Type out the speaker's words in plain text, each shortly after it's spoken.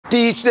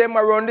Teach them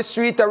around the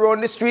street,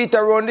 around the street,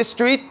 around the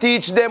street.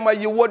 Teach them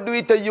you would do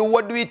it, you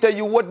would do it,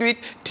 you would do it.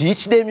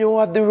 Teach them you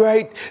have the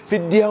right for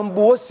damn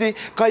bossy.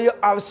 Because you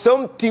have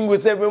something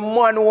which every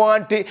man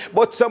want it,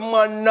 but some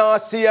man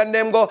not see and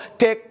them go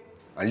take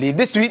and leave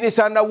the sweetness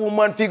on the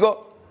woman figure.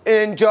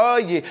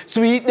 Enjoy it.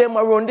 Sweet them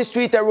around the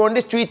street, around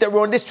the street,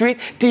 around the street.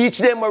 Teach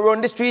them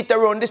around the street,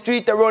 around the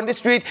street, around the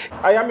street.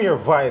 I am here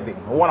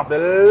vibing, one of the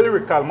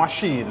lyrical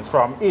machines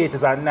from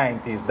 80s and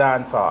 90s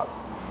dancehall.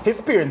 His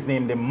parents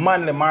named him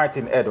Manley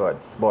Martin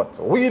Edwards, but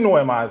we know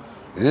him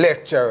as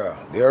Lecturer,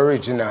 the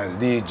original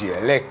DJ,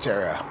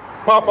 Lecturer.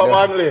 Papa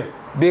Manley.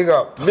 Big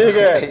up. Big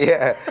head.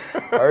 Yeah,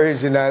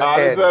 original All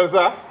head. is well,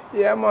 sir?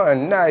 Yeah,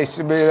 man, nice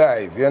to be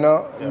alive, you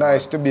know? Yeah,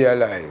 nice man. to be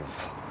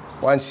alive.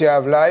 Once you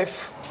have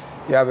life,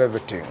 you have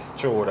everything.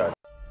 True that.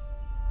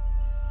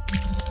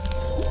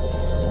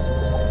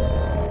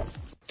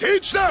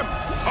 Teach them.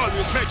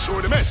 Always make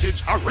sure the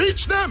message I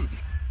reach them.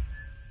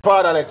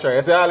 Father Lecturer,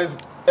 you say all is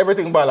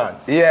everything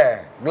balanced?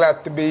 Yeah,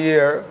 glad to be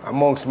here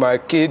amongst my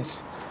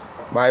kids,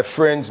 my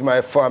friends, my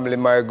family,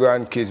 my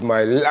grandkids,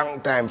 my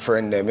long-time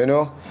friend them, you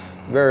know?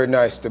 Very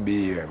nice to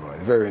be here,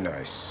 man. Very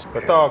nice.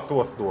 But talk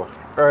to us though.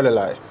 Early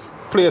life,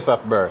 place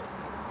of birth.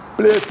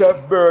 Place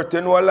of birth,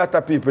 you know, a lot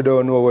of people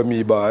don't know where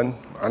me born.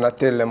 And I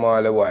tell them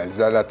all the while, there's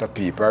a lot of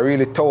people. I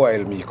really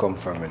Towile me come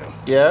from, you know.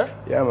 Yeah?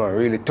 Yeah, man,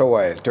 really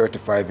Towile,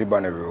 35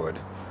 Ibani Road.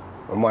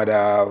 My mother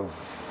have,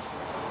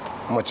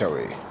 how much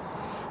away?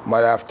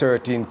 Mother have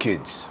 13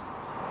 kids.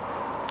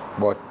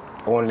 But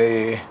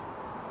only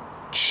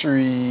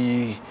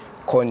 3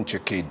 country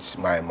kids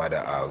my mother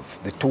have.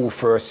 The 2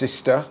 first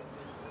sister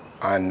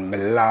and my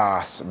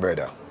last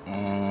brother.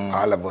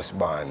 All of us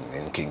born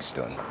in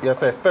Kingston. You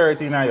say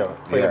 13 of you,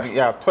 so Yeah. you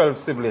have 12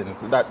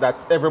 siblings.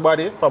 That's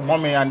everybody from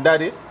mommy and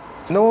daddy?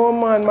 No,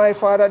 man, my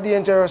father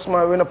dangerous,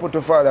 man. We don't put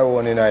the father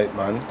on in night,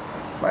 man.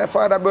 My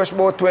father brush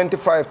about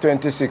 25,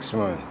 26,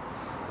 man.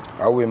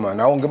 A woman.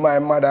 I only my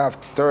mother have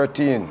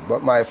 13,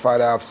 but my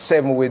father have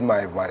 7 with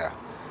my mother.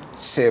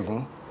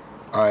 7.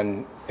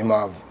 And him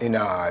have in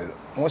all.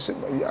 Most,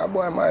 yeah,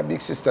 boy, my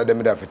big sister,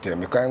 them have to tell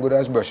me, because I'm good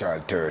as brush all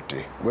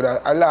 30. Good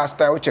as, last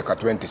time we check at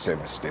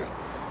 27 still.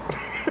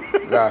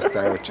 Last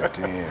time we checked,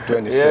 yeah,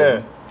 27.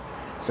 Yeah.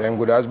 So I'm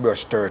good as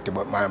brush 30,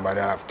 but my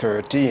mother have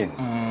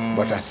 13.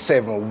 But a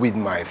 7 with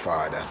my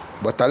father.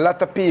 But a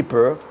lot of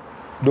people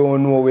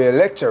don't know where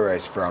Lecturer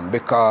is from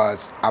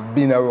because I've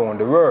been around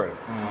the world.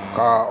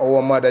 Because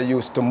our mother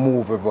used to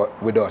move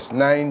with us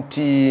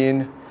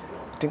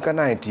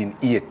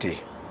 1980.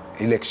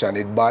 Election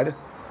is bad,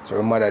 so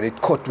my mother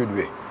did cut with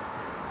me.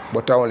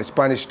 But only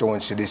Spanish Town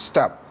she did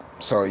stop.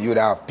 So you'd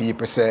have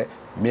people say,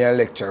 me and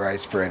Lecturer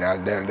is friend.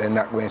 They're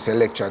not going to say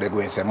Lecturer, they're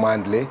going to say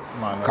Manley.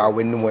 Because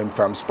we know him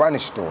from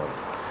Spanish Town.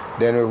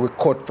 Then we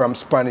cut from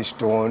Spanish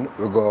Town,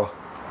 we go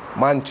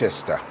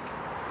Manchester.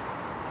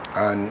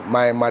 And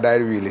my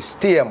mother really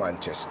stay in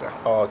Manchester.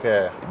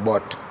 Okay.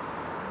 But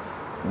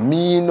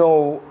me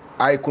know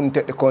I couldn't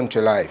take the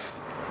country life.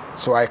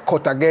 So I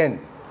cut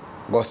again.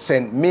 Go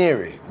St.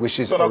 Mary, which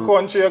is... So the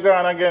country you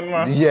gone again,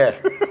 man? Yeah.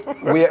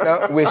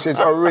 Which is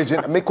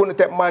original. Me couldn't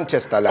take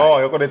Manchester life. Oh,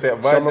 you couldn't take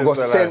Manchester So I go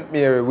St.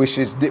 Mary, which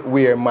is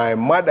where my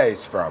mother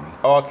is from.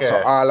 Okay.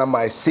 So all of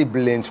my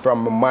siblings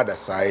from my mother's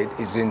side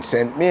is in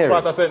St. Mary.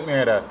 What a St.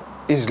 Mary that?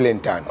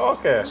 Islington.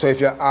 Okay. So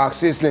if you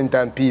ask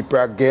Islington people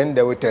again,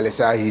 they will tell us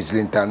how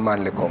Islington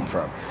Manley come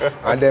from.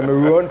 And then we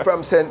run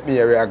from St.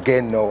 Mary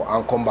again now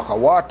and come back to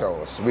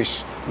Waterhouse,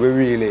 which we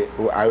really,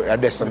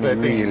 that's me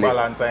really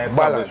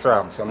balance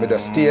from. So I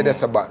just stay there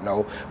about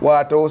now.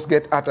 Waterhouse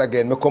get hot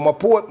again, I come to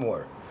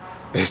Portmore.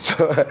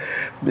 So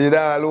me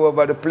all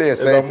over the place.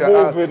 It's a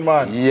moving,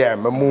 man. Yeah,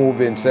 I'm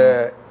moving.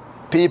 So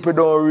people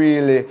don't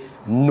really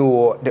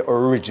know the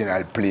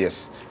original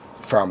place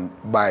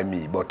by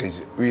me, but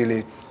it's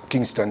really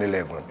Kingston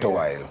 11,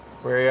 Towile.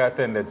 Where you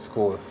attended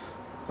school?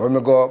 When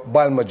we go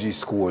Balmagie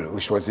School,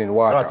 which was in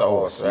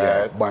Waterhouse, Right.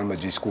 yeah,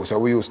 Balmagie School. So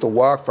we used to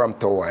walk from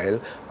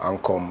Towile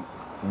and come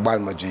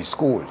Balmagie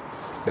School.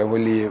 Then we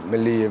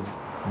leave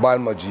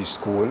Balmagie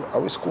School.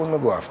 How which school we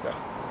go after?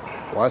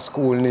 One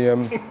school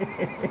named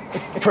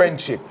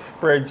Friendship.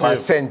 Friendship.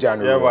 St. John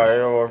Road. Yeah, but you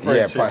know,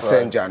 Friendship, yeah,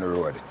 St. John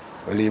Road.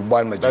 We leave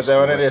Balmagie That's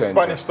School. That's the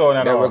Spanish Town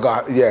and then all. we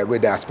go, yeah,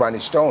 with the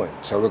Spanish Town.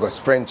 So we go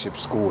Friendship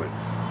School.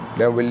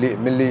 Then we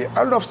leave.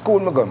 I love school,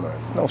 me go,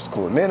 man. Love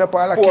school. Me in a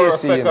part of Poor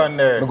KC.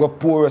 secondary. Me go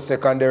Poor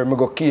secondary. Me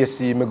go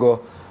KC. Me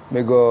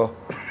go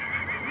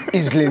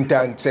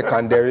Islington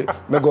secondary.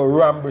 Me go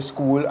Ramber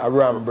School, a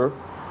Ramber.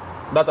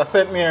 That a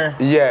St. Mary?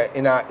 Yeah,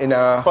 in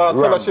a Pass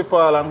fellowship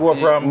hall and go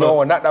up Ramber?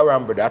 No, not the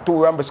Ramber. There are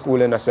 2 Ramber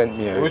School in a St.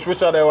 Mary. Which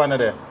are they one of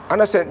them?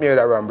 And a St. Mary,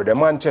 the Ramber, the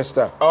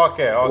Manchester.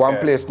 Okay. One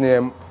place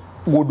named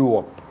Good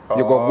Hope.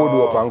 You go Good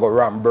Hope and go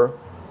Ramber.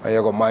 and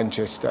you go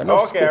Manchester. No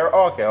Okay.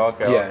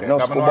 Yeah, no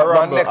Come school, on, but my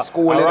Ramble- next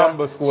school a in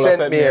Ramble school, St.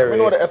 St. Mary. We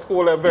know the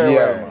school very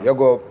well, man. You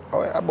go,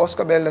 a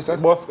Boscobel, sir?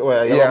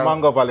 Well, you Yeah. go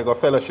Mango Valley, go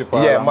fellowship.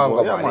 Yeah, and Mango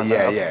go. Valley, Man,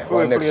 yeah. Full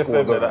One next place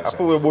school there, go, a sir.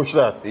 full bush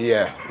that.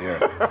 Yeah.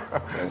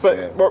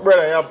 So, but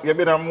brother, you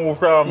been a move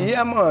from...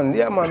 Yeah, man.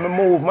 Me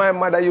move. My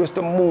mother used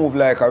to move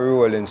like a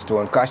rolling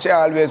stone. Because she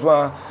always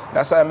want...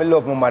 That's why I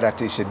love my mother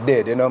till she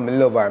dead. You know, me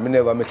love her. I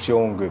never make she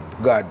hungry.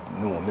 God,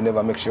 no. Me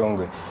never make she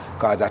hungry.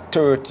 Because at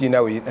 13,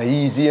 it's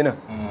easy, you know.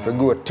 If you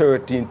go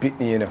 13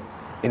 pitney, you know,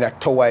 in a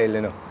while,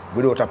 you know,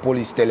 without a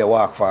police tell you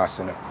walk fast,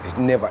 you know. It's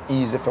never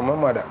easy for my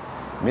mother.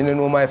 Me don't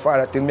know my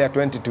father till me at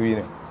 22, you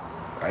know.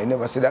 I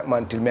never see that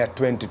man till me at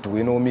 22.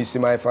 You know me see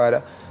my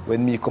father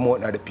when me come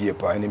out of the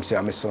paper and him say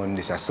I'm my son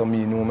this. I saw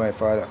me know my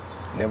father.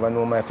 Never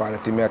know my father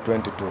till me at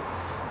 22.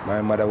 My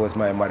mother was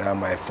my mother and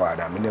my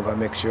father. Me never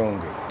make she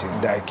hungry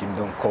till die him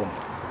don't come.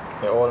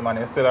 The old man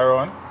is still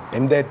around?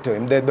 Him dead too.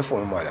 Him dead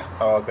before my mother.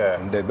 Okay.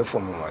 Him dead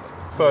before my mother.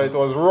 So it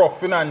was rough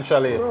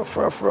financially. Rough,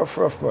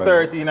 man.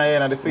 13 a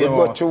year at the same We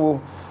house. got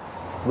through.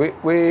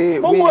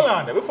 But hold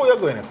on there, before you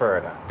go any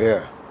further.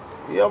 Yeah.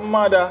 Your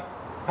mother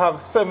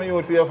have 7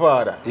 youth for your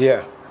father.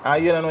 Yeah.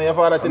 And you don't know your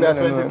father till you're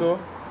No. 22?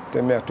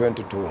 Till me at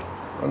 22.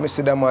 When me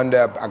see that man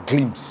there, a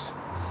glimpse.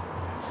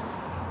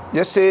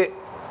 You see,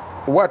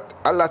 what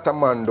a lot of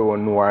men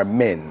don't know are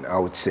men, I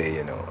would say,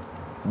 you know.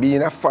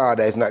 Being a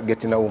father is not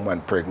getting a woman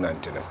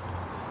pregnant, you know.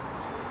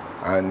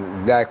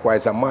 And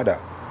likewise a mother.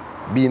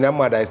 Being a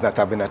mother is not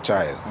having a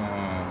child.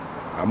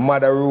 A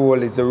mother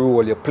role is the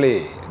role you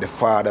play. The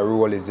father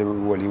role is the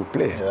role you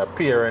play. Yeah,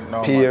 parent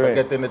now. Parent. Man.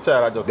 So getting the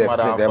child are just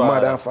mother and The father.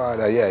 mother and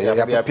father, yeah. You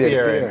have to pay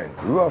the parent.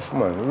 Rough,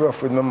 man.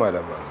 Rough with my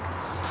mother, man.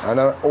 And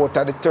out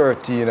of the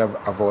 13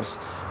 of us,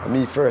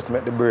 me first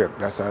met the break.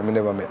 That's why I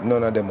never met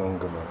none of them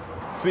hungry, man.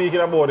 Speaking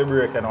about the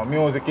break, you know,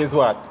 music is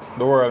what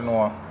the world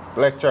know.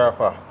 Lecturer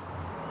for.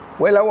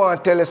 Well, I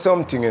want to tell you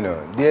something, you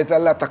know. There's a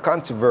lot of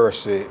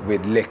controversy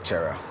with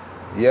lecturer,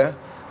 yeah?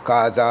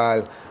 Because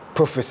all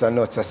Professor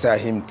Nuts say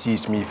him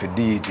teach me for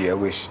DJ, I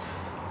wish.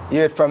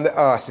 Hear it from the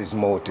horse's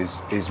mouth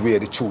is where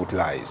the truth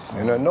lies.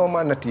 You know, no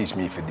man not teach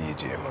me for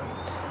DJ,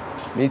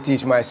 man. Me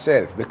teach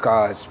myself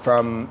because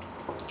from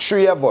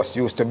 3 of us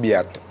used to be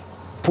at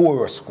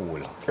Poorer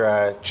School.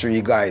 Right.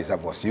 3 guys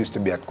of us used to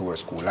be at Poorer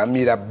School. I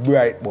made a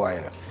bright boy,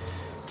 you know.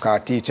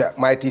 Cause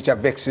my teacher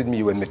vexed with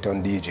me when me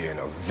turn DJ, you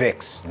know.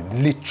 Vexed,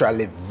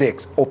 literally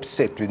vexed,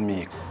 upset with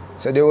me.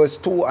 So there was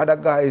 2 other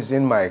guys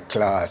in my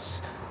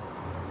class,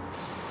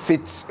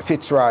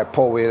 Fitzroy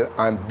Powell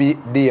and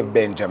Dave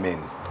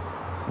Benjamin.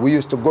 We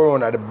used to go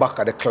around at the back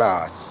of the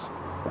class,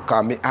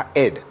 call me a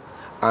head,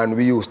 and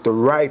we used to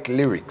write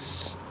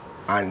lyrics,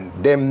 and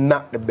them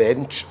knock the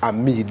bench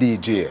and me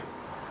DJ.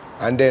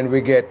 And then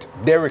we get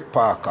Derek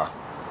Parker.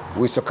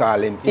 We used to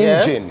call him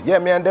Engine. Yes. Yeah,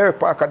 me and Derek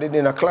Parker did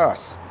in a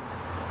class.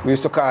 We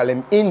used to call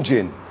him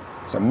Engine.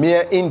 So me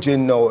and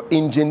Engine now,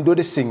 Engine do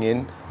the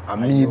singing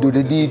and me do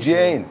the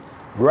DJing.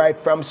 Right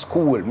from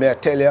school, me I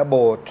tell you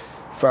about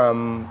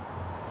from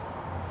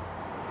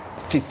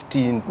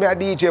 15, me I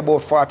DJ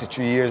about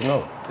 43 years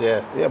now.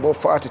 Yes. Yeah, about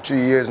 43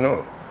 years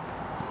now.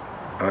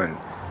 And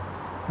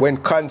when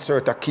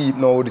concert I keep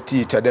now, the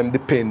teacher, them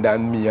depend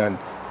on me and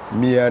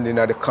in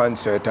the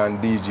concert and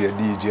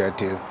DJ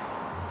till.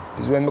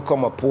 It's when I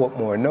come to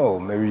Portmore now,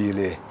 me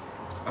really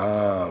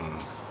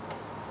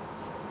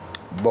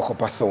buck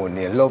up a sound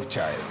named Love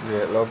Child.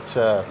 Yeah, Love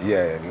Child.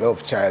 Yeah,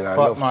 Love Child and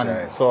Fat Love man,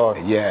 Child. so.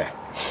 Yeah.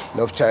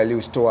 Love Child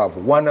used to have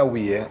One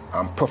Away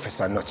and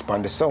Professor Nuts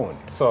on the sound.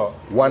 So.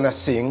 One a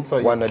sing,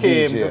 So one you a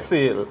came DJ. to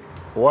see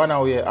One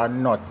Away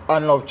and Nuts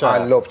and Love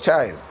Child. And Love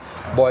Child.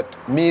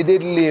 But me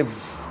did live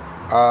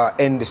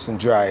Henderson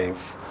Drive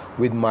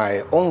with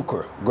my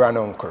uncle,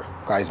 granduncle,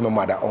 because my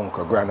mother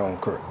uncle,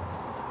 granduncle.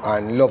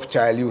 And Love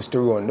Child used to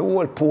run the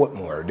whole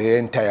Portmore, the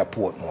entire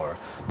Portmore.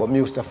 But me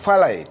used to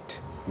follow it,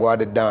 go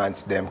to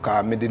dance them,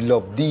 because me did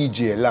love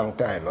DJ a long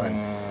time.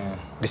 And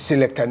the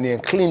selector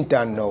named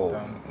Clinton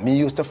now. Me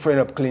used to friend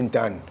up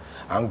Clinton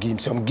and give him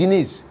some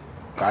guineas.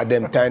 Because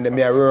them time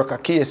me I work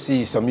at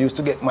KC, so me used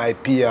to get my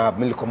pay and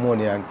me little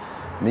money and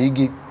me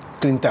give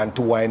Clinton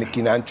 2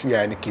 Heineken and 3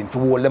 Heineken for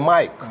hold the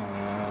mic.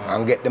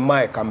 And get the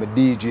mic and me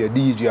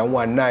DJ and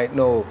one night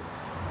now,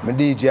 my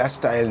DJ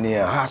style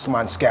near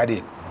Hassman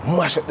Scaddy,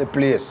 mash up the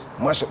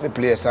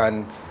place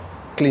and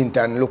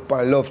Clinton look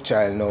on Love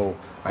Child now.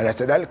 And I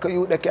said, that little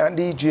youth they can't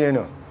DJ, you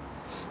know.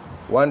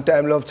 One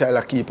time Love Child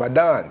I keep a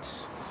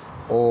dance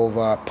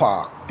over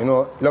Park. You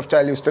know, Love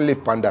Child used to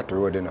live on that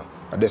road, you know.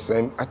 At the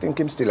same, I think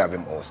him still have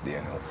him house there,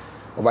 you know.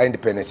 Over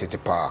Independence City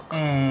Park.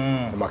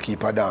 I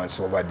keep a dance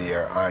over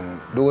there.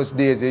 And those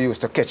days they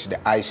used to catch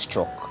the ice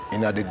truck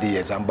in the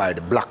days and buy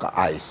the block of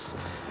ice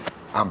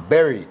and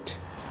bury it.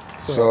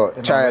 So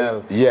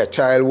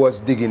Child was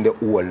digging the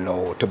hole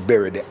now to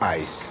bury the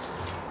ice.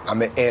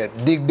 And me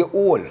dig the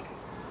hole.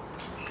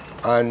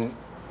 And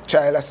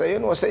Child I say, you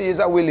know, say he's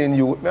a willing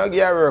youth. Me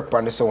give work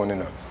on the sound, you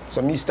know.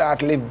 So me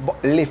start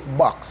lift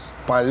box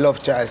on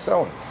Love Child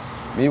sound.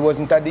 Me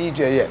wasn't a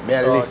DJ yet. Me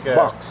lift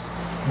box.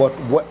 But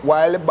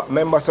while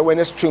remember, so when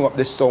you string up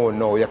the sound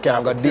now, you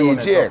can't go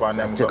DJ.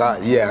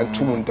 And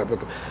tune it up.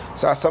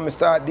 So I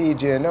start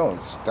DJ now.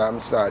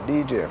 Start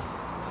DJ.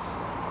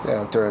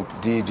 So I turn to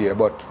DJ.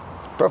 But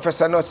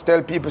Professor Nuts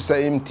tell people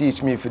say him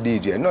teach me for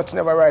DJ. Nuts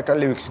never write a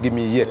lyrics give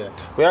me yet. Yeah.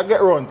 We I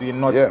get round to the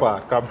Nuts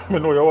part, because I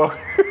know you walk.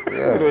 You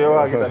know you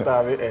walk at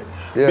the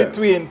end.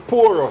 Between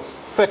Porous,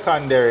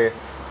 Secondary,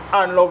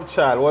 and Love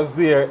Child, was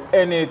there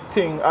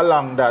anything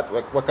along that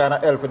what kind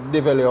of help to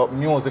develop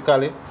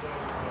musically?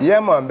 Yeah,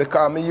 man,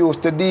 because I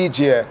used to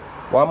DJ.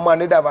 One man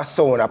did have a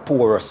son, a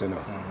Porous, you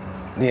know,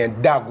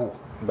 named Dago.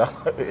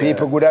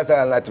 People good as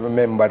I like to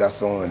remember that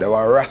song. There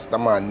was a Rasta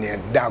man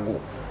named Dago.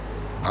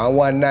 And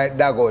one night,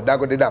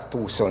 Dago did have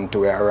two sons to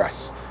wear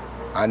Ras.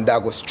 And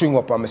Dago string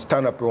up and me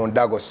stand up around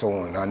Dago's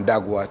son. And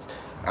Dago was,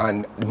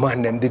 and the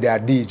man them did a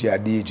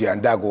DJ.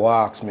 And Dago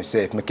asked me,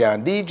 say, if me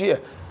can DJ.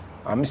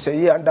 And I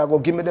say, yeah, and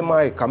Dago give me the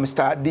mic. And I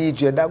start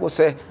DJ. Dago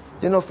say,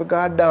 you know, if you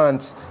got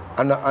dance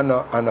and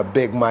a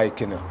big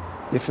mic, you know.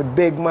 If you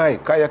big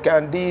mic, you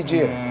can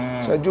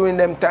DJ. So during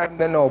them time,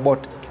 they know,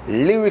 but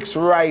lyrics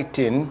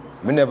writing,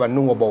 me never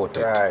knew about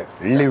it. Right.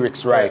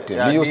 Lyrics writing.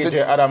 Me used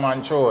DJ other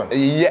man tune.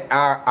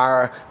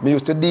 Yeah, me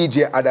used to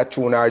DJ other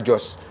tune or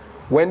just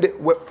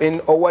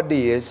in our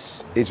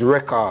days is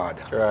record.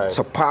 Right.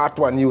 So part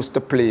one used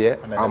to play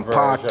and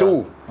part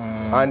two.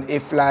 And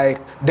if like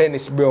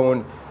Dennis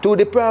Brown to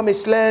the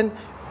Promised Land,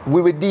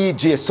 we would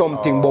DJ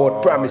something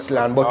about Promised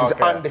Land, but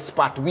it's on the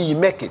spot we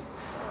make it.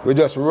 We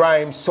just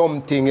rhyme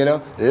something, you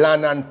know,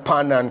 land and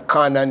pan and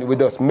can, and we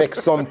just make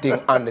something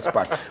on the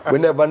spot. We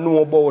never knew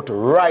about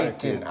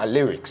writing a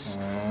lyrics,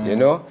 you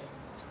know.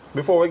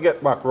 Before we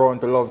get back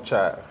round to Love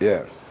Child,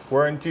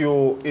 weren't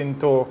you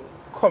into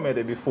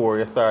comedy before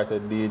you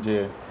started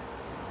DJing?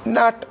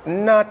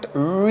 Not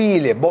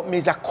really, but me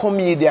is a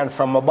comedian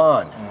from a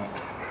band.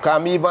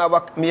 Because me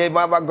even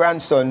have a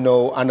grandson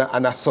now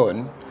and a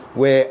son.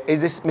 Where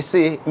is this, me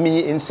see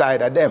me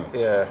inside of them.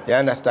 Yeah. You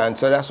understand?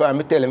 So that's why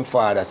I tell him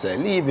father, say,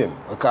 leave him.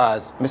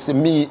 Because me see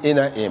me in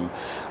him.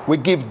 We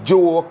give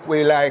joke,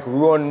 we like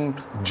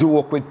run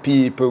joke with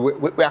people.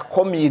 We are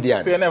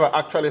comedians. So you never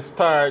actually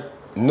start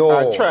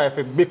or try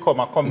to become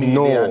a comedian?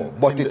 No,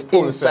 but it's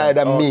inside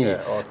of me.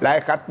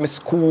 Like at my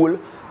school,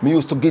 me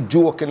used to get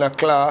joke in a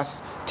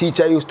class.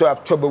 Teacher used to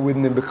have trouble with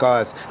me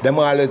because them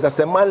always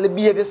say, man,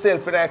 behave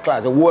yourself in that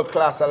class. The whole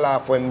class will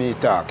laugh when me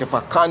talk. If a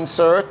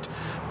concert,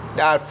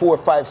 that 4,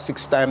 5,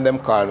 6 times them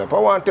call me up. I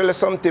want to tell you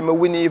something, I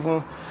win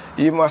even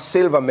a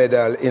silver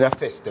medal in a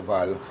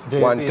festival.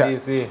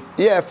 JCDC?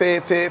 Yeah,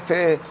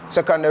 for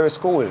secondary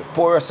school,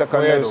 Porous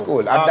secondary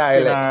school, a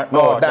dialect.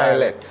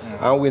 Dialect.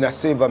 And win a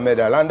silver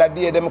medal. And that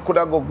day them could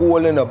have got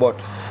gold in, but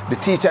the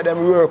teacher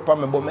them work for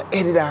me, but my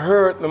head that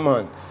hurt me,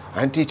 man.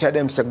 And teacher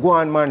them say, go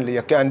on, Manley,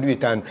 you can do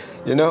it. And,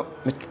 you know,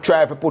 I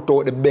try to put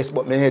out the best,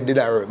 but my head did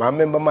that hurt. I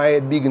remember my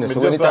head big, so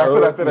when it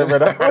hurt.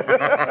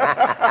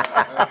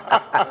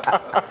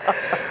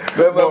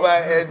 Remember my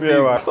head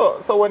big.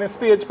 So when it's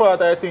stage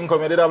part, I think,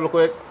 I did have look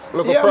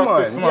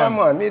practice, man. Yeah,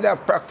 man, me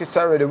have practice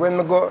already. When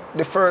I go,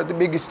 the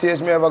biggest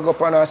stage me ever go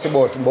up and I see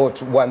about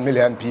 1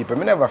 million people,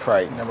 me never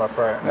frightened. Never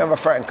frightened. Never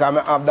frightened, because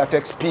I have that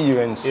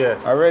experience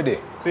already.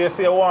 So you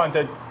say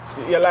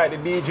you like the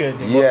DJ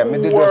thing, yeah,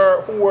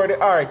 who were the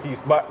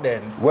artists back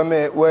then?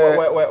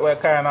 Where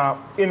kind of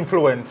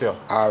influence you?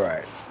 All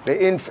right.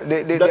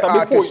 The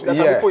artists,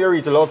 before you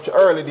reach Love Child,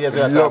 early days.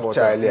 Love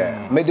Child,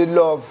 yeah. Me did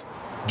love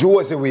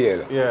Josie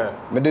Whale. Yeah.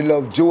 Me did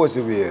love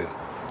Josie Whale,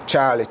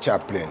 Charlie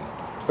Chaplin,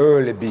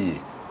 Early B.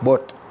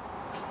 But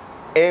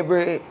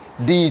every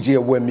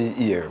DJ when me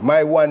hear,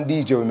 my one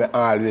DJ when me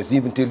always,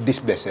 even till this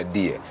blessed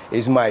day,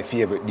 is my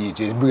favorite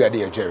DJ, is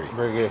Brigadier Jerry.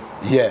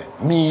 Yeah,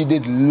 me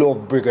did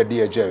love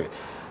Brigadier Jerry.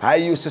 I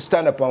used to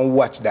stand up and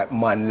watch that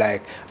man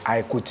like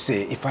I could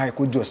say, if I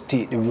could just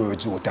take the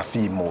words out of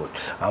his mouth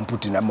and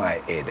put it in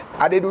my head.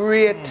 I did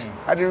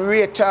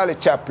rate Charlie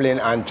Chaplin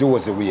and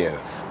Josie Whale.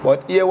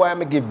 But here why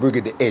I give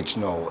Briggy the edge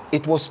now.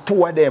 It was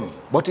 2 of them.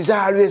 But it's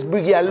always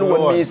Briggy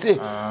alone, me say.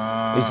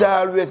 It's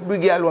always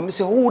Briggy alone. Me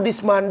say, who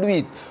this man do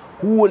it?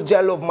 Who will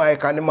Jalove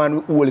Mike and the man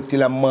will hold it till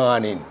the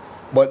morning.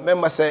 But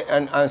remember say,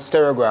 and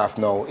stereograph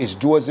now, it's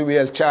Josie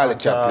Whale, Charlie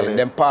Chaplin,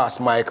 then pass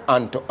Mike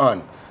hand to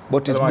hand.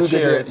 But it's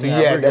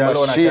Brigadier,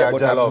 them share,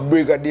 but a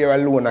Brigadier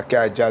alone I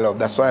carry Jalove.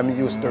 That's why I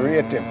used to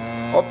rate him.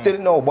 Up till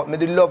now, but me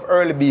did love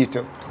Early B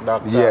too.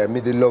 Yeah,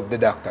 me did love the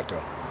Doctor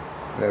too.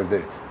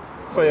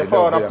 So you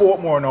found a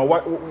Portmore now.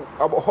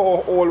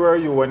 How old were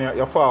you when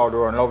your father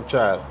were on Love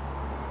Child?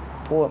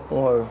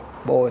 Portmore,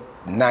 about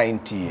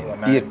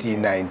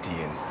 18,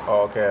 19.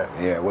 Okay.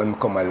 Yeah, when I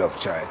come a Love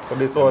Child. So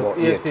this was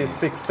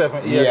 86,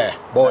 7, 8? Yeah,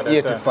 about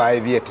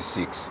 85,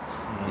 86.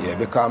 Yeah,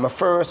 because my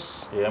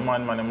first... Yeah,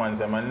 man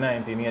say, man,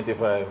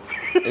 1985.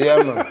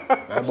 Yeah, man,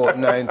 about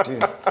 19,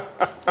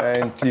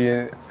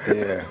 yeah.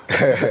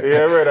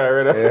 Yeah,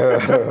 ready.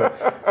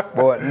 Yeah.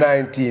 About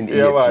 19,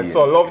 yeah, man.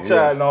 So Love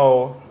Child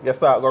now, you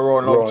start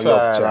going around Love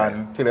Child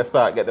until you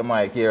start get the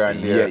mic here and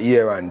there. Yeah,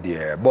 here and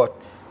there. But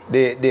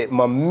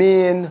my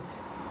main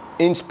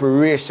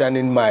inspiration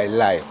in my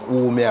life,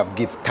 who may have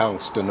give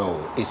thanks to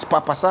now, is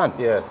Papa San.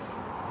 Yes.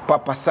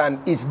 Papa San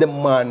is the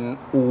man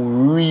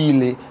who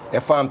really,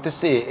 if I'm to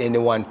say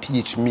anyone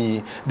teach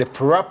me the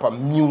proper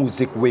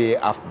music way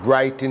of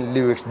writing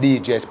lyrics,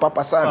 DJs,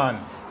 Papa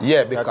San.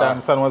 Yeah, because that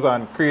time San was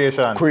on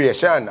Creation.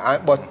 Creation.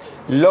 But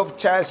Love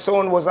Child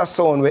sound was a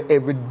sound where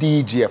every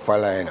DJ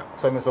following.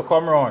 So he used to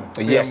come around?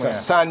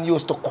 Yes, San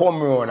used to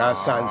come around and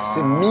San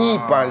see me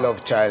on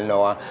Love Child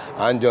now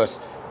and just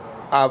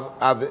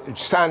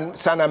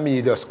San and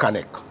me just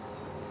connect.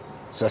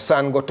 So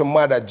San go to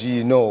Mother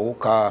G now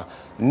because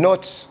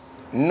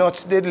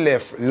Nuts did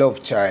left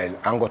Love Child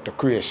and go to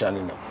Creation,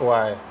 you know.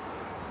 Why?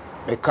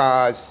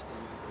 Because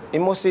he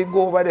must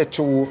go over there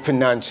through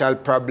financial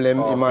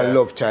problem, him and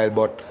Love Child,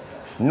 but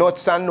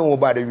Nuts and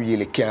nobody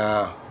really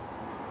can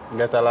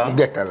get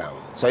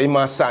along. So him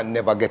and San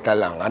never get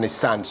along, and his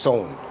son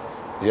sound.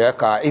 Yeah,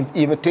 because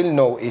even till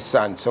now his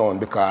son sound,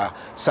 because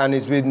San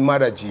is with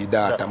Mother G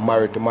daughter,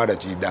 married to Mother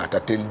G daughter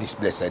till this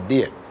blessed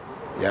day.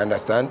 You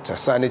understand? So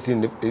San is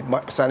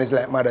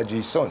like Mother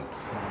G's son.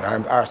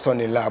 I'm our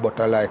son-in-law, but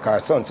I like our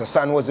son. So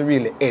San was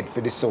really head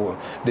for the soul.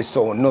 The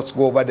soul. Nuts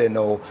go over there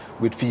now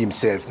with for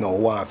himself now,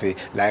 want to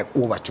like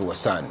overthrow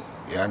San.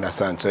 You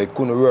understand? So it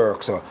couldn't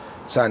work. So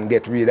San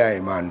get rid of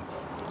him and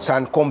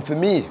San come for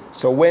me.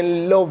 So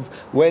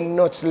when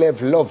Nuts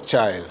left Love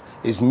Child,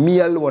 it's me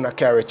alone I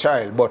carry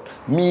child, but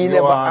me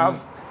never have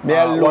me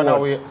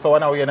alone. So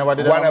one away never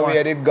did one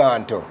away did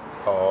gone to.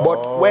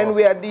 But when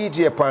we are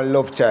DJ upon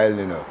Love Child,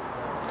 you know,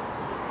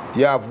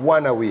 you have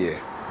one away,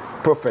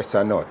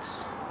 Professor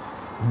Nuts,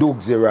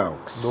 Dugsy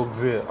Ranks,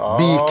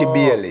 Beaky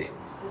Bailey,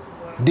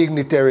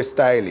 Dignitary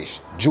Stylish,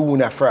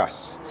 Junior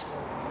Frost,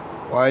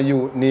 one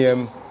you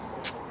name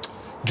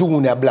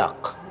Junior Black.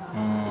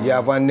 You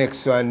have one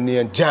next one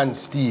named John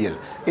Steele.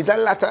 It's a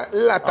lot of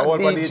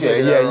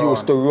DJ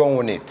used to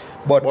run it.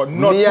 But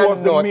Nuts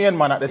was the main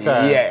man at the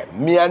time. Yeah,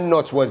 me and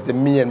Nuts was the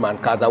main man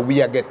because we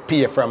get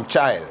paid from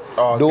child.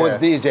 Those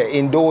DJ,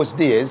 in those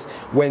days,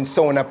 when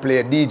someone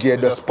play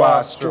DJ just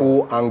pass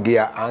through and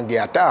get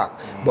attack.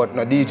 But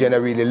no DJ no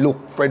really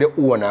look for the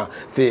owner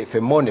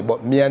for money.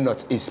 But me and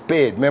Nuts is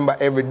paid. Remember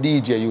every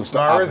DJ used to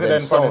have them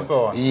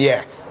sound.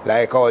 Yeah.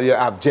 Like how you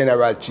have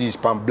General Cheese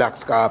pan Black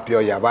Scorpio,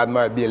 you have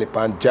Admiral Bailey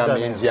pan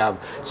Jamins, you have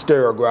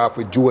Stereograph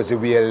with Josie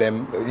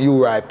Whale,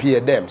 Uri pay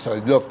them. So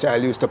Love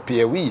Child used to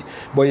pay we.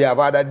 But you have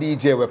other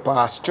DJ we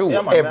pass through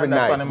every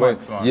night.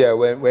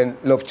 When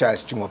Love Child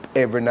stream up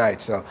every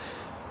night. So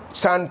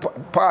San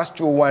passed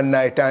through one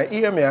night and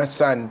hear me and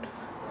San,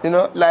 you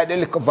know, like the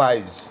little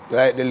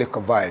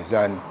vibes.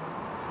 And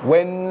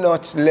when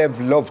Nuts left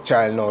Love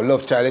Child now,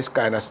 Love Child is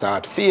kind of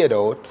start fade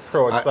out.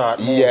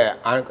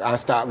 And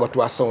start go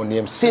to a sound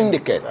named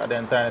Syndicate.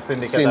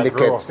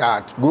 Syndicate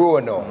start grow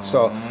now.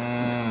 So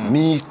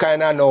me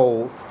kind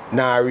of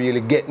now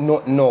really get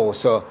nothing now.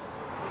 So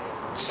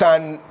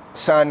San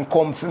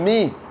come for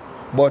me,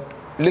 but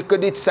look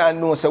at it, San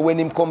know. So when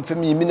him come for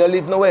me no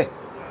live nowhere.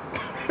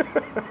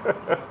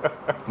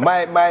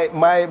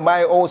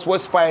 my house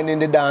was fine in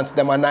the dance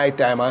them at night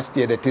time and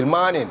stay there till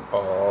morning.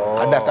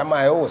 And that's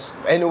my house.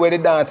 Anywhere the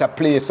dance I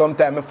play,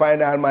 sometimes I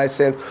find out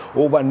myself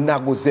over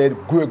Nago Z,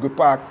 Gregory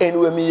Park,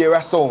 anywhere me hear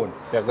a sound.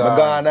 I go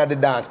on at the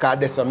dance because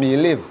that's where me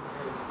live.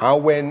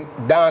 And when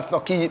dance no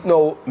keep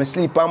now, I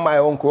sleep on my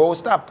uncle house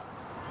stop.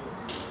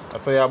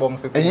 So you're about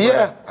to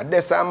yeah,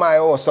 that's at my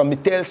house. So I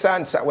tell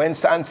San, when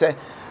San say,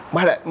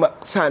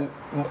 San,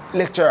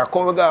 lecturer,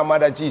 come we go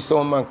Mother G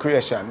Sound Man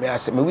Creation. I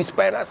say, me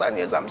whisper in San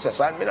ears and I say,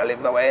 San, me no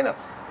live nowhere, you know.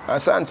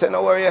 And San say,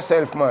 no worry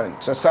yourself, man.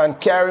 So San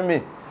carry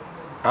me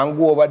and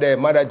go over there.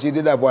 Mother G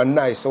did have one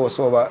nice house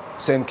over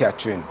St.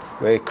 Catherine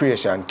where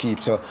Creation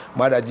keeps. So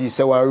Mother G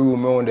say one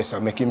room around there, so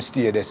make him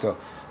stay there. So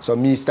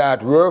me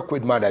start work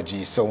with Mother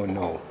G Sound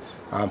now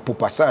and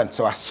Papa San.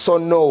 So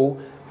now,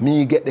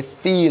 me get the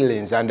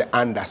feelings and the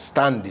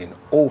understanding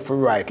of to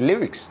write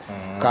lyrics.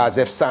 Because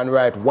if San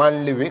write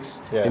one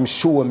lyrics, him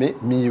show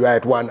me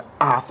write one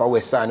half of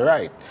what San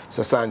write.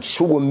 So San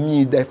show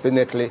me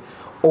definitely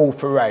how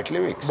to write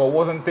lyrics. But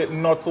wasn't it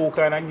not so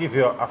kind of give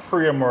you a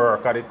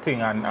framework of the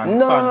thing and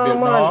no, San built,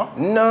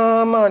 man.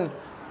 No, man.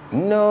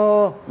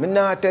 No, me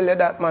not tell you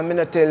that, man. Me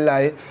not tell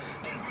lie.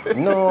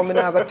 No, me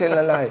not gonna tell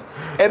a lie.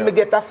 If me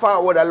get a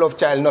forward, I Love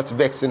Child not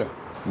vexing. You know.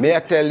 May I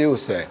tell you,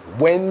 sir,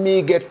 when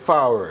me get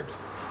forward,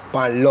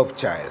 pan Love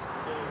Child,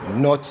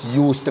 Nuts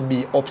used to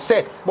be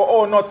upset.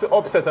 But not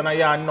upset and I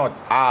am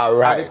Nuts. All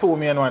right. And the two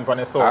main one pan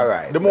the sound. All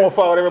right. The more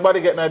forward everybody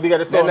get, the bigger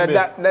the sound.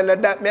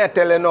 Then that may I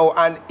tell you now,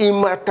 and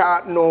him a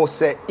thought now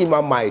say him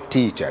a my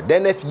teacher.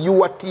 Then if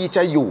you a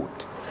teacher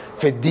youth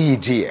for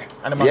DJ,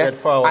 and him get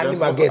forward, and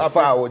him get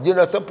forward, you're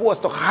not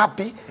supposed to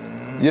happy.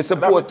 You're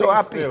supposed to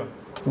happy. Still.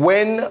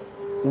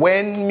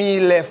 When me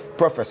left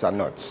Professor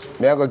Nuts,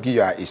 may I go give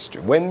you a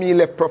history. When me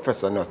left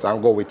Professor Nuts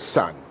and go with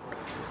San,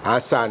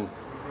 and San,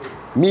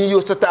 me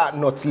used to talk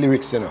Nuts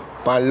lyrics, you know,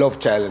 pan Love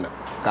Child, you know,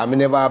 because me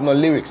never have no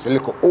lyrics.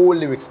 Look at all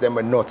lyrics them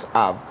Nuts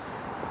have,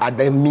 and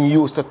then me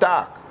used to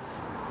talk.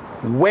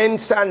 When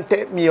San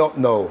take me up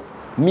now,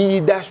 me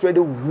dash with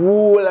the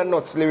whole of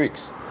Nuts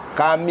lyrics,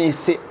 because me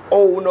say,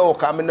 oh no,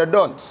 because me no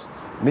dance.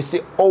 Me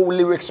see all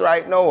lyrics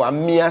right now,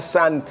 and me and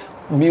son,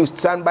 me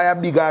stand by a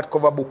big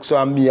hardcover book, so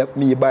and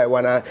me buy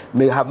one, and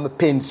me have my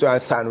pen so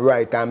and son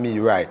write and me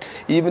write.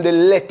 Even the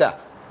letter,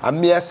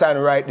 and me and son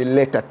write the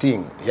letter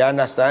thing. You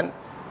understand?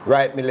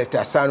 Write me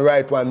letter, son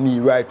write one, me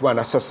write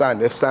one. So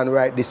son, if son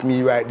write this,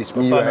 me write this,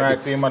 me son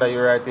write to your mother,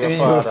 you write to your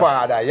father.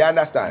 Father, you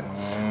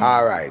understand?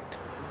 All right.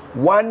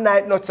 One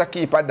night, not to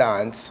keep a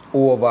dance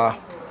over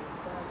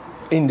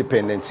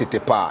Independence City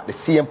Park, the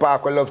same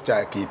park where Love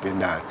Child keeping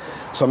dance.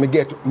 So me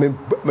get me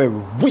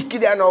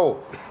wicked there now.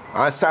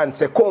 And son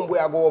say, come we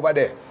go over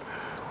there.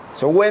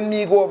 So when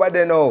me go over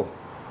there now,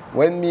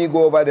 me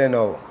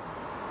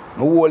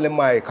hold the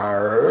mic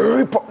and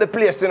rip up the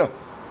place, you know.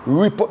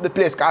 Rip up the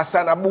place, because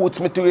Sana boots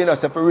me too, you know,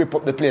 so if I rip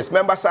up the place.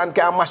 Remember, Son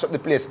can mash up the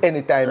place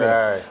anytime, you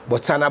know?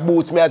 But Sana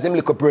boots me as him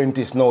little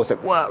apprentice now. Say,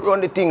 well,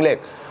 run the thing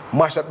like,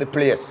 mash up the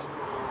place.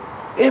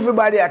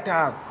 Everybody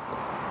attack.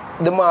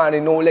 The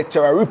man, no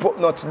lecturer, rip up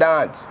Nuts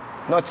dance.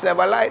 Nuts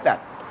never like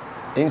that.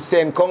 He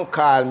said, come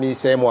call me,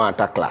 say, I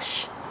want a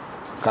clash.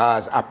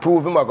 Because I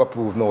prove him, I go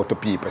prove now to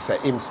people. Say,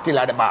 him still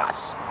at the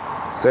boss.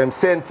 So him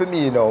send for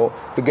me, you know,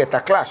 to get a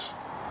clash.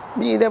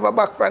 Me never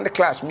back from the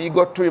clash. Me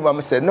go to him and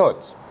I say,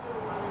 Nuts,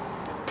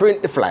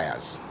 print the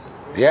flyers,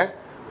 yeah?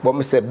 But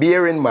I said,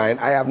 bear in mind,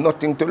 I have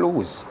nothing to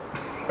lose.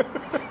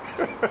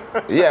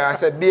 Yeah, I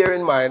said, bear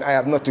in mind, I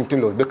have nothing to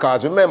lose.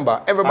 Because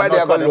remember, everybody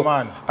are going to look.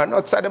 I'm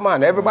not the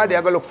man. Everybody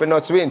are going to look for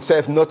Nuts win. So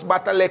if Nuts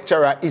battle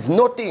lecturer is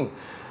nothing.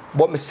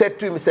 But I said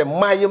to him, I said,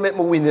 man, you make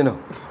me win, you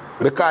know.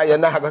 Because you're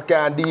not going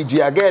to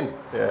DJ again.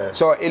 Yeah.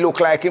 So it look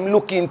like him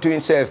looking to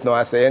himself now.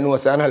 I say, you know,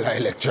 so I'm not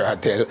like lecturer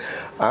tell.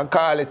 And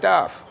call it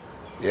off.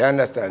 You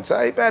understand? So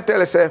if I tell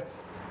you, say,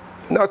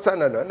 not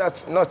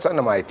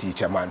son, my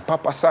teacher, man.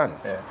 Papa son.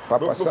 Yeah.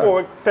 Papa son.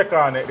 Before we take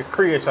on the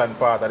creation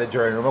part of the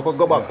journey, we could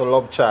go back to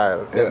Love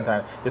Child.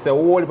 Yeah. You say,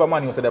 all the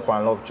money was set up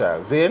on Love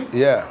Child. Zane?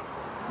 Yeah.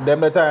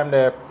 Them the time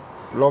the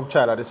Love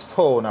Child had the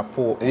sound of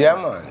Pope. Yeah,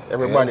 man.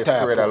 Everybody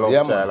afraid of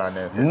Love Child man. and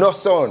this. No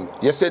sound.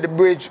 You see the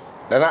bridge?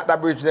 They're not that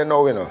bridge there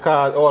now, you know.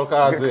 All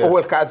Causeway.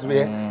 All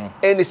Causeway.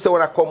 Any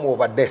sound that come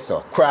over there,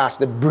 so cross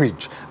the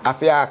bridge.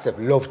 If you ask if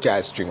Love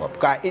Child string up.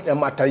 Because it don't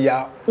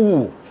matter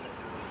who.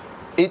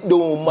 It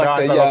don't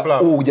matter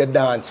who you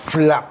dance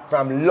flap.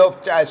 From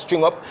Love Child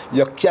string up,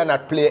 you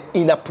cannot play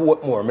in a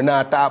Portmore. I'm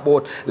not talking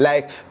about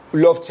like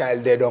Love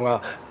Child there down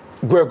a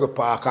Gregory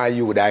Park and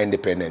you the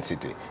Independence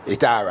City.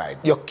 It's alright.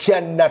 You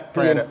cannot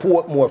play in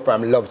Portmore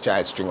from Love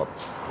Child string up.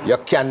 You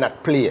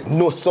cannot play it.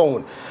 No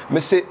sound. Me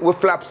say we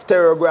flap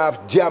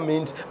Stereograph,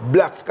 Jammings,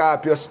 Black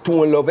Scorpio,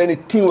 Stone Love,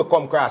 anything will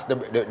come across the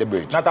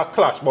bridge. Not a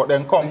clash, but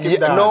then come keep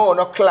dance. No,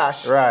 not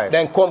clash. Right.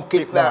 Then come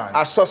keep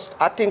dance.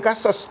 I think I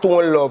saw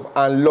Stone Love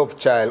and Love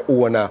Child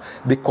owner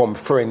become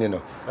friend, you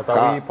know.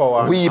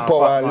 We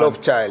Power and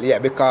Love Child, yeah,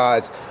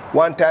 because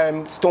one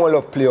time Stone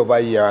Love play over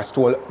here and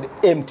Stone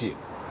empty.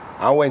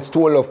 And when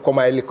Stone Love come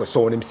a little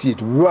sound, him see it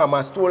ram,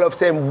 and Stone Love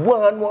say,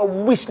 one more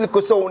wish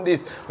little sound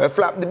this. I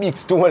flap the big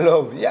Stone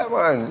Love. Yeah,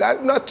 man,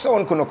 that not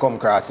sound couldn't come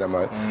across,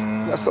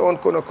 man. That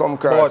sound couldn't come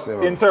across.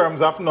 But in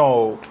terms of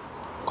now,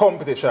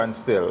 competition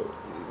still,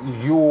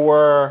 you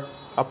were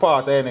a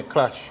part of any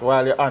clash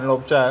while you're on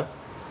Love Child?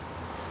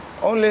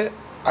 Only,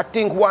 I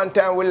think one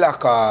time we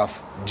lock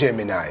off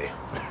Gemini.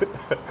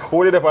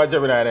 Who did it for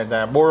Gemini that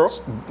time? Borough?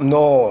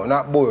 No,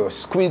 not Borough.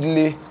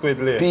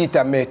 Squidley.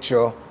 Peter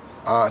Metro.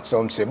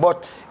 Some say.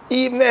 But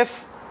even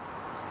if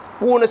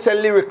we want to say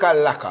lyrical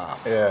lack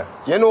off,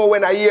 you know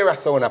when I hear a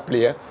sound a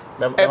play,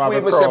 if we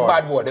even say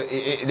bad word,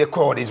 the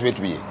crowd is with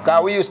me.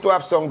 Because we used to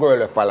have some girl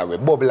that follow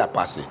with, Bubbler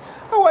Passy.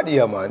 How are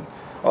you, man?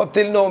 Up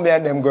till now, me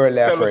and them girls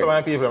are friends. Tell me some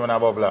of the people when I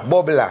Bubbler.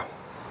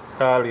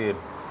 Bubbler.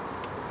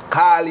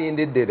 Carleen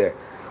did there.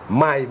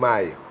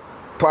 My,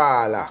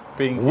 Paula,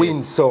 Pinky.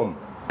 Winsome,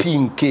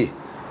 Pinky,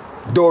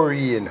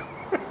 Doreen,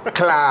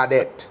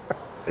 Claudette,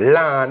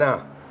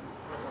 Lana,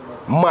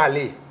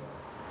 Mali.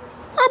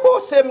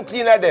 About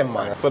 17 of them,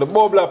 man. So the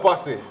Bubbler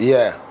Posse?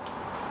 Yeah.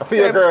 I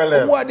feel your girl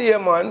them. What do you,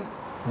 man?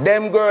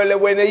 Them girls,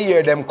 when they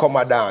hear them come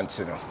a dance,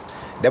 you know,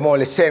 them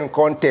only send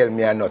can't tell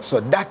me or not. So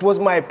that was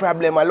my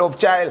problem, I Love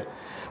Child.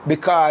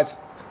 Because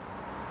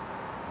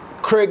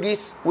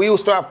Craigis, we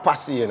used to have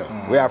Posse, you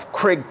know. We have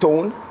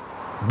Craigtown,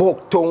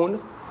 Bucktown,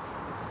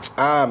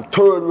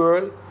 Third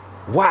World,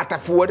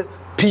 Waterford,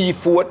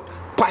 Peaford,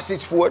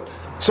 Passageford.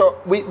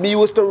 So me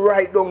used to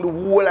write down the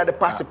whole of the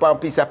Posse on a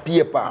piece of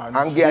paper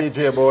and get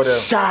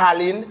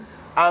Charlene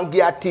and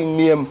get a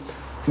thing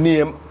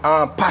name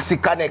Posse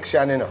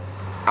Connection, you know.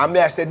 And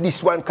I said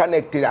this one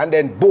connected and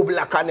then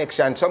Bubbler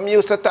Connection. So me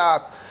used to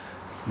talk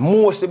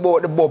most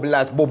about the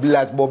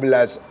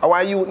bubblers.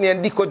 Our youth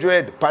named Dico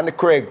Dread, Pan the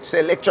Craig,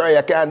 say lecturer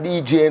you can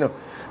DJ, you know.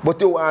 But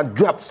you want to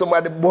drop some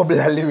of the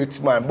bubbler lyrics,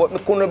 man. But I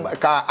couldn't,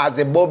 because as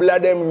a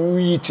bubbler, them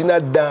reach in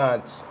a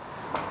dance.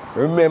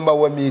 Remember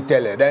what me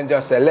tell you, then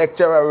just a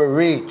lecturer will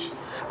reach.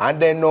 And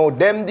then now,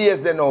 them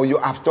days, they know you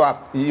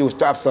used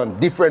to have some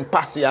different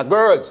Posse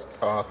girls.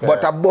 Okay.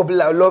 But a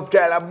bubbler, Love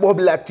Child, a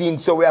bubbler team,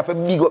 so we have to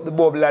big up the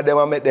bubbler, them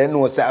and make them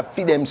know, so I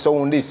feed them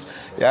sound this.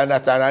 You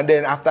understand? And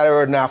then after they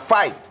heard a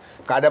fight,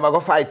 because them are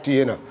going to fight you,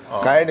 you know.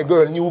 Because any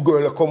girl, new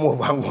girl will come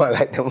over and go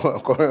like them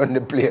come around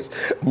the place.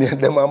 Me and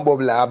them and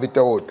Bubble have it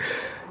out.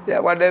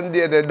 Yeah, but them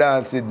there the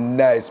dance is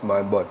nice,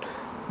 man. But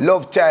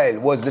Love Child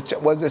was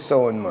the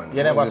sound, man.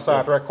 You never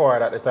start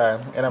record at the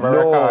time? You never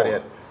record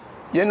yet?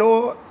 You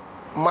know,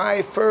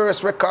 my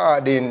first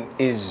recording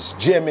is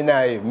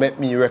Gemini met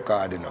me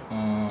recording.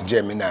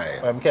 Gemini.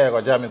 Okay,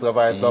 got Jamie's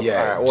voice up.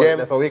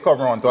 Yeah. So we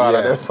come around to all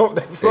of them.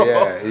 So,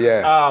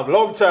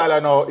 Love Child, I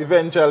know,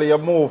 eventually you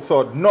move.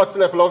 So Nuts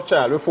left Love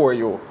Child before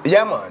you.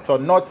 Yeah, man. So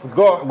Nuts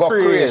go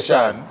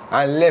Creation.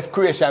 And left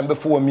Creation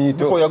before me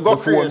too. Before you go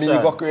Creation. Before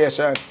me go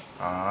Creation.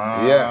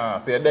 Yeah.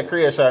 So you're the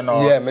Creation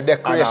now. Yeah, me the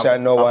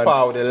Creation now. And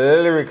power the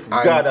lyrics,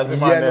 God as a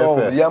man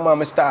say. Yeah,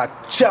 man, I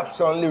start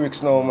chops on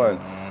lyrics now, man.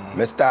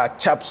 I start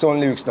chops on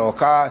lyrics now.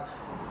 Because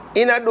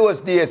in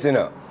those days, you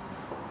know,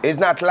 it's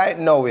not like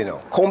now, you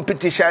know.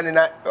 Competition,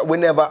 we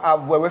never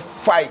have where we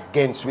fight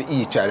against with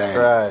each other. You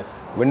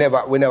know?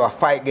 Right. We never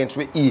fight against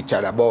with each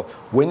other. But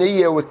when you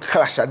hear we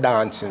clash a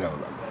dance, you know,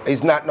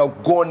 it's not no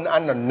gun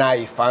and a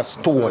knife and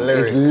stone.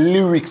 It's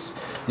lyrics.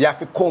 You have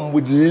to come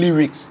with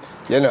lyrics,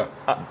 you know.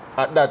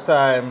 At that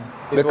time,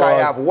 because I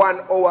have 1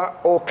 hour,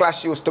 our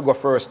clash used to go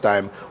first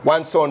time.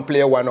 One sound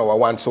play 1 hour,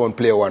 one sound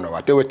play 1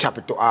 hour. Then we chop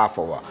it to half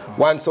hour.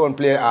 One sound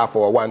play half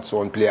hour, one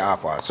sound play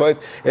half hour. So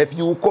if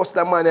you cost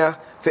the money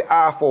for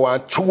half hour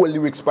and 2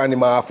 lyrics pan him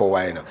half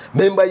hour, you know.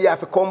 Remember you have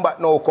to come back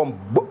now, come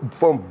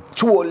from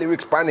 2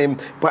 lyrics pan him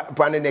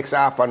pan the next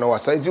half an hour.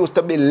 So it used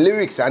to be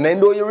lyrics, and then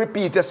though you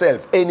repeat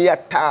yourself any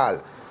at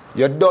all,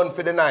 you're done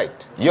for the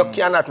night. You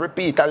cannot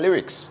repeat the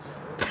lyrics.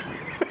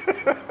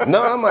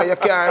 No, man, you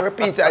can't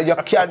repeat it. You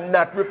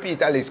cannot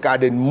repeat it because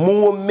the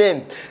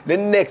moment the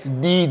next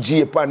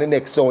DJ upon the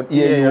next sound,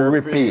 you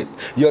repeat.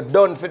 You're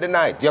done for the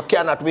night. You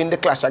cannot win the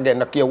clash again.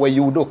 No care what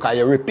you do, because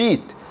you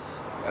repeat.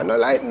 And not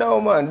like now,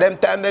 man. Them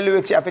time the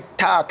lyrics, you have to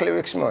talk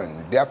lyrics,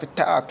 man. They have to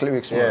talk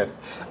lyrics, man. Yes.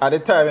 At the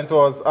time it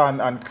was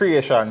on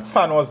Creation,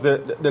 Son was the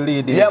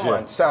lead DJ. Yeah,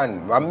 man,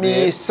 Son. And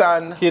me,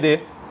 Son.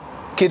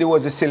 Kiddy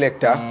was the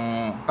selector.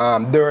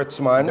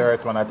 Dirtsman.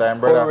 Dirtsman at the time,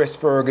 brother. Horace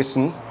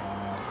Ferguson.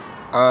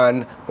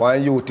 And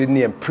one youth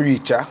named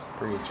Preacher.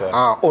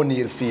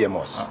 O'Neal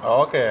Famous.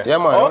 Okay. Yeah,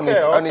 man.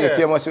 O'Neal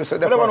Famous used to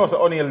do. I don't know if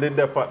O'Neal did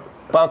that part.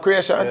 Pan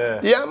Creation?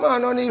 Yeah,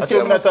 man, O'Neal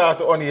Famous. I think talk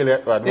to O'Neal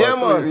yet, but yeah,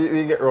 man.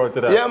 We get round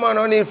to that. Yeah, man,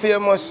 O'Neal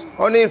Famous.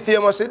 O'Neal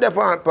Famous did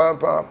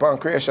that Pan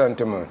Creation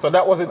to man. So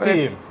that was a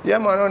team? Yeah,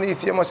 man, O'Neal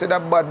Famous did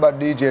that bad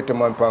DJ to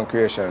man Pan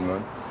Creation,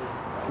 man.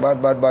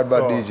 Bad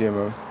DJ,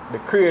 man. The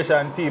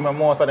Creation team and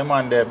most of the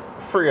man them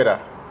afraid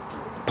of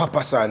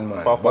Papa San,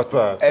 man. Papa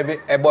San.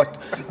 But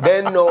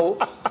then now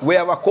we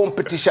have a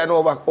competition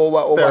over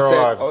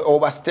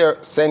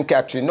St.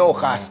 Catherine. No,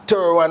 because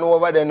Stir one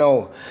over there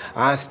now.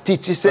 And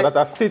Stitchy said. So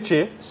that's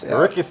Stitchy,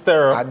 Ricky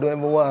Sterro. I don't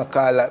even want to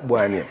call that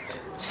boy name.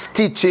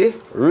 Stitchy,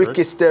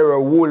 Ricky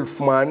Sterro,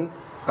 Wolfman,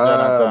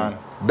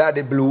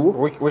 Daddy Blue.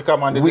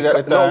 Wickerman did it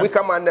at the time? No,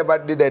 Wickerman never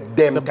did it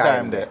them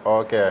time there.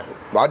 Okay.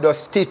 But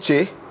just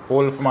Stitchy,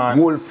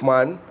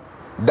 Wolfman,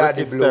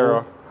 Daddy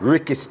Blue,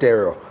 Ricky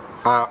Sterro.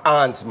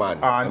 Ants, man.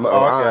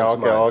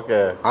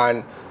 Okay.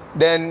 And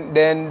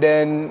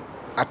then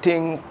I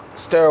think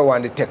Sterro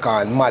wanted to take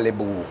on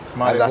Malibu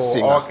as a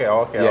singer.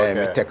 Okay.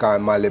 Me take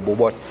on Malibu.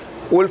 But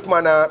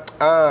Wolfman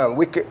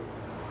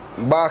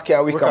Barker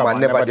and Wickerman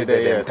never did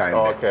it them time.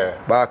 Okay.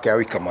 Barker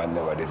and Wickerman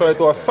never did it. So it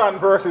was Son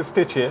versus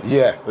Stitchy.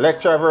 Yeah.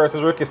 Lecture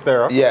versus Ricky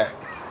Sterro. Yeah.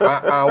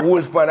 and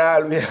Wolfman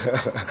always.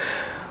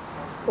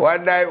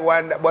 But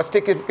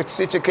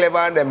Stitchy clever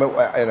and them, you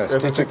know.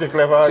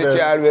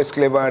 Stitchy always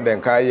clever and them,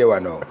 because you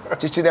know.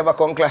 Stitchy never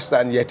come clash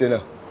stand yet, you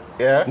know.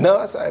 Yeah?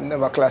 No, so I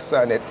never clash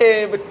stand yet.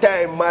 Every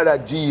time Mother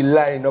G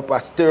line up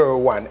a Sterro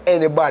one,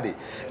 anybody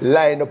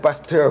line up a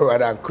Sterro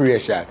one and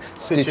Creation,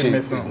 Stitchy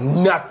is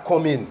not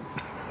coming.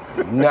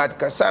 Not,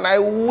 because son, I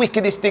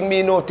wickedest thing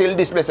me know till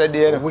this blessed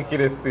day. You know?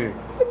 Wickedest thing?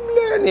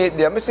 Learn it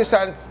there.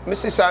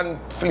 Mr. Son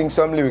fling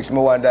some lyrics, I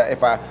wonder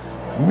if I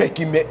make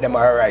them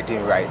all right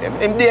and write them.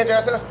 Him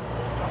dangerous, you know?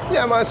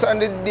 Yeah, man, son,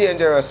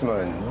 dangerous,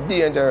 man.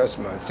 Dangerous,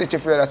 man. Stitchy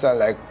Freda sound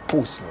like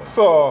puss, man.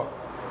 So,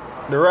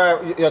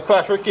 your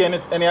clash Ricky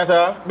any at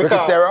all? Ricky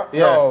Sterro?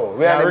 Yeah. No,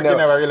 we Ricky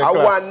never really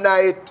clash. One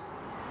night,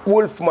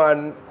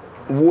 Wolfman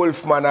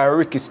and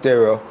Ricky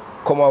Sterro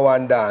come on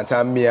one dance,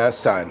 and me and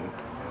Son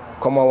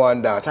come on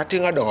one dance. I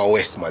think I don't know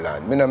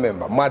Westmoreland. I don't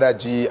remember. Mother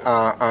G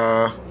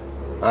and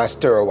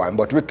Sterro one.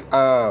 But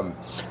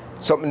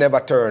something never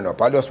turned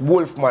up. I just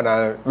Wolfman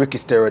and Ricky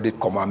Sterro did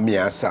come on me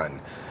and Son.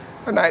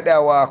 And I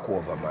there walk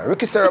over, man.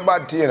 Ricky Sterro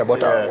bad to you know,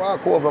 but I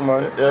walk over,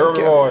 man.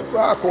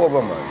 Walk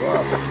over,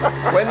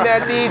 man. When me a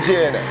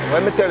DJ,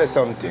 let me tell you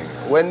something.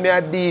 When me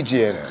a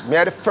DJ, me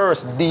a the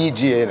first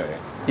DJ, you know,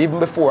 even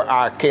before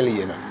R. Kelly,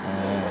 you know.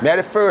 Me a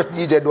the first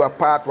DJ do a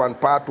part 1,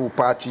 part 2,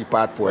 part 3,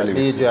 part 4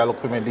 lyrics. DJ look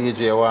for me,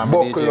 DJ 1,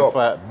 Buckle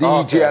up.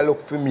 DJ look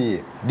for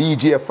me.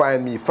 DJ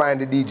find me,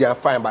 find the DJ and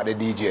find back the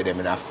DJ them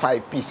in a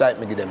 5-piece site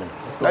me give them in.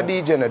 So, no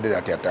DJ no do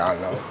that at all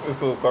now.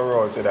 So come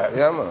around to that.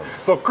 Yeah, man.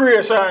 So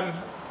Creation,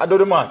 I do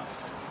the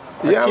maths.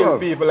 kill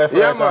people left,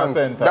 right, and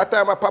center. That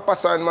time, a Papa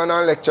San man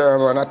and lecturer,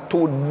 man, a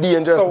two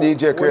dangerous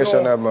DJ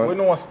creation, man. We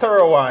know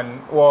Stereo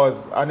One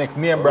was our next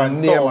name brand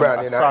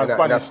sound in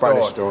a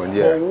Spanish tone,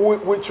 yeah.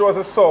 But which was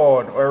a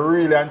sound where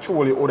really and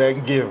truly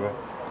wouldn't give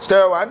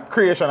Stereo One?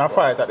 Creation a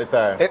fight at the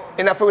time.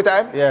 In a few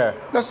time? Yeah.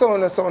 No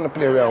sound to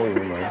play around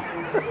with me, man.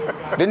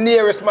 The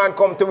nearest man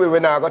come to we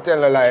now, go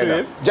tell a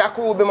lie. Jack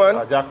Ruby,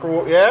 man. Jack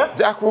Ruby, yeah?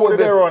 Jack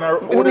Ruby.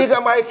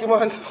 Nigga Mikey,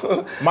 man.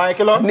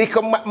 Michaelos?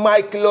 Nigga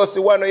Michaelos,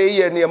 the one you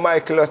hear near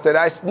Michaelos.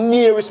 That's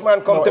nearest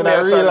man come to me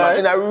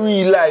in a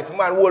real life.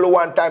 Man, all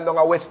one time down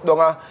a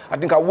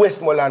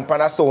Westmoreland,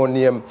 pan a son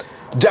named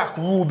Jack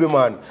Ruby,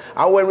 man.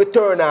 And when we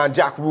turn on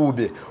Jack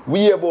Ruby, we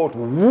hear about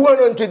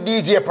 100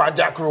 DJ pan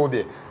Jack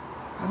Ruby.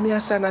 And me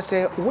and son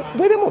say,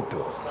 where them up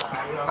to?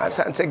 And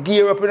son say,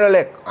 gear up in the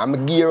leg.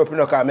 I'm gear up in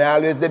the car. I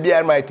always dey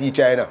behind my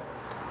teacher, you know.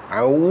 And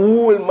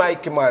hold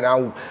Mikey, man,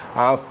 and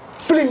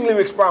fling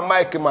lyrics from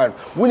Mikey, man.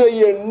 We don't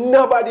hear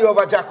nobody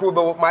over Jack Ruby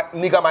with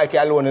nigga Mikey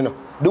alone, you know.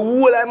 The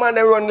whole man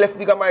they run left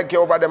nigga Mikey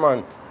over there,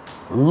 man.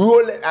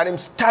 Roll it and him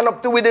stand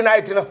up to with the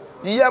night, you know.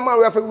 Yeah, man,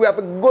 we have to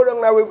go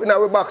down in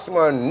our box,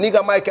 man.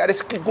 Nigga Mikey,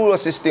 this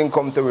closest thing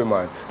come to him,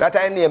 man. That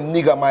I name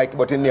nigga Mikey,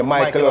 but in name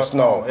Michaelos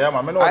now. Yeah,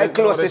 man. I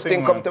closest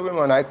thing come to him,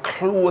 man. I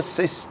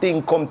closest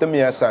thing come to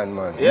me, son,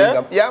 man.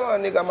 Yes? Nigga, yeah,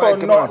 man, nigga so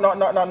Mikey, man.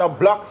 So no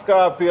Black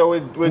Scorpio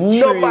with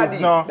nobody.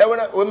 trees, no?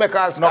 We make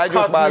all Sky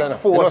Juice Ball,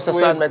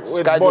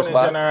 with Bonnie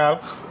General.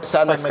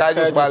 Son make Sky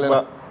Juice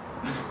Ball,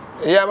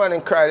 yeah, man, in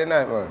cry the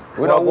night, man.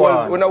 We don't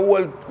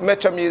hold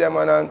Metro Media,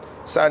 man, and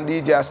San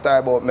DJ style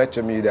about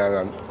Metro Media,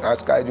 man. And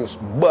Sky Juice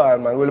Ball,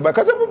 man. Well,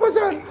 because I'm a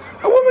son.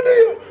 A woman do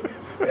you?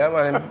 Yeah,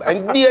 man.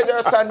 And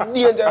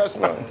dangerous,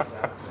 man.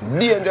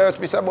 Dangerous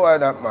piece of boy,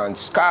 that, man.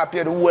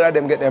 Scorpio, the whole of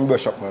them get them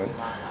brush up, man.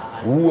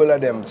 Whole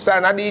of them.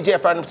 Son, a DJ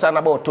from Son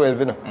about 12,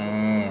 you know.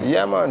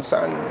 Yeah, man,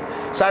 son.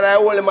 Son, I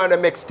only man that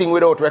make sting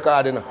without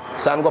recording, you know.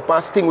 Son go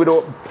past sting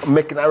without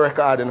making a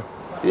record, you know.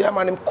 Yeah,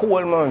 man, him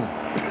cool, man.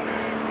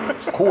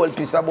 Cool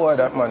piece of boy,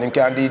 that, man. Him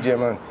can DJ,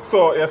 man.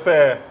 So, you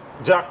say,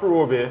 Jack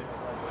Ruby,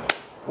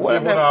 well,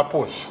 you gonna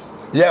push?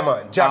 Yeah,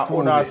 man, Jack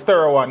Ruby. Una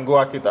Stereo One go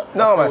at it.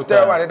 No, man,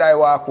 Stereo One did I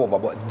walk over,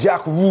 but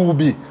Jack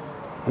Ruby,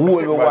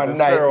 whole one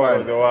night,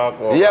 man.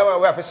 Yeah, man,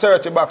 we have to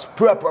search the box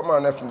proper,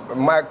 man. If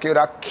Mike could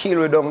have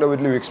killed down there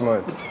with lyrics,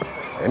 man.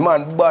 A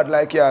man bad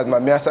like yours,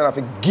 man. Me and son have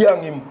to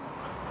gang him.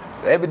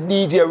 Every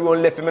DJ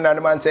run left him and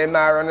the man saying,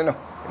 nah, running. The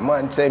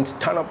man saying,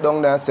 stand up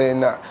down there saying,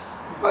 nah.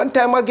 One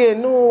time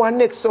again, no, one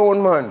next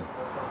sound, man.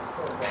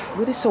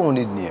 What the sound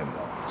is name?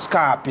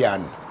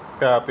 Scorpion.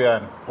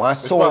 Scorpion. One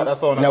sound,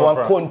 in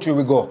one country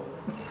we go.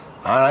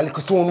 And a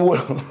little sound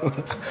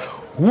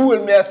whole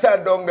me a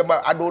stand down there,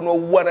 but I don't know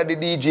one of the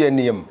DJ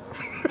name.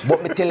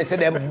 But me tell you, say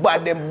them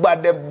bad. Me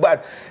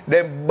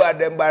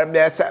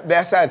a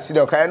stand sit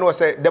down, because I know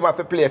say them have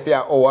to play for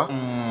an hour,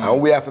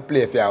 and we have to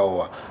play for an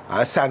hour.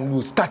 And stand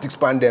do statics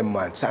pan them,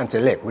 man. Stand say,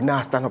 look, we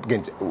not stand up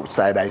against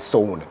side eye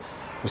sound.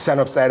 We stand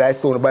up side eye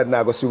sound, but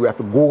now go see we have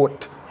to go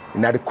out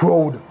in the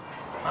crowd.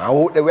 And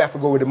out there we have to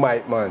go with the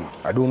mic, man.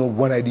 I don't know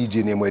one of the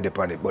DJ name where they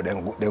pan it, but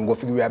then go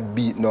figure we have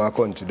beat in our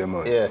country, them,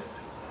 man. Yes.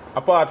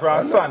 Apart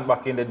from Son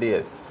back in the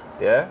days,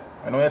 yeah?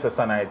 I know it's a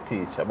Son I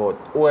teach about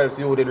who else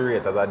you did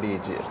rate as a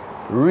DJ.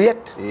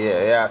 Rate?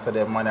 Yeah, so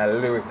the man are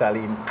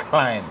lyrically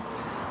inclined.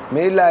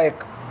 Me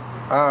like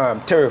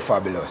Terry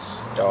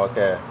Fabulous.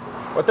 Okay.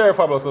 But Terry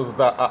Fabulous was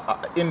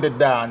in the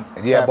dance.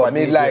 Yeah, but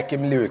me DJ. Like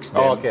him lyrics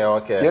then.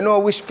 Okay. You know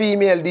which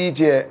female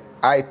DJ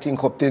I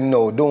think up till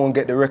now don't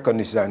get the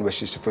recognition where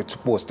she's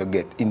supposed to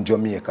get in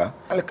Jamaica?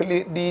 A little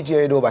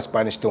DJ over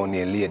Spanish Town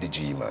named Lady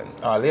G, man.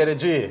 Oh, Lady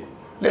G.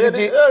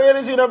 Lady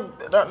G, no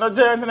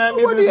giant in that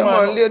business,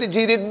 man. Lady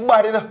G did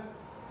bad, you know.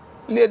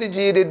 Lady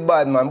G did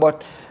bad, man.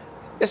 But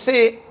you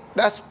see,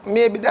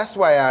 maybe that's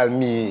why I'll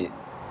me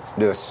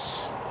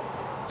this.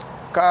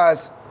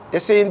 Cause you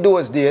see in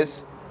those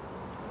days,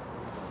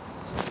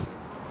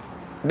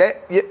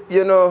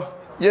 you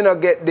know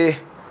get the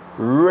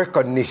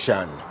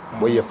recognition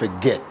where you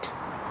forget,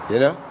 you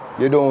know.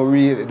 You don't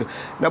really,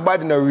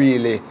 nobody no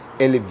really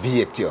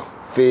elevate you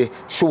for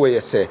show you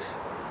say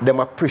them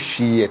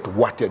appreciate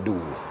what you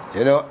do,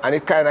 you know, and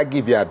it kind of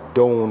give you a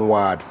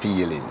downward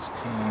feelings.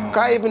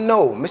 Cause even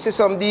now, I see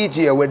some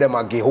DJ where them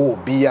a give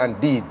OB and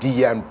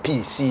DD and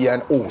PC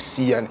and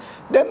OC and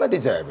them not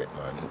deserve it,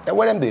 man. And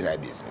what them doing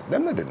that business?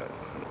 Them not doing nothing.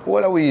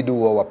 What we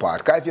do our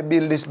part? Cause if you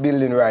build this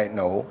building right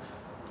now,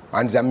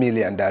 and it's $1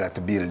 million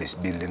to build this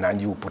building, and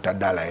you put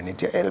 $1 in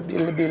it, you help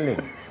build the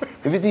building.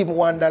 If it's even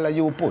 $1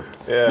 you put,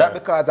 not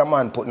because a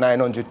man put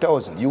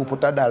 900,000, you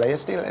put $1, you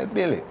still help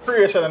build it.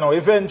 Creation, you know,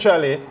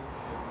 eventually,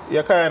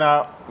 you kind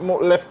of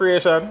left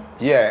Creation?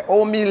 Yeah,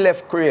 all me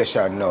left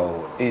Creation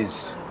now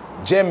is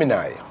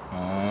Gemini.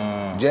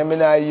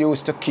 Gemini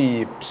used to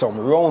keep some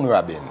round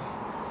robin,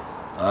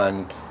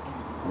 and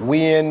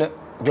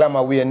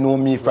Glamour Wayne know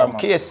me from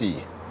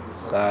KC.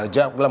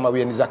 Glamour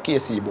Wayne is a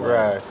KC boy.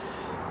 Right.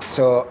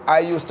 So I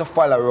used to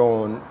follow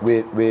around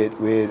with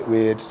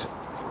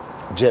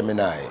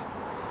Gemini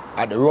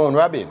at the round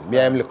robin. Me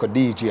I'm look a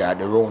DJ at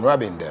the round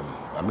robin them.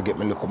 I'm get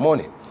me look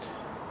money.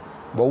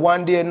 But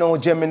one day now,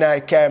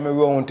 Gemini came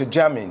around to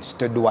Jammins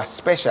to do a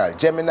special.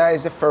 Gemini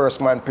is the first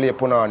man play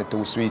Punani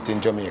Too Sweet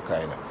in Jamaica,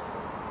 you know.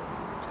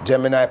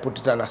 Gemini put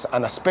it on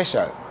a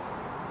special.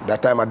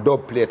 That time a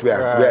dub plate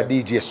where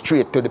DJ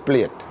straight to the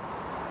plate.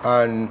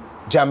 And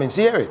Jammins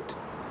hear it.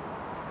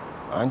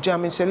 And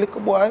Jammins say,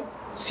 "Little boy,"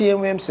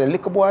 same way him say,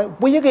 "Little boy,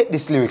 where you get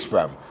these lyrics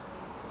from?"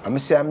 And I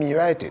say, "Me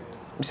write it."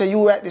 I say,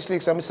 "You write these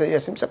lyrics?" And I say,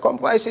 "Yes." He say, "Come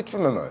voice it for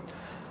me, man."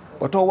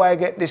 But how I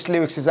get these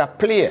lyrics is a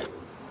player.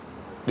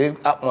 They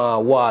at my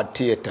Ward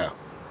Theatre.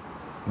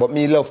 But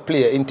me love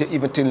play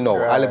even till now.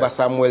 Right. Oliver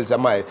Samuels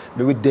me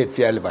with dead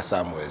for Oliver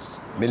Samuels.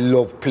 Me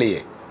love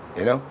play,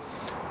 you know.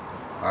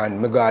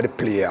 And me got to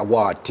play a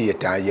Ward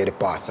Theatre and hear the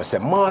pastor say,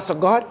 "Master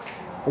God,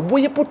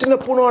 what you putting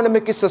up on to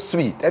make it so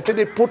sweet? If you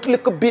did put a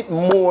little bit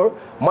more,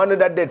 man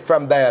that dead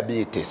from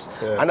diabetes."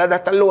 Yeah. And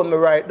that alone me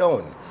write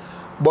down.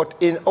 But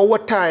in our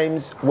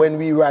times when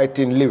we write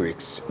in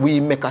lyrics, we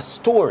make a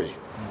story.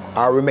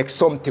 Or we make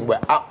something where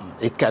happen.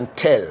 It can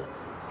tell.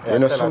 Yeah, you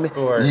know, tell a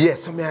story.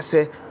 Yes, so me I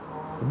say,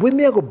 we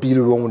may go build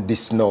around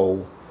this now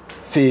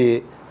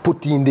for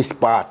put in this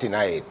part in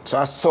it. So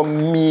as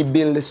some me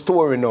build the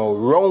story now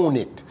around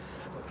it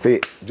for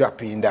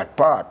drop in that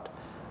part.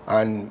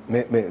 And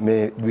me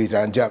do it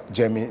and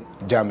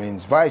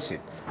Jammins voice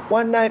it.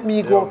 One night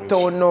me go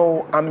uptown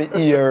now and me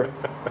hear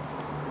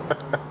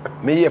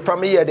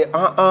from here the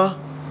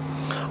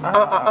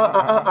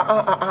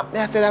me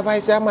I say that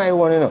voice is my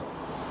one, you know.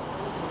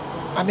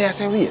 And me I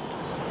say, wait.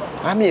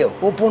 I'm here,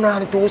 open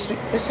on it too sweet.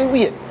 I say,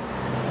 wait.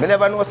 Me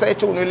never know say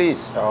tune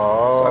release.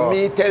 Oh. So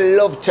me tell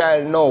Love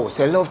Child now,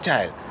 say, "Love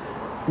Child,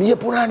 me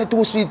put on the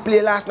Too Sweet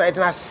play last night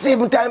and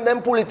 7 times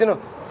them pull it, you know."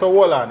 So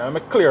hold on, let me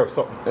clear up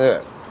something.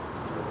 Yeah.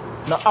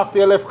 Now after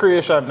you left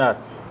Creation that?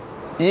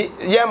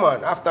 Yeah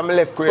man, after me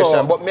left Creation,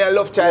 so, but me and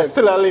Love Child.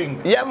 Still a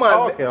link? Yeah man.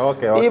 Oh,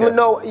 okay. Even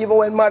now, even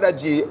when Mother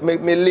G,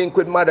 me link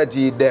with Mother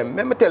G them,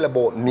 let me tell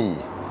about me.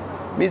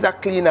 Me is a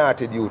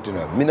clean-hearted youth, you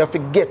know. Me not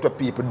forget what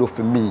people do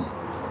for me.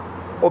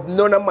 Of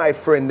none of my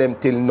friends them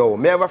till now.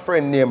 Me have a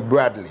friend named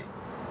Bradley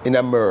in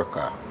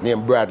America.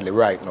 Named Bradley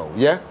right now,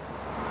 yeah?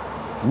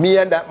 Me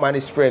and that man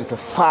is friends for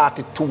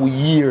 42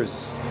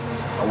 years.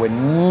 And we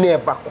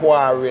never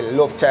quarrel.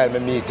 Love Child me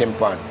meet him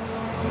pan.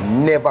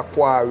 Never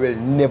quarrel,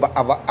 never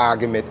have an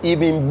argument.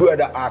 Even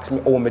brother asks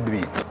me how me do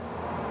it.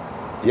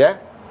 Yeah?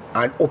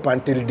 And up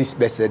until this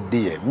blessed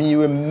day, me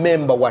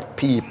remember what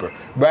people.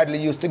 Bradley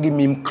used to give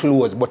me him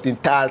clothes, but in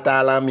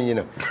tall on me, you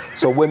know.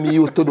 So when me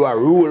used to do a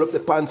roll up the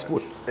pants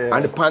foot,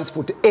 and the pants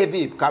foot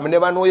heavy, because I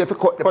never know if you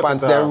cut the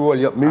pants, then roll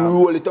it up. Me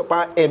roll it up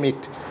and aim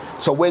it.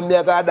 So when me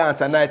go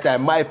dance at night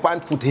time, my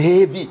pants foot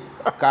heavy.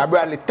 Because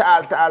Bradley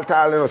tall,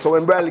 you know. So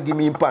when Bradley give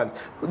me him pants,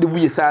 the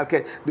waist all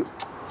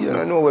you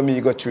don't know where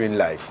me go through in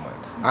life, man.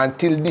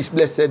 Until this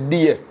blessed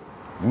day,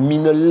 me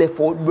no left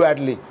out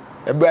Bradley.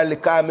 Bradley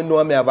call me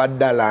know me have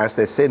 $1 and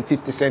say send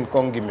 50 cents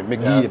come give me. Me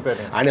give him.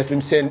 And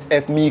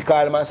if me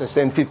call him and say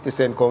send 50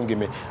 cents come give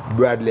me,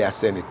 Bradley I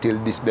send it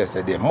till this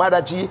blessed day.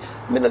 Mother G,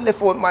 me no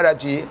left out Mother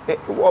G.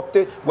 Up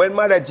to when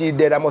Mother G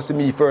dead, I must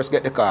me first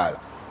get the call.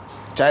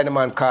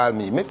 Chinaman call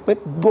me. Me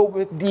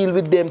go deal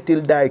with them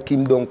till die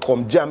kingdom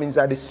come. Jammins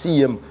are the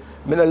same.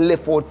 Me no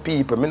left out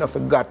people. Me no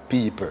forgot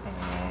people.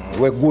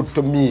 We're good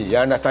to me. You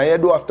understand? You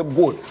do have to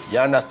good. You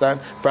understand?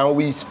 From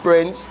we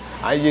friends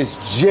and he's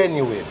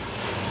genuine.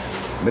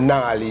 Me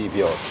nah leave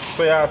you out.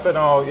 So you say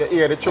now you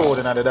hear the tune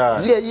in the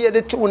dance? Yeah, hear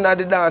the tune in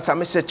the dance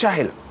and I say,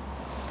 "Child,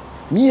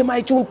 me and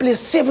my tune play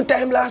 7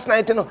 times last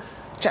night, you know."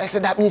 Child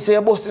said that me say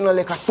you boss, you know,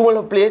 like a Stone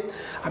Love plate.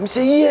 And I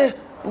say, "Yeah."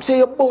 I say,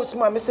 "You boss,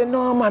 man." I say,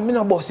 "No, man, me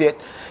no boss yet."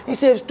 He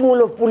said, "Stone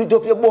Love pull it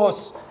up, your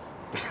boss."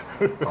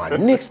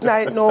 And next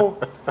night now,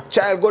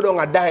 Child go down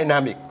a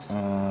Dynamics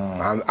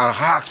and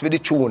ask for the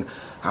tune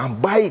and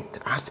buy it.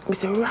 And I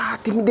say,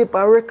 "Rat, me dip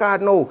a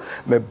record now."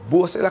 Me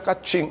boss like a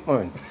chink,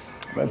 man.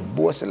 My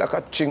bossy like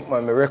a chink,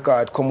 man. My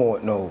record come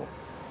out now.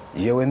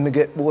 Yeah, when me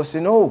get bossy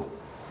now,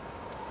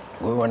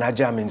 go run a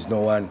Jammins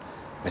now and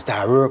I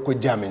start work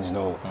with Jammins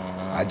now.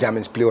 A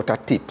Jammins play out a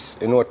tips.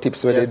 You know what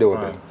tips where they do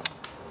them?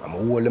 I'm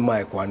hold the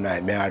mic one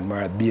night, me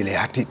Admiral Bailey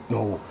at it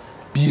now.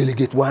 Bailey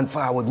get 1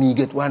 forward, me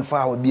get 1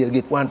 forward, Bailey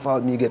get 1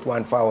 forward, me get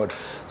 1 forward.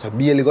 So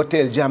Bailey go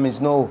tell Jammins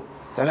now.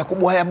 So like,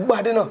 "Boy, I'm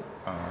bad, you know."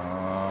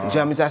 And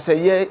Jammins I say,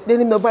 "Yeah,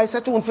 then him no voice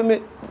a tune for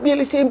me."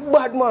 Bailey say, "Him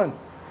bad, man."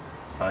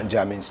 And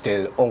Jammins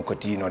tell Uncle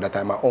T, you know, that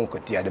time my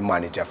Uncle T are the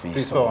manager for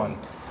his son.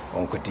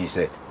 Uncle T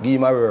say, "Give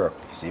him a work."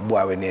 He say,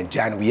 "Boy, we name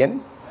John Wayne."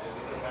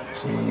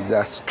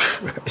 Jesus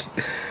Christ.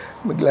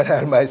 I'm glad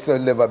that my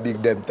son never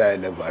big them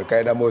time never. I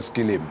kind of must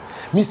kill him.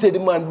 Me say the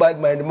man bad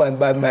man, the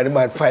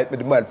man fight me,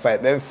 the man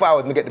fight me. Every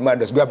forward me get the man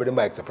just grab the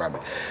mic from me.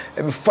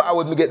 Every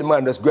forward me get the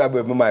man just grab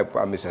the mic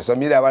from me. So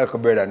me have a little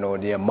brother now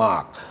named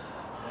Mark.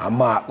 And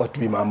Mark, what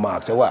we my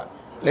Mark? So what?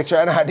 Lecture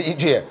on a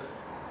DJ.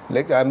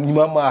 Like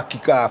my Mark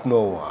kick off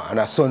now, and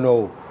I saw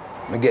now,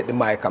 I get the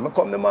mic, and I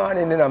come in the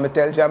morning, and I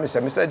tell Jamie, say,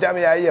 "Mr.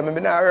 Jamie, I hear me, I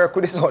not work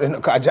with this sound,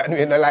 because John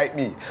Wayne don't like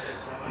me.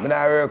 I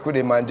not work with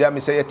him, and Jamie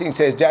say, "You think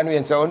says John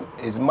Wayne sound?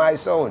 It's my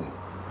sound."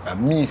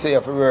 And me say,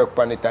 "If you work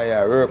on it, and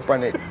you work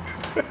on it."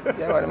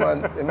 Yeah,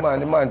 man,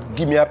 the man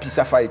give me a piece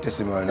of fight, you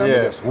see, man. And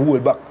I just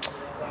hold back.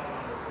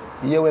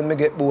 Yeah, when me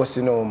get boss,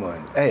 you know,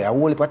 man. Hey, I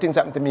whole heap of things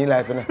happen to me in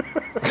life, you know.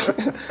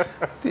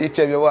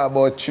 Teacher, you want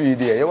about 3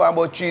 days. You want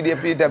about 3 days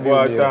for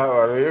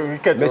interview. We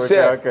catch me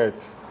say,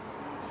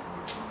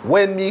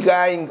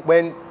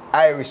 when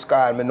Irish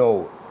call me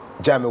now,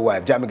 Jamie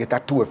wife, Jamie get a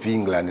tour for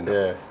England, you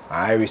know. Yeah.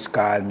 Irish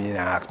call me and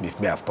ask me if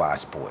me have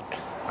passport.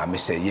 And me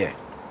say, yeah.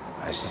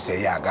 And she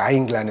say, yeah, I go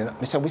England, you know.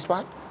 Me say, which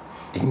part?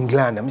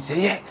 England. And me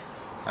say, yeah.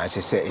 And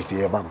she say, if you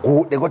ever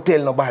go, they go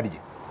tell nobody.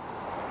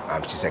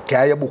 And she said,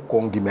 carry your book,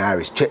 come give me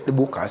Irish. Check the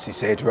book, and she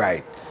said,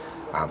 right.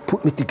 And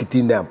put me ticket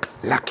in them,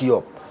 lock you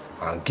up,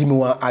 and give me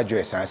one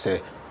address. And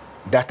say,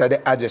 that are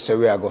the address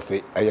where I go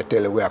for, and you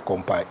tell her where I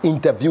come for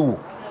interview.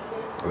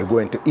 We're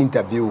going to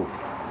interview.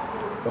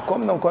 You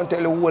come down, come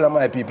tell the whole of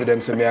my people,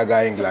 them say, me I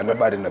go England.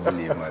 Nobody no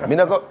believe, man. Me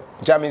no go,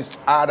 Jammins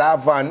order a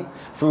van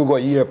for we go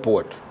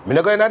airport. Me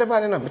no go in the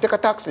van, you know. Me take a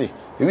taxi.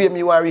 You hear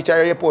me want to reach the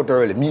airport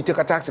early. Me take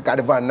a taxi, because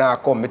the van now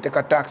come. Me take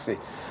a taxi.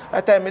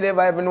 That time, I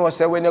never even know,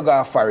 say, when you go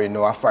a foreign,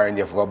 you have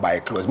to go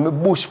buy clothes. Me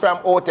bush from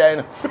out there, you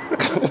know.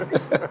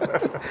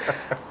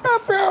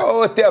 From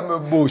out there,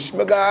 me bush.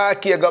 Me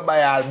go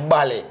buy all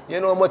ballet. You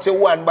know how much you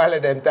want ballet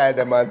them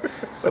time, man.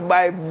 Me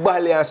buy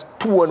ballet and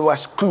stone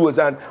wash clothes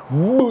and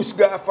bush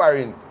go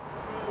foreign.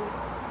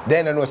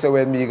 Then I know, say,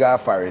 when me go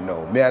foreign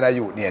now, me and a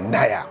youth named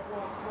Naya,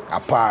 a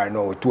par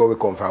now, two we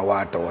come from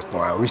Waterhouse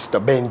now, and Mr.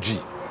 Benji.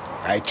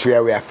 I three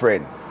we a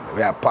friend,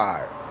 we a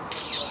par.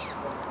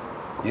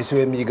 You see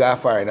when me go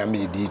foreign and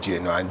me DJ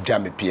now and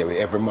Jammy pay me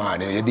every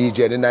morning. You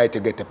DJ the night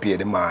you get to pay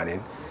the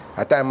morning.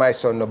 At the time my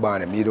son no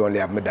born, me only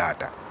have my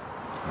daughter.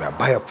 I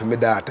buy up for my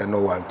daughter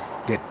now and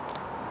get.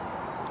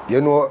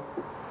 You know,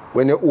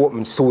 when you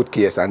open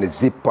suitcase and the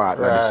zip part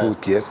of the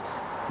suitcase,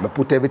 I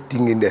put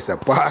everything in there, so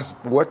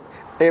passport,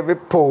 every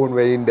pound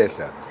way in there.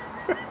 So.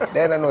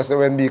 Then I know so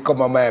when me come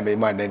to Miami,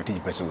 man then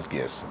teeth my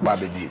suitcase.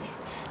 Bobby did.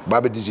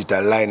 Bobby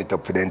Digital line it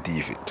up for them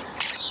teeth it.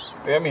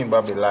 What do you mean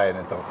Bobby lying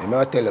it up?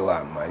 I tell you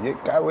what, man.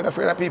 We're not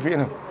afraid of people, you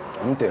know.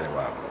 I'm telling you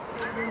what.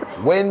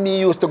 When me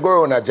used to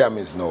go on a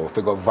Jammins now,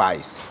 figure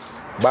Vice,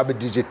 Bobby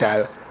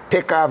Digital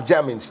take off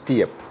Jammins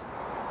tape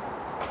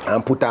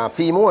and put on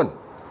film on.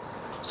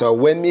 So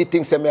when me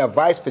think say me a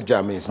Vice for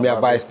Jammins, me a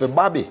Vice for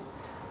Bobby.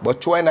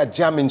 But trying a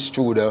Jammins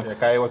studio. Yeah,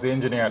 because he was the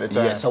engineer at the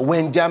time. Yeah, so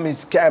when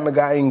Jammins carry me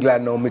go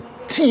England now, me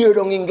tear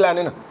down England,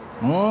 you know.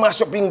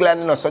 Mash up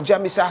England, you know. So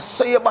Jammins say, I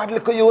saw you bad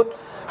little youth.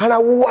 And I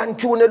want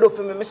tune to do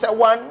for me. I say,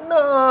 one, no.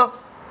 I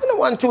don't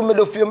want tune to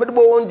do for you. I do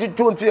 100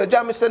 tune for you.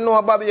 Jamie said,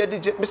 no, Bobby, you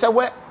DJ. I say,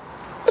 what?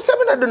 I say,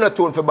 I don't do no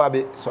tune for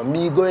Bobby. So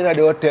me going to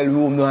the hotel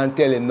room now and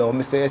tell him now.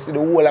 I say, see the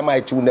whole of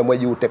my tune them where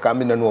you take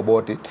and I don't know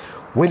about it.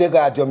 When you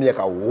go to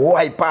Jamaica,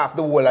 wipe off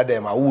the whole of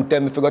them. And who tell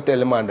me if you go tell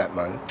the man that,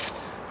 man?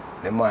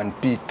 The man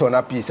ton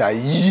a piece of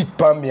heat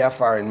for me a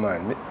foreign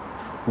man.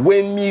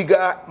 When me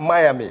go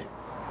Miami,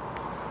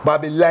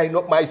 Bobby line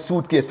up my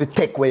suitcase for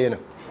take away, you know.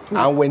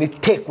 And when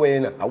it take away, you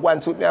know, I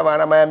one suit me have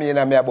in Miami and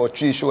I have about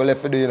 3 shows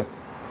left to do, you know.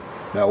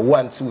 I have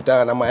one suit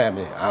in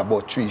Miami and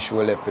about 3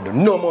 shows left to do.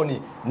 No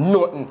money,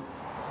 nothing.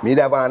 Me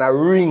have a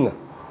ring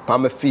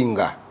on my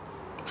finger.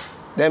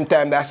 Them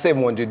time that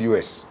 700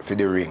 US for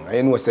the ring. And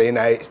you know, say in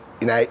the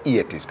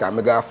 80s, because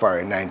I got far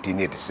in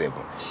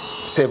 1987.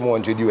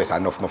 700 US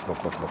enough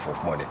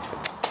money.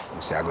 I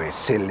say, I'm going to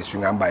sell this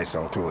ring and buy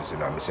some clothes, you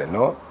know. I say,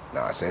 no,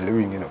 I sell the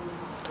ring, you know.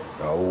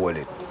 I hold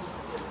it.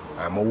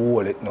 I'm going to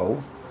hold it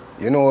now.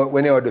 You know,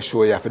 when you have the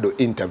show, you have to do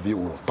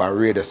interview per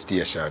radio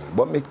station.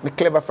 But me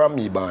clever from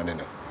me, born, you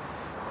know.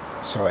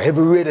 So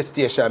every radio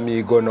station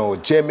me go now,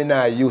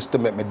 Gemini used to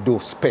make me do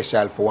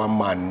special for one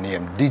man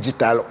named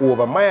Digital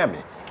over Miami.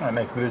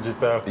 Next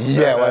Digital.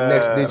 Yeah,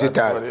 Next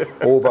Digital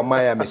over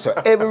Miami. So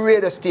every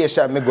radio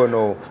station me go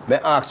now, me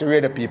ask the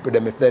radio people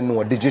them if they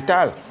know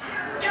Digital.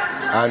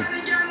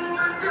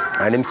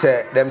 And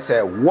them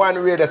say one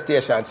radio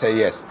station say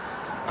yes.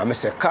 And I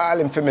say, call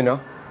him for me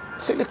now. I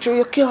say, lecturer,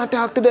 you can't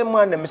talk to them,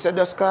 man. I say,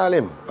 just call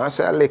him. I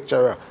say,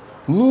 lecturer.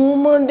 No,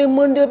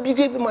 man, they big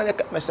heavy, man.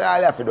 I say, all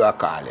I have to do is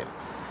call him.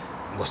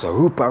 I go, so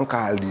roop and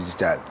call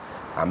Digital.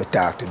 And I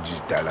talk to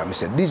Digital. And I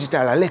say,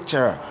 Digital, a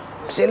lecturer.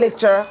 I say,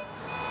 lecturer?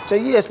 I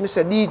say, yes, I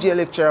say, DJ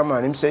lecturer,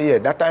 man. I say, yeah.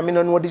 That time I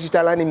don't know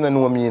Digital and him don't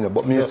know me, you know.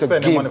 But me just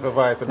send him money for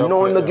Vice. No,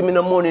 no give me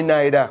no money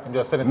neither. You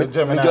just send it to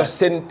Gemini.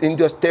 He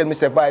just tell me,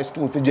 say, Vice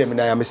tune for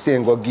Gemini. And I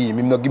say, go give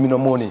him. He don't give me no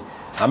money.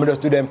 And I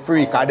just do them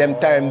free, because them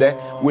time there,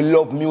 we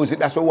love music.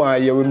 That's why we want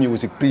to hear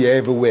music play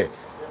everywhere.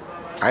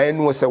 I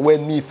know so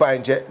when me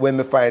find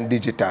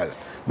Digital,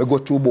 I go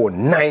through about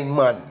 9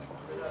 man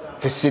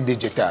to see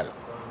Digital.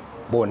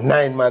 About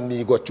 9 man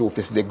me go through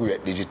to see the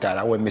great Digital.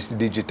 And when I see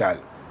Digital,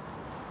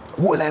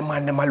 all I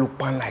man them I look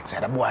pan like say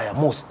the boy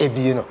most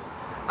heavy, you know.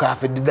 Because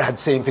the dad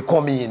saying if he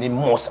come in, he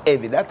most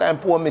heavy. That time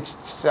poor me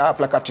half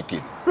like a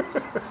chicken.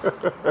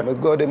 I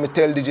go there, I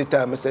tell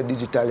Digital, I say,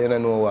 Digital, you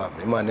don't know what.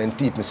 The man then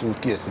teeth my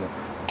suitcase, you know.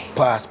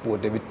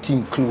 Passport,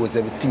 everything, clothes,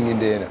 everything in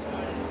there, you know.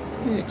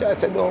 Digital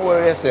said, don't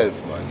worry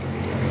yourself, man.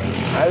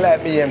 I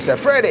like me, him say,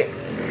 Freddie,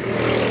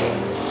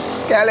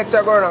 can I let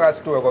you go to the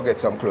store go get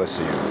some clothes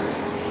to you?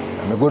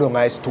 I go to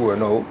my store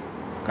now,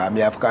 because I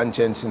have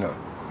conscience, you know.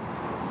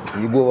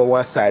 You go over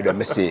one side and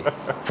I say,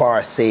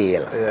 for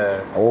sale.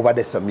 Yeah. Over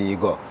there, so me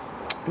go.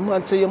 The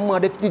man say, your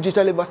mad, if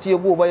digital ever see you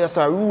go over here,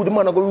 sir, rude, the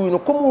man go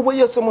rude, come over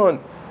here, so man.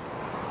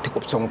 Take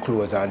up some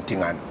clothes and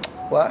thing and,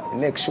 what?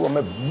 Next show,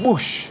 me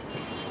bush.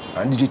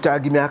 And digital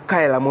give me a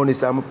Kyle of money,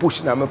 so I'm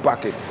pushing in my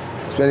pocket.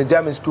 So when the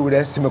jamming screw,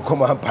 they see me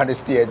come up on the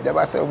stage.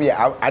 They say,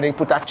 yeah, I didn't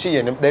put a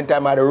chain. Then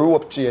time I had a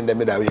rope chain, they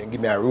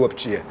give me a rope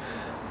chain.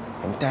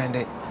 I'm telling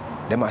them,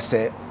 they must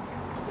say,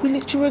 where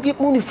did you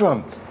get money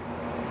from?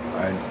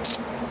 And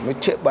I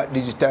check back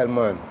digital,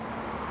 man.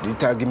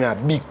 Digital give me a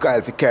big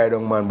Kyle for carry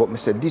down, man. But I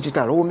said,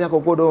 digital, how me I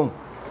go down?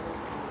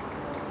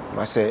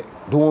 I say,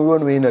 don't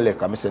run away in the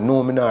lake. I say,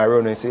 no, me not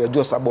run. I say, you're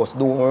just a boss,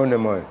 don't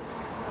run, man.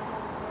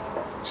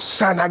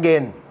 Son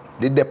again.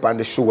 They dip on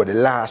the show, the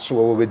last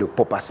show we do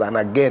Papa San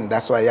again.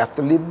 That's why you have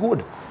to live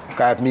good.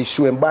 Because if me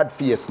showing bad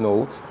face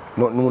now,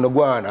 no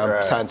go on. And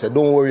right. San said,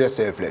 don't worry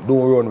yourself, like,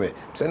 don't run away.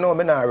 I said, no,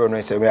 me not run away.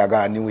 I said, we are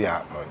going to New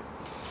York, man.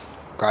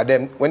 Because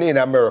them, when you're in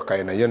America,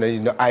 you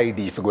need no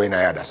ID if you go in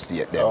another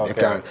state. Then.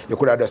 Okay. You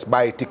could have just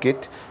buy a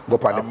ticket, go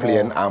up on the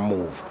plane and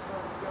move.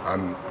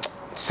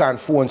 San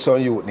phone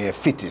son you near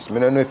Fittis. I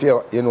don't know if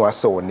you know a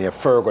son near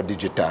Fergo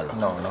Digital.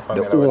 No, not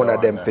the owner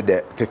of them for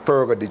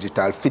Fergo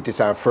Digital, Fittis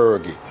and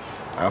Fergie.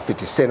 And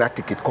Fittis send a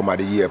ticket come at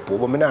the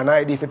airport. But I don't have no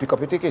ID if you pick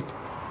up a ticket.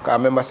 Because I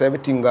remember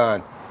everything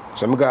gone.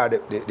 So I got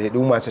the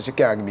woman said she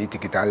can't give me a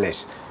ticket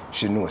unless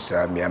she knows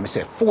me. And I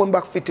said, phone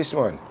back Fittis,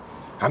 man.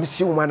 And I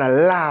see woman I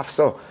laugh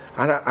so.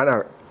 And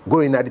I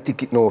go in at the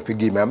ticket now if you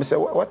give me. I said,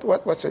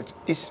 what's it?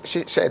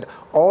 She said,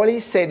 all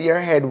he said your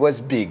head was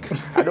big.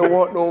 I don't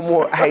want no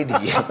more ID.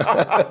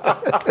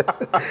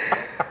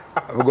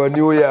 I'm going to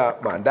New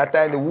York, man. That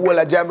time the whole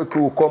of Jamie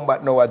crew come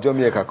back now at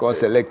Jamaica, come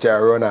say lecture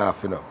and run off,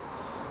 you know.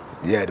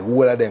 Yeah, the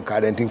whole of them,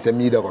 because they think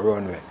me that go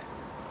run away.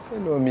 You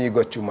know me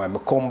got you, man. I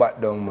come back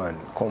down, man.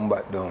 Come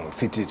back down.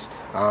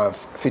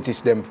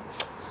 Fittis them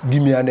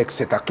give me a next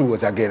set of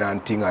clothes again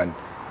and thing and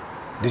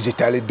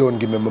digitally don't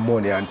give me my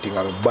money and thing.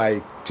 I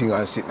buy thing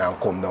and sit and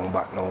come down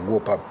back now. Go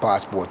up at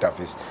passport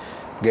office.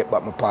 Get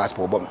back my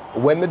passport. But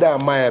when I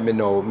down Miami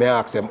now, I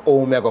ask them,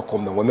 how am I going to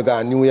come down? When I go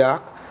to New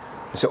York,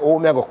 I say, how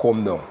am I going to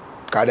come down?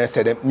 Because they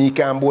said, me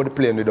can't board the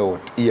plane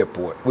without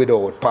airport,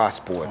 without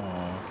passport.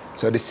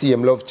 So the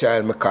same love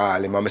child, I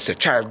call him and I say,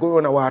 child, go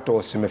run a water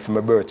house for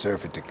my birth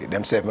certificate.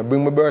 Them say, if I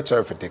bring my birth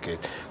certificate,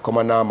 come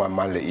on now,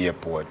 man, the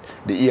airport.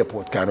 The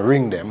airport can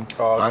ring them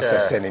and say,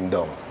 send him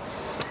down.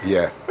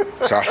 Yeah.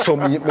 So I show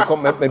me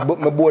come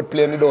my board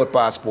plane without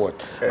passport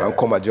and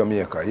come to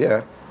Jamaica.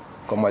 Yeah.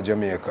 Come to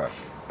Jamaica.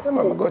 Yeah,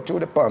 man, I go through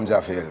the Palms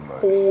of Hell, man.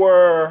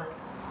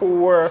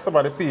 Who were some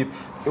of the people?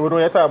 You know,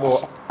 you talk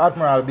about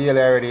Admiral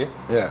Bailey already.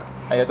 Yeah.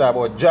 And you talk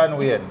about John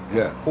Wayne.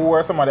 Yeah. Who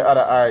were some of the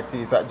other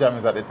artists at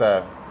Jammins at the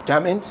time?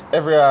 Jammins?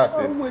 Every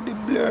artist. Oh, where the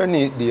blur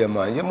need there,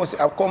 man? You must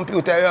have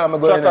computer here.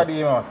 Chaka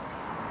Demus.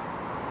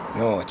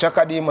 No,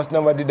 Chaka Demus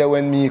never did that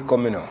when me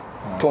come, you know.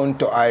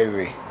 Tonto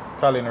Irie.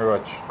 Colin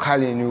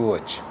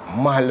Roach.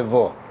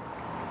 Malvo.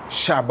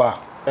 Shaba.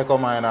 Echo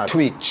Minot.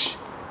 Twitch.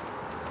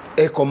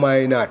 Echo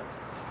Minot.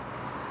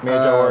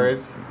 Major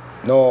Worries.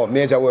 No,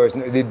 Major Worries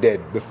they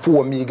dead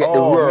before me get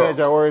the work.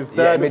 Major Worries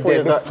dead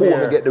before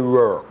me get the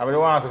work. I mean, you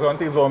want to say some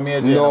things about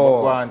Major.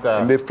 No,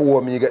 and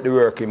before me get the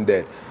work, him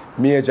dead.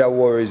 Major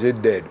Worries is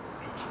dead.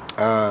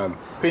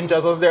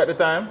 Pinchers was there at the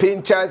time?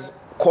 Pinchers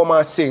come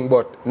and sing,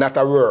 but not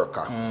a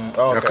worker. Okay.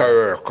 Not a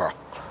worker.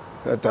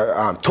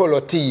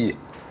 Tolo T,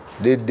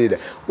 they did.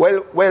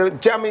 Well,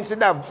 Jammins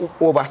did have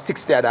over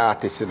 60 other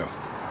artists, you know.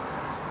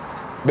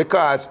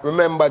 Because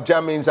remember,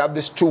 Jammins have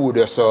the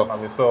studio,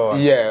 so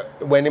yeah,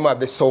 when him have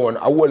the sound,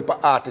 a whole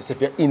artist,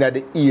 if you're in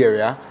the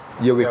area,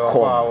 you will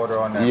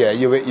come. Yeah,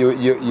 you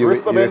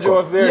Rista Benji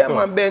was there too.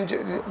 Yeah, man,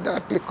 Benji,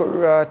 that little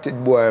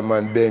rotted boy,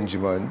 man, Benji,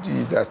 man.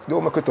 Jesus,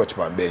 don't make a touch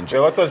on Benji.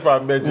 Don't touch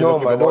on Benji. No,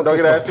 man, don't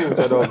get that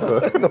future,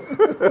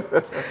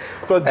 also.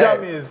 So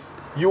Jammins,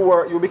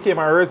 you became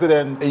a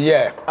resident.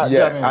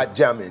 At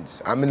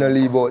Jammins. I'm gonna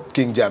leave out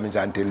King Jammins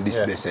until this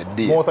blessed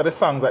day. Most of the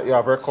songs that you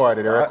have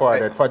recorded, are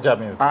recorded for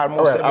Jammins.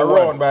 Almost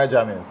around by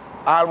Jammins.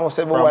 Almost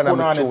everyone of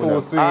my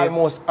tunes.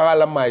 Almost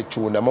all of my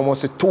tunes. I'm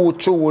almost 2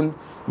 tunes,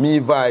 me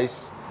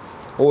Vice.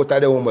 Out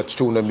of the how much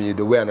tune of me,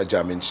 the way on a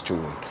Jammins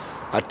tune.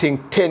 I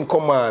think 10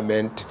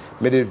 Commandments,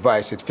 me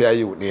advice it for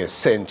you named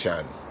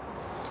Senchan.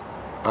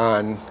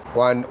 And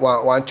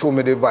one tune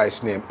me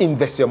advice name,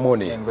 Invest Your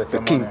Money,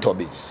 for King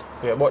Tubbies.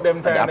 Yeah, but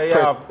them time you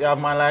have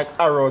man like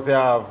Arrows, you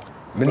have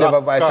me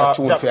never vice a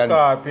tune for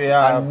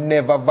I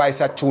never vice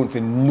a tune for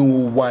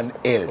no one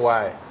else.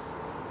 Why?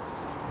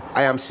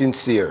 I am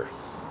sincere.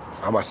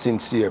 I'm a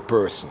sincere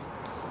person.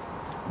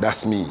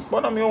 That's me.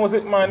 But I mean, was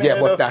it, man? Yeah,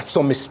 but that's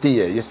some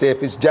mistake. You say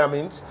if it's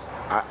Jammins,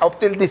 up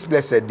till this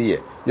blessed day,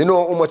 you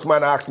know how much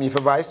man ask me for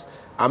advice?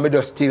 I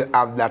just still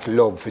have that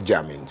love for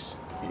Jammins.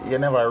 You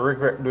never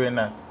regret doing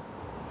that?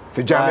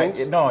 For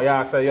Jammins? No,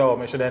 yeah, I say, yo,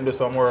 I should then do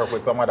some work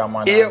with some other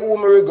man. Yeah, who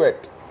me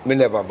regret? Me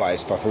never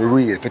advice for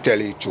real, for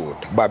tell you the truth.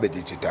 Bobby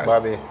Digital.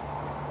 Bobby.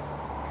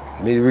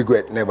 Me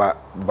regret never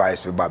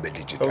advice for Bobby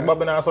Digital. So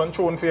Bobby has some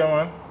tune for you,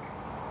 man?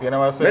 You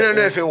never say? I don't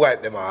know if he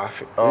wipe them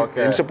off.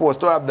 Okay. He's supposed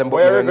to have them,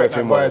 but I don't know if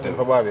he wipe them.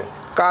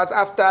 Because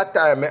after that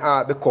time, my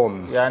heart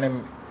become... Yeah, and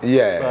him...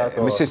 Yeah,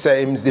 my sister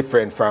him's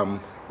different from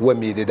when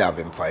me did have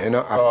him for, you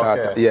know?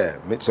 After that, yeah,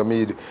 so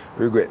me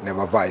regret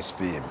never vice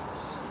for him.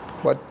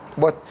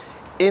 But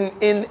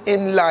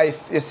in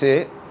life, you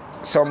see,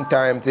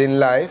 sometimes in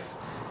life,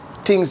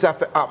 things have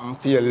to happen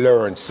for you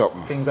learn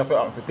something. Things have to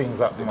happen for things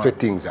happen, man. For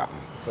things happen.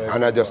 So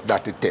and I just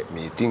that it take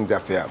me. Things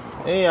have to happen.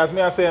 Yeah, as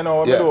me I say now,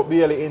 when I do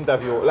Bailey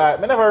interview, like,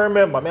 I never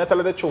remember, I tell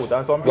you the truth,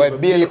 and some people... Well,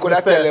 Bailey could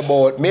have tell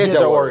about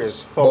major worries,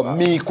 so but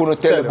me couldn't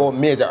tell about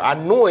major. I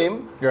know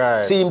him,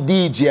 see him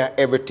DJ and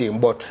everything,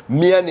 but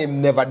me and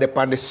him never depend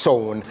on the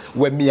sound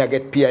when me I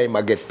get pay, him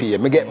I get pay.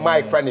 Me get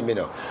mic from him, you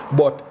know.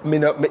 But, me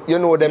know, you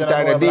know them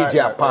kind of DJ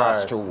I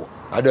pass through.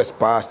 I just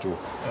pass through.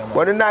 Yeah,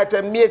 but the night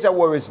when major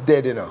worries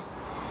dead, you know.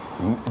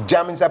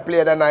 Jammins I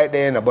played the night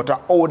there, you know, but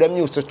how them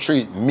used to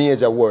treat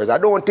major worries. I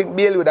don't think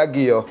Bailey would have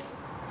give you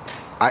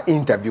an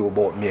interview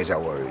about major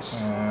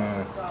worries.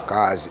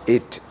 Because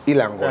it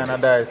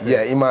Ilangoli.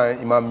 Yeah,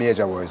 him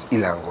major worries,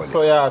 Ilangoli.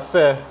 So yeah,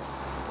 say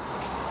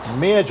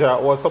Major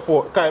was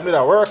support kind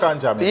of work on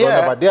Jammins,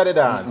 yeah, but never did the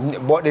dance.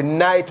 But the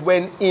night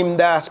when him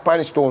the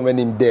Spanish Town when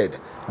him dead,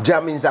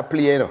 Jammins a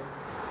play, you know.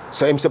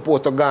 So him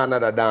supposed to go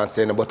another dance,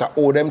 you know, but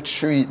how them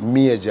treat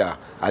Major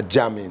at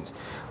Jammins.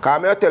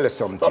 Because I tell you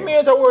something. So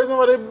Major Words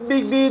never the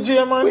big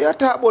DJ, man. We are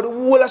talking about the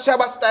whole of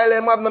Shabba style,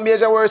 them have no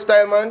Major Words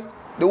style, man.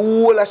 The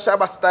whole of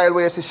Shabba style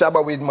where you see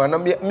Shabba with,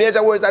 man.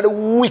 Major Words are the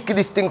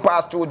wickedest thing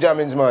passed through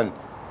Jammins, man.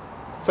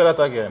 Say that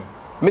again.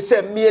 Me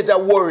say Major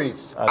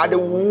Worries are the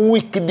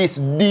wickedest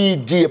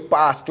DJ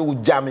passed through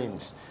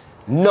Jammins.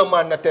 No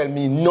man that tell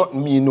me, not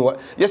me, no.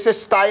 You say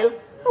style?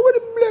 I would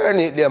learn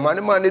it there, man.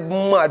 The man is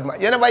mad,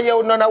 man. You never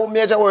hear none of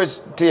Major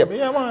Words tape.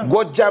 Yeah, man.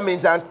 Go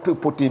Jammins and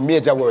put in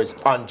Major Words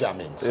on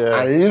Jammins.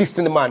 Yeah. And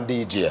listen to the man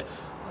DJ.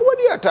 What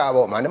do you talk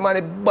about, man? The man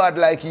is bad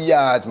like he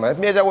is, man. If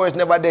Major Words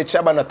never did,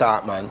 Shabba not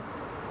talk, man.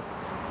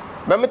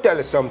 Let me tell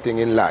you something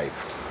in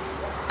life.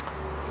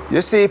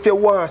 You see, if you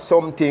want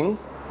something,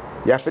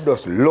 you have to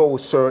just allow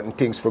certain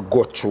things to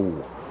go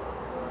through.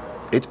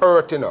 It's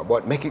hurting, you know,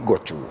 but make it go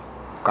through.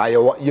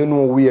 Because you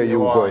know where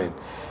you're going.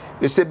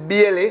 You see,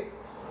 Bailey,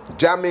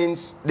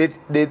 Jammins,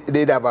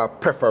 they'd have a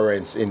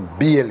preference in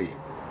Bailey.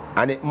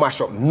 And it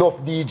mash up enough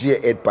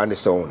DJ head on the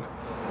sound.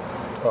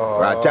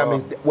 Right,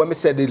 Jammins, when we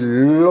say they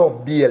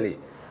love Bailey,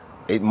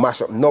 it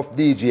mash up enough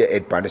DJ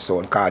head on the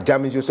sound. Because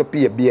Jammins used to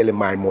pay Bailey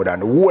mind more than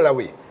the whole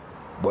away.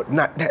 But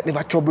not, that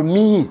never trouble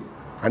me.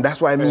 And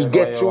that's why me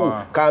get through.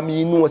 Because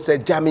me know say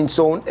jamming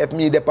sound, if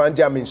me depend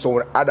jamming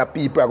sound, other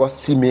people are going to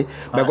see me,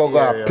 I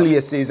go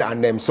places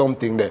and them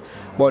something there.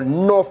 But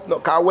no,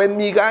 because when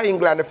me go to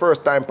England the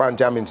first time pan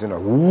jamming, you know,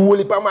 whole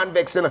heap of man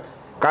vex, you know.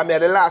 Because me are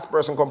the last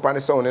person come pan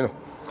the sound, you know.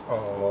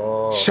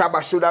 Oh.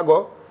 Shabba should have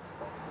go,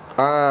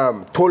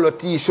 Tolo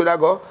T should have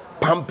go,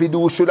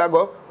 Pompidou should have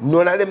go.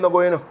 None of them not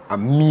go, you know.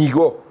 And me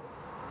go.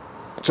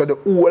 So the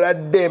whole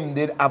of them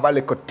did have a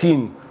little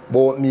thing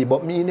about me,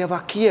 but me never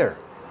care.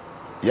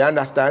 You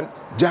understand?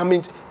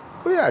 Jammins,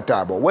 what you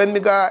talk about? When me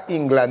go to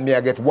England, me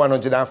I get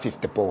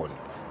 £150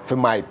 for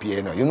my pay.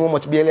 You know how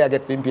much Bailey I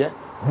get for him pay?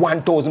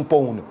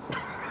 £1,000.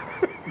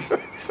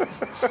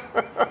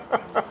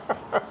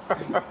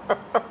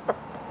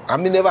 I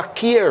me never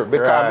care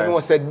because I know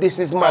said this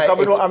is my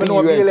experience. I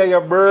know Bailey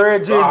your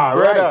virgin,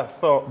 brother.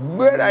 So,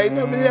 brother, I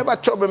know me never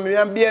trouble me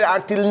and Bailey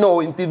until now,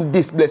 until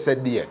this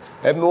blessed day.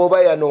 If me over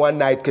here no one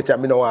night catch up,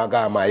 me no want to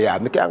go to my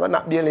yard. Me can't go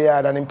knock Bailey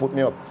yard and him put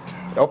me up.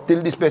 Up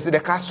till this place, they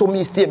can't so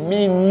me stay.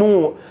 Me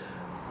know,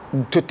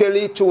 to tell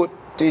you the truth,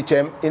 teach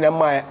him, in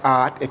my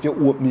heart, if you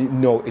open me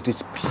now, it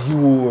is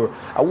pure.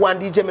 I want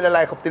DJ me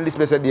like up till this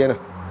place, you know.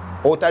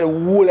 Out of the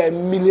whole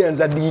millions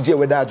of DJ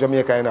with that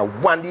Jamaica, you know.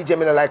 One DJ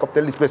me like up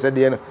till this place,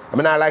 you know. I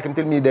mean, I like him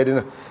till me dead, you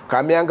know.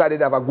 Because me and God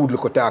did have a good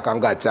look at talk,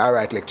 and God say, all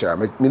right, lecturer,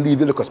 me leave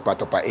you look a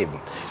spot up at heaven.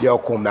 You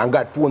come, and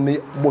God phone me,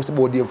 most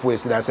about the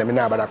voice, and say, me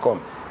nah better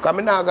come. Because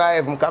me nah go to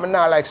heaven, because me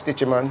nah like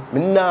Stitchy, man. Me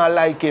nah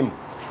like him.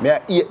 I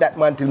hate that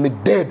man till me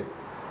dead.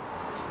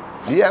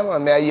 Yeah,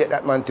 man, I hate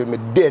that man till me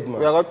dead, man.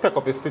 We are going to take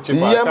up his stitching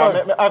part. Yeah,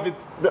 man. I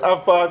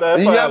have part of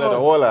the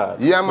whole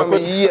lot. Yeah, man, I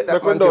hate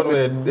that man till me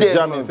dead, the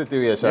jamming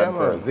situation yeah,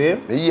 first, see? I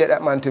hate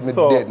that man till me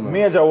dead, man. So,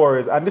 Major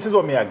Worries, and this is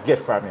what I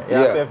get from you.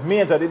 Yeah. So if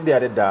Major did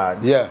the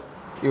dance, yeah,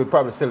 he would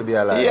probably still be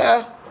alive.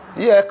 Yeah,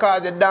 yeah,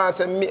 because the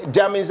dance and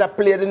Jammins are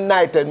played the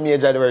night and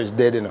Major Worries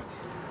dead, you know.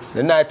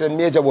 The night when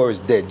Major Worries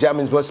dead,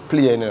 Jammins was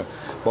playing, you know.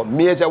 But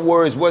Major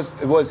Worries was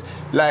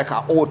like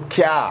an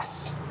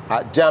outcast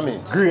at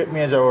Jammins. Great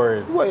Major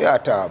Worries. What you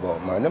talking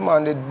about, man? The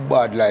man did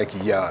bad like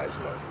he is,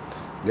 man.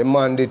 The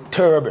man did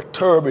terrible.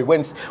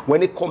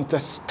 When it comes to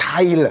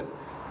style,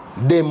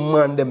 the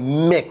man, the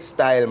make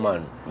style,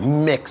 man.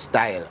 Make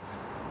style.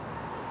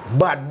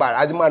 Bad.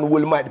 As a man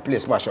will make the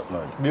place smash up,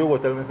 man. You go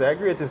tell me, say, the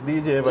greatest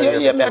DJ ever.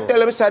 Yeah, me I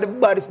tell him, say, the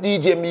baddest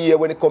DJ me here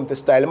when it comes to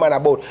style. Man,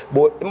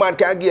 but the man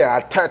can get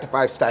a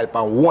 35 style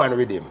per one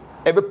rhythm.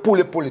 Every pull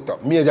it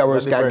up. Major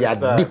Worries can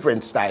get a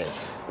different style.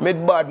 Me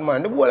bad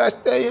man. The whole I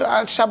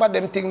Shabba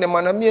them thing them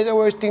man. A major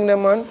worst thing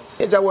them man.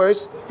 Major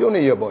worst. You don't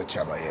hear about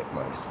Shabba yet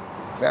man.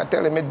 I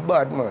tell him it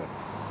bad man.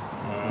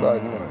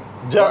 Bad man.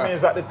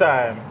 Jammins at the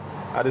time.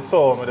 At the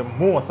song with the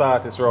most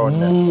artists around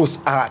there. Most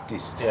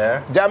artists.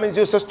 Yeah. Jammins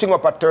used to sting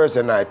up at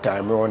Thursday night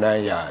time around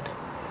 9 yard.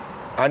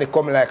 And it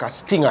come like a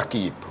stinger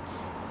keep.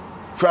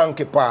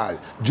 Frankie Paul,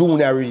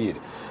 Junior Reid,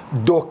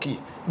 Ducky,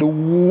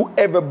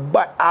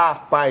 everybody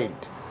half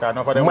pint.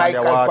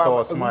 Michael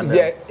Palmer, man.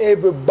 Yeah,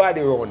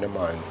 everybody around the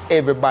man.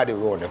 Everybody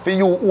around them. For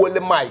you hold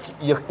the mic,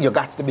 you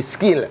got to be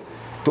skilled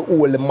to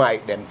hold the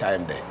mic them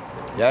time there.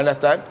 You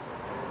understand?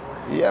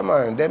 Yeah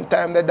man, them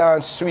time they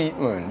dance sweet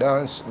man.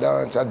 Dance.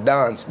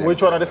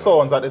 Which one of the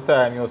songs at the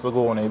time you used to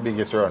go on the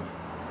biggest run?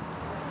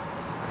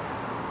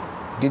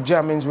 The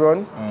Jammins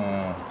run?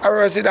 I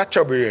was in that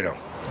trouble, you know.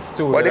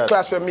 But the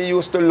class when me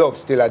used to love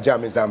still are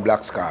Jammins and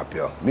Black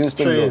Scorpio. Me used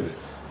to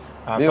Trees.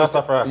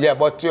 love it. Yeah,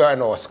 but you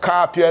know,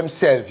 Scorpio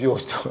himself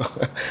used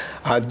to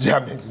and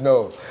Jammins,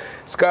 no.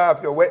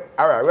 Scorpio,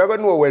 alright, we're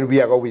gonna know when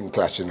we are gonna win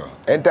clash, you know.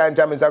 Anytime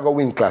Jammins are gonna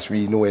win clash,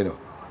 we know, you know.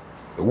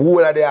 The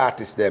whole of the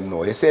artists them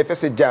know. You say if you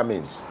see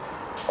Jammins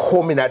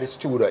coming at the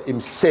studio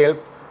himself,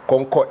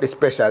 come cut the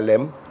special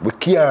them, we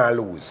can't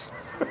lose.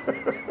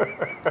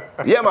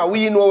 Yeah man,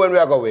 we know when we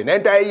are going.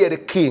 Anytime you hear the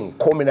king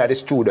coming at the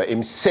studio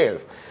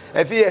himself.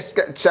 If you hear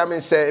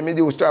Jammins say, he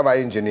used to have an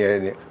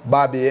engineer,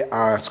 Bobby and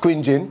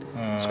Squingin.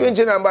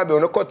 Squingin and Bobby,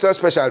 we cut so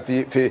special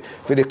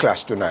for the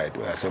clash tonight.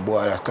 I say,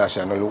 boy, that clash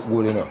don't look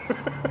good, you know.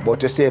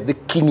 But you say if the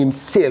king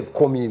himself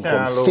come in,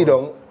 come sit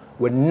down,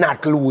 we're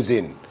not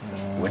losing.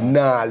 We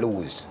not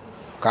lose.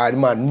 Because the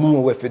man know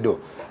what to do.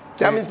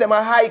 Jammins them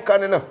a high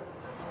can, you know.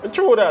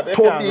 True that.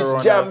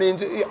 Tubbies,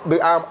 Jammins,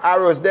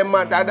 Arrows, them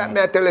man, that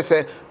may I tell you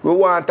say, we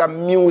want a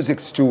music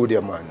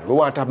studio, man. We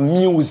want a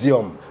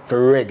museum for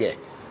reggae.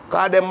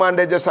 Because them man,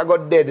 they just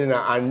got dead, you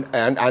know,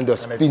 and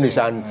just finish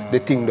and the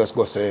thing just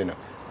goes, you know.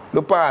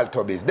 Look Paul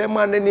Tubbies, them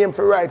man, they name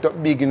for right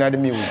up big in the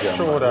museum.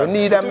 True that. We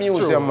need a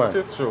museum, man.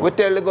 We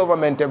tell the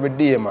government every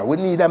day, man. We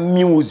need a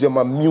museum,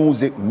 a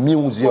music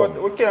museum.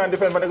 But we can't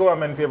depend on the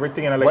government for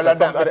everything. And like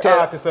some of the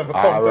artists have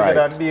come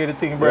together and do the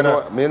thing,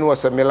 brother. Me know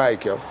say me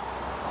like you.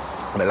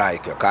 Me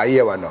like you, because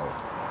here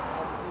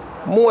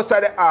now. Most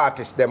of the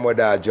artists, them were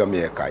there in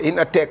Jamaica, it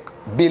not take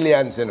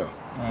billions, you know.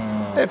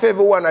 If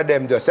every one of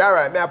them just say, all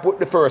right, may I put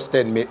the first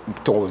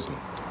 10,000.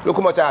 Look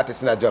how much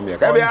artists in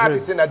Jamaica. Every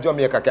artist in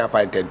Jamaica can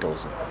find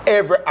 10,000.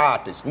 Every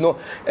artist. No,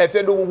 if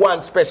you do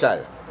one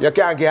special, you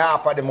can't get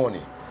half of the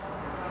money.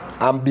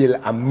 And build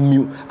a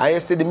museum. And you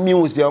see the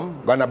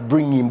museum gonna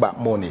bring him back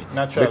money.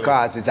 Naturally.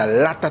 Because it's a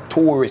lot of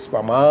tourists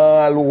from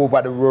all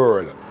over the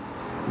world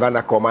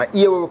gonna come. And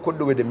here we could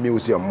do with the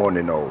museum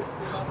money now.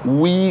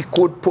 We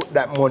could put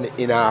that money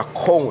in our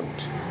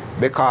account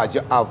because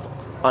you have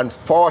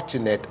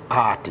unfortunate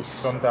artists.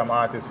 Sometimes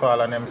artists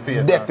fall on them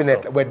face.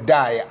 Definitely, we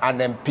die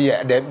and them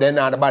pay. They're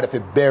not about to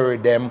bury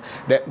them.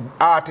 The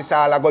artists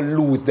are going to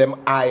lose them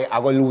eye, are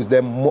going to lose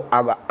them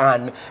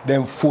hand,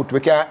 them foot.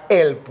 We can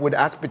help with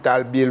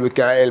hospital bill, we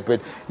can help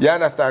with. You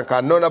understand?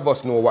 Because none of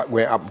us know what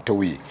will happen to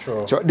we.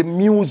 Sure. So the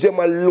museum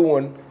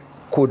alone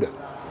could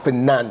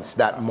finance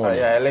that money.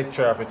 Yeah,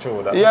 lecture for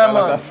sure. Yeah,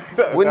 man.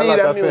 We need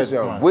a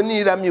museum. We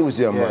need a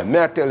museum, man.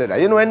 May I tell you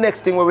that? You know the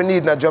next thing we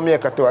need in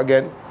Jamaica too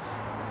again?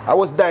 I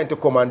was dying to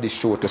come on this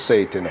show to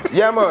say it, you know.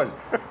 Yeah, man.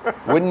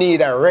 We need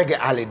a reggae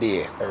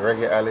holiday. A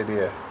reggae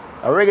holiday.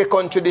 A reggae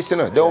country, this, you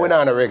know. Don't we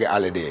not a reggae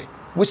holiday?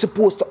 We're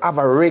supposed to have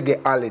a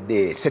reggae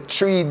holiday. Say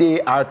 3 day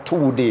or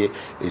 2 day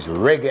is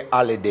reggae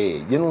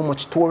holiday. You know how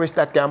much tourists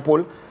that can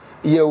pull?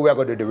 Here we are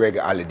going to do the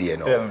reggae holiday, you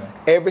know. Tell me.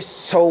 Every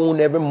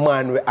sound, every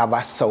man will have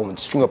a sound,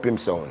 string up him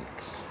sound.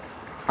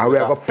 And we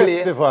are going to play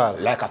festival.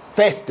 Like a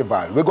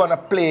festival. We're going to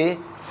play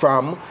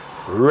from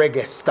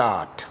reggae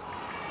start.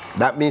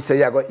 That means that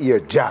you're going to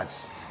hear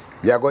jazz.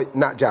 You're going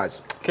not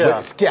jazz,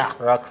 but ska.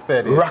 Rock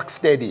steady. Rock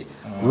steady.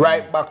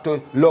 Right back to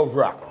love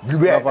rock.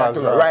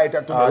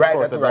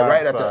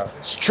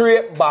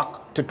 Straight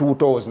back to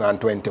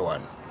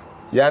 2021.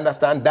 You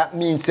understand? That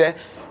means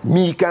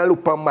me can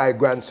look on my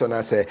grandson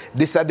and say,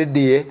 this is the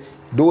day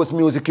those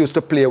music used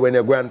to play when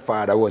your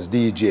grandfather was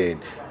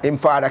DJing. Him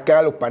father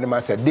can look on him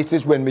and say, this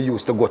is when we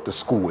used to go to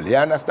school. You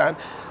understand?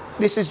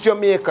 This is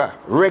Jamaica,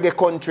 reggae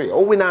country.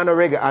 Oh, we not on a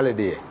reggae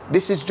holiday.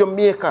 This is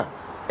Jamaica.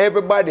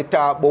 Everybody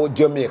talk about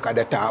Jamaica,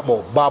 they talk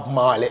about Bob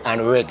Marley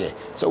and reggae.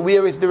 So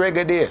where is the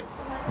reggae there?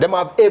 Them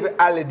have every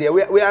holiday.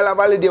 We all have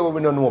holiday what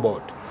we don't know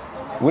about.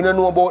 We don't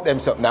know about them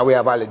something. Now we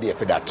have holiday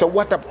for that. So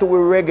what up to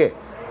reggae?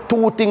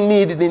 2 things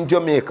needed in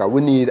Jamaica.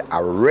 We need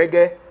a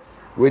reggae.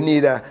 We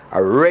need a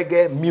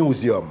reggae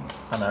museum.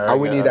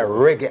 And we need a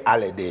reggae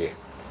holiday.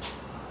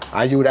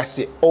 And you would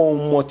see how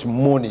much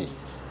money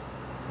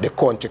the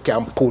country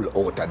can pull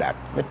out of that.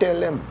 I tell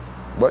them,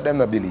 but them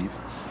not believe.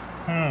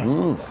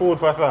 Food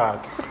for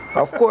thought.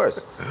 Of course.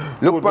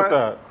 Look,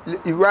 man,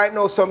 right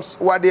now,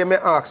 what they may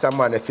ask a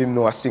man if he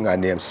know a singer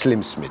named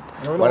Slim Smith.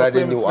 One of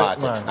the new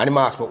artists. And he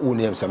ask me who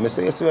names him. I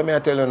say, you see what I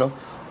tell you now?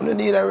 We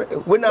need a...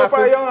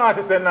 For young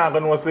artists, they're not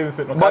going to know Slim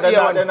Smith. But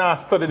they're not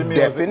study the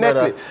music.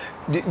 Definitely.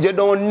 You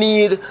don't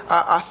need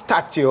a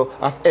statue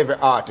of every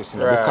artist,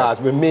 you know,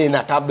 because we may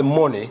not have the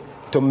money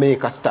to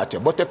make a statue.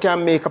 But you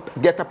can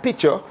get a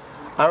picture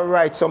and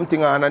write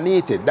something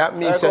underneath it. That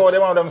means... Like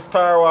them, them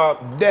Star Wars.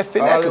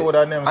 Definitely.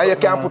 And you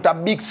can put a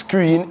big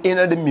screen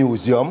in the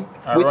museum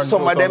with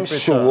some of them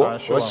show,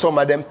 with some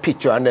of them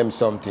picture and them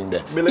something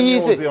there.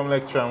 Easy. Museum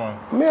lecture, man.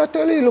 Me I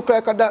tell you, look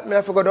like that. Me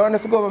I forgot down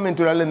if the government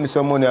will lend me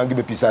some money and give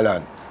me a piece of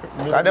land.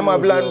 Because them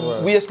have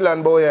land,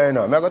 wasteland boy here, you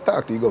know. I go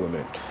talk to the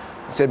government.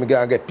 Say me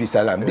go get a piece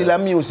of land. Build a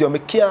museum,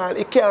 it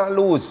can't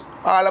lose.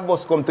 All of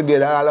us come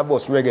together, all of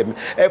us reggae.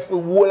 If we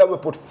all we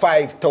put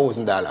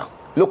 $5,000.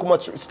 Look how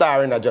much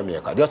star in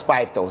Jamaica, just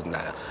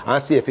 $5,000.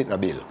 And see if it no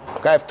bill.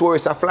 Because if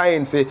tourists are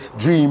flying for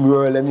Dream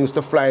World, them used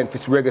to flying for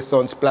Reggae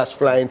Sunsplash,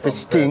 flying for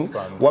Sting,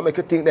 what make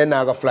you think they're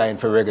not flying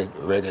for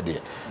reggae Day?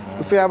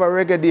 If you have a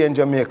Reggae Day in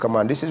Jamaica,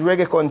 man, this is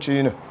reggae country,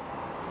 you know.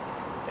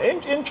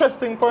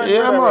 Interesting point.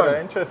 Yeah, man. Brother.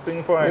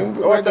 Interesting point.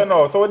 What you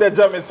know? So what the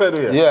Jamie said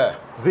here? Yeah.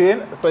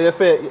 Zine, so you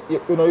say,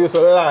 you know, you used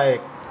to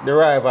like the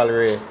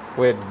rivalry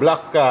with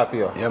Black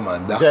Scorpio. Yeah,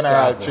 man. Black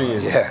General Scorpio.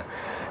 Trees. Yeah.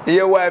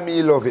 Hear why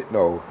me love it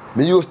now.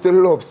 Me used to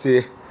love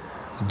say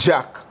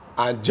Jack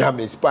and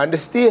Jammy's on the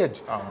stage.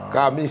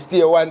 Because me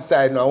stay one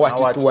side now and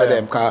watch two of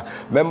them. Because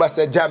remember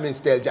say Jammy's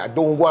tell Jack,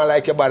 don't go on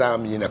like your brother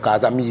and me, you know,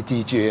 because I'm me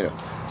teach you, you know.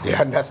 You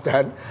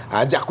understand?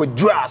 And Jack would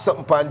draw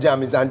something on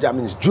Jammy's and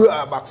Jammy's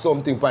draw back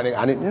something on it.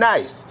 And it's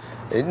nice.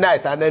 It's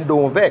nice and then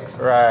don't vex.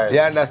 Right. You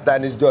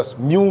understand? It's just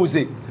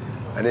music.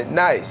 And it's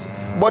nice.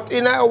 But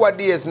in our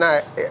days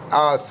now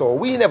also,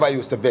 we never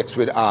used to vex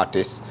with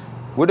artists.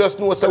 We just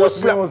know so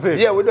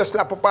we just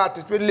slap up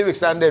artists with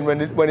lyrics and then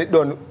when it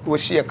done, we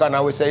shake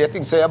and we say, you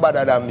think so you're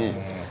better than me.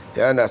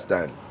 You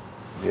understand?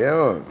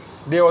 Yeah.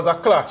 There was a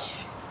clash,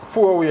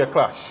 4-way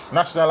clash,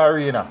 National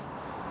Arena,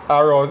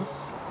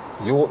 Arrows,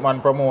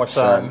 Youthman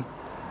Promotion,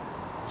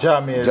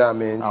 Jammy's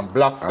and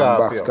Black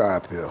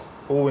Scorpio.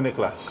 Who win the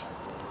clash?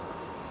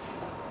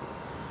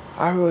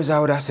 Arrows, I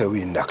would have said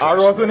win the clash.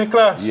 Arrows win the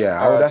clash?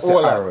 Yeah, I would have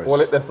said Arrows.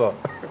 Hold it there, sir.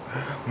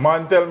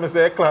 Man tell me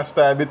say a clash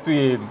time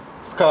between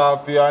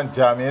Scorpio and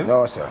Jammy's.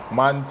 No, sir.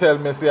 Man tell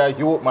me say a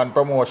Youthman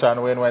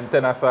Promotion when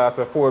Tenor says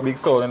 4 big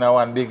sound in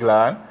one big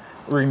land,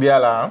 ring the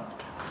alarm.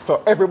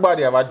 So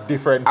everybody have a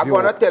different view. I'm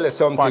going to tell you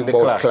something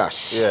about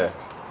clash. Yeah.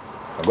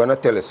 I'm going to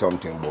tell you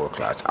something about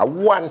clash. A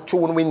one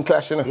tune win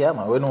clash, you know? Yeah,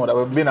 man. We know that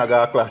we've been a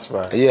clash,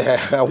 man.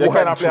 Yeah. You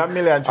can play a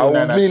million tune.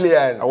 A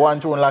million. A one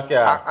tune like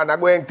that. And I'm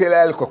going to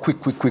tell you a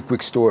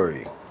quick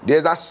story.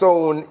 There's a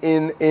sound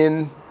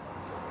in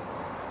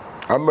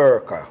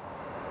America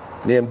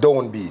named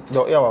Downbeat.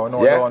 No, yeah, we know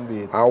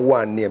Downbeat. And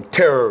one named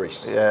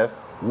Terrorist.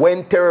 Yes.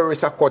 When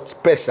Terrorists are cut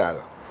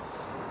special,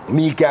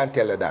 me can't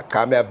tell you that,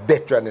 because I'm a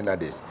veteran in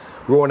this.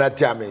 Rona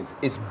Jammy's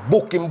is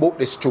book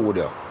the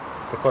studio.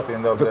 To cut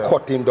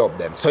him up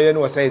them. So you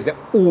know, so it's the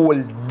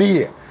whole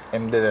day.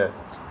 Him did it.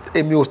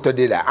 Him used to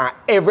do that. And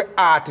every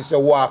artist who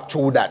walk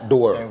through that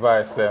door.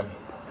 Invites them.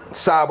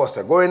 Sabo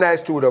say, go in the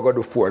studio, go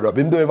do 4 dub.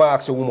 Him don't even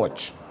ask you how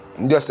much.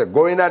 He just say,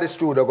 go in the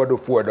studio, go do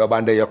 4 dub,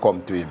 and then you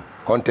come to him.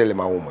 Come tell him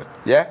how much.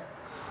 Yeah?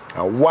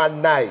 And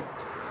one night,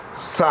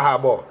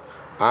 Sabo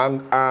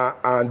and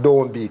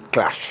Downbeat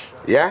clash.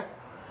 Yeah?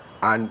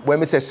 And when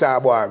we say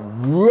Sabo,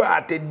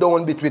 rat it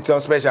Downbeat with some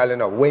special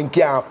enough. When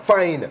can't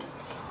find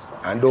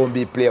and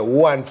Downbeat play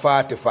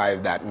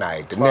 145 that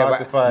night.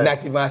 45. Never,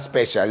 not even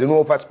special. You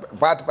know, for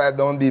 45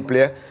 Downbeat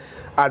play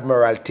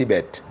Admiral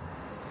Tibet.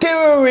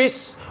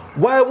 Terrorists,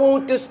 why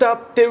won't you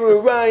stop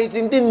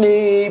terrorizing the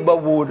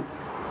neighborhood?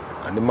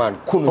 And the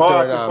man couldn't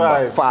turn on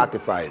back.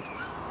 45.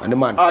 And the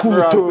man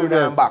couldn't turn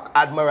on back.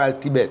 Admiral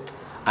Tibet.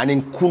 And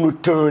he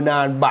couldn't turn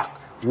on back.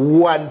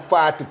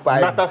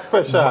 145. Not a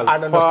special.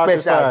 And a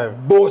special.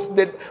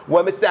 Boasted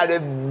when we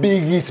started the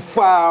biggest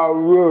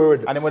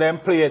forward. And when them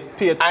pay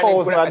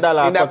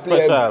 $1,000 for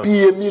special.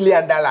 Pay $1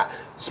 million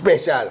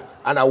special.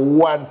 And a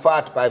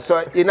 145.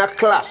 So in a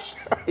clash,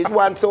 it's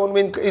one sound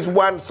win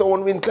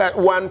clash,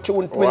 one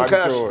tune win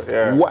clash.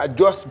 Yeah.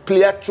 Just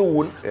play a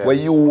tune where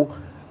you.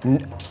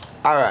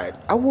 Alright,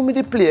 I want me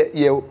to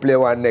play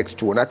one next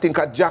tune. I think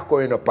a Jack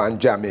going up on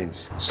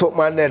Jammy's.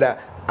 Something another.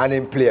 And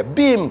then play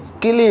beam,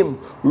 kill him,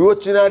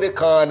 roach in the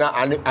corner,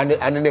 and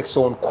the next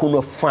one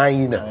couldn't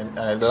find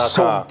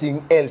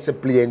something else to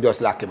play and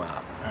just lock him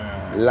off.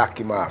 Lock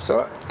him off.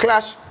 So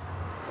clash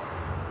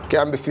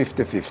can be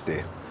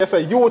 50-50. Yes, sir,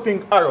 you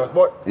think Arrows,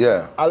 but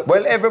yeah.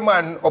 Well, every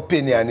man's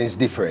opinion is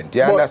different.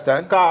 You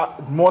understand?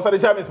 Most of the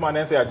Jammy's man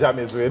they say a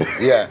Jammy's with.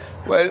 Yeah.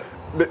 Well,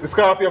 the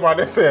Scorpio man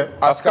they say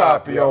a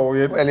Scorpio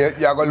with. Well,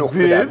 you're going to look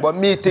for that. But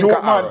me think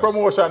Youthman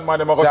Promotion man,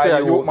 they're going to say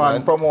a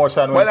Youthman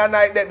Promotion. Well,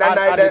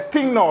 the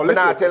thing now,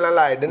 listen. Not tell a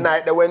lie. The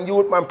night that when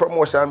Youthman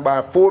Promotion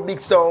by 4 big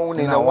sound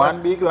in a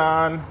one big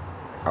land.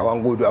 I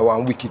want good, I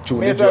want wicked tune.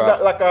 Like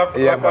a,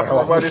 yeah, man, I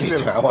want wicked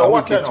tune. I want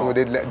wicked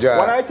tune.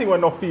 When I think when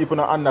enough people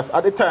don't understand,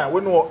 at the time,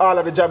 we know all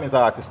of the Jammys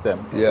artists,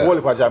 them. Yeah. All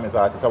of the Jammys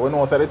artists. And we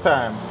know at the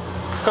time,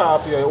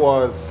 Scorpio, it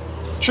was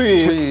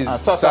Trees and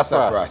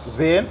Sassafras.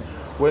 Zane,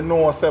 we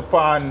know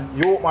Sepan,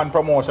 Youthman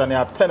Promotion, you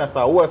have Tennessee,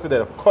 who else is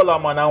there?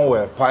 Colorman and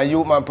West. For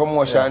Youthman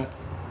Promotion,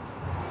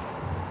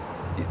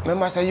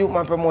 remember say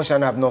Youthman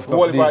Promotion have enough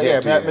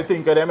DJ. Yeah, I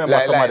think I remember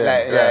some of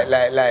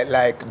them.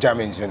 Like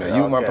Jammins, you know.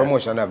 Youthman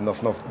Promotion have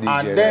enough DJ.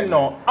 And then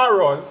no,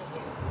 Arrows,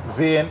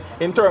 Zane,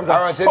 in terms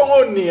of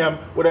sound name,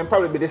 would then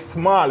probably be the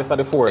smallest of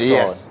the four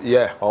yes, sound.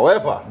 Yeah.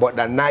 However, but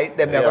the night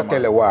them never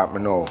tell you what,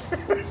 me know.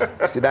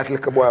 See that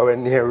little boy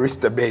when he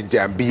reached the bench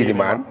and Beanie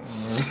Man.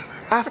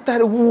 After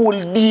the whole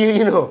day,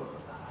 you know.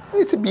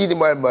 It's a Beanie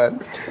Man.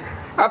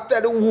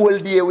 After the whole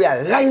day, we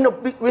are line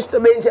up with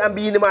Mr. Bench and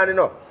Beanie Man, you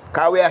know.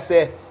 Because we are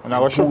say, and I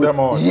will shoot them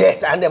out.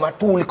 Yes, and them are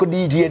two little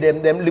DJ,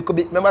 them little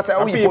bit. Remember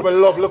say, we people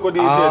love little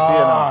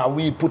DJ.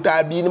 We put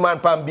our Beanie Man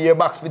pan beer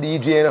box for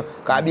DJ, you know.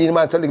 Because Beanie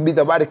Man so little bit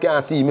of body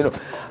can't see him, you know.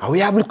 And we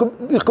have little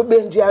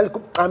Benji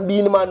and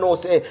Beanie Man now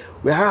say,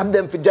 we have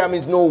them for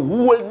jammings now.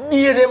 Whole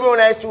day them run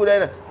our studio, you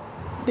know.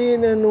 They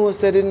don't know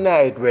say the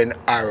night when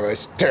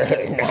Arrows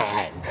turn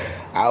on.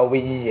 And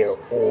we here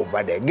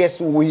over there. Guess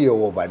who we here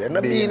over there?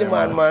 Not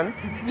Beanie Man.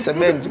 So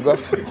Benji go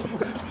for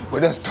we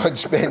just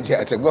touch Benji,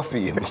 I said, go for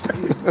him.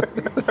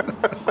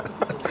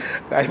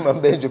 I'm a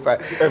Benji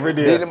fight. Every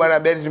day. Beanie Man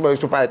and Benji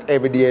used to fight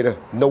every day.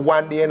 No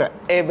one day,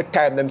 every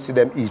time them see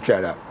them each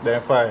other.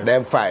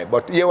 Them fight.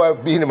 But you know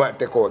Beanie Man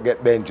take out,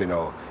 get Benji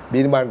now.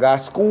 Beanie Man go to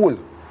school.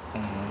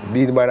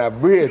 Beanie Man have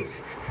braids.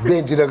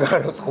 Benji don't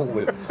go to school.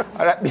 And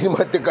that Beanie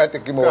Man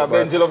take him out.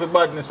 Benji love the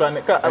badness.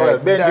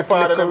 Benji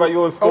father never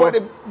used to.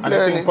 And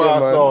the thing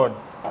passed on.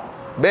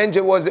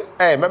 Benji was,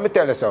 hey, let me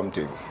tell you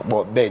something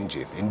about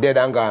Benji. In dead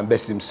and gone,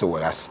 best him soul.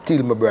 That's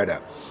still my brother.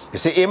 You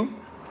see him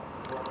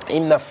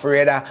not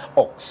afraid of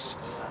Ox.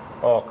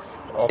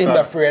 Okay. Him not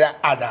afraid of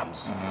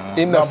Adams.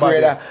 Him not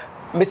afraid of,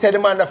 me say the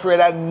man not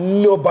afraid of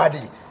nobody.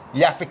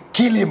 You have to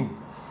kill him.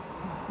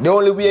 The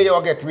only way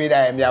you get rid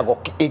of him, you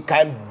go, he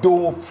can't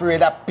do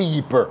afraid of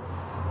people.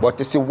 But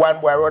you see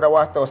one boy rather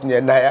walk us near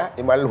Naya,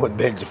 him alone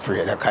Benji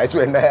afraid. Because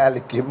when Naya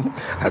lick him,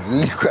 as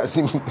lick as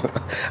him,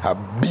 a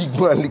big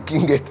man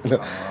licking it.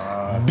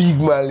 Big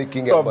man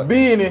licking it. So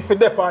Beanie for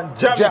dep on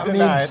Jammins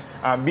tonight,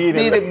 and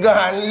Beanie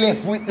gone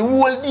left with the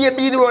whole day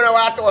Beanie run a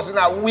water house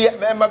now.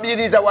 Remember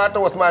Beanie is a water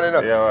house man, you know.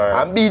 Yeah,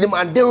 right. And Beanie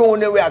man, they run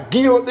there, we are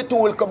gear up the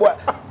tool, boy.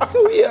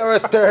 So we are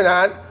turn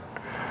on.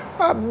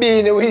 And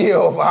Beanie we here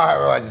over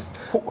Arrows.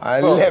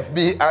 And so, left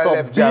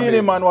Jammins.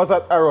 Beanie man was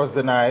at Arrows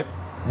tonight.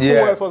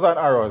 Yeah. Who else was on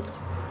Arrows?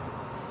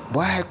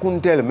 Boy, I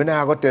couldn't tell him. I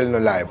never tell no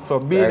lie.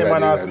 So Beanie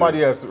man and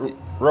somebody else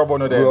rub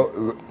on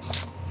them.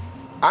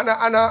 And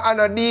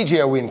a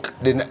DJ win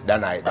the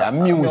night. The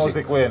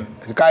music win.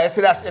 Because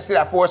you see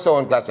that 4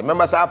 sound class.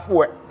 Remember, I have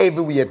 4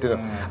 everywhere to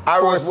them.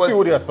 Arrows was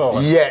studio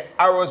sound. Yeah,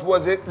 Arrows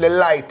was the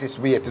lightest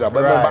way to them.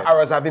 But remember,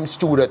 Arrows have him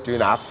studio too. You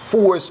know,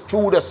 4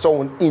 studio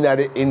sound in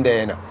there. You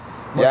know.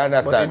 You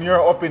understand? But in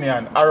your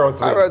opinion, Arrows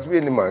win. Arrows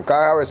win, man.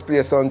 Because Arrows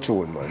play some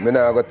tune, man. I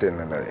never tell you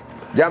that.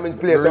 Jammins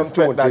play some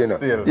tune, you know.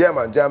 Still. Yeah,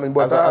 man. Jammins,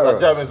 but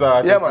Arrows.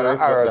 Yeah, man.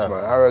 Arrows,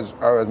 man.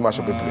 Arrows mash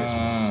up the place,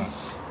 man.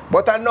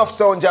 But enough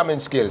sound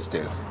jamming skill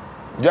still.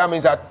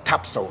 Jammins are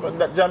top sound. But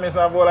that Jammins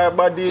have all like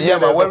bad DJ. Yeah,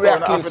 man. When we are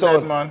kill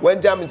sound, man.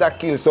 when Jammins are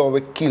kill sound,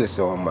 we kill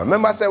sound, man.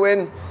 Remember, say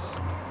when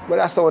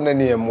that sound the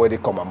name where they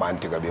come a man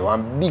to be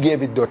one big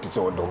heavy dirty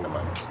sound down the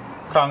man.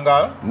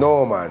 Kangal?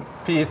 No, man.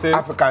 Pieces?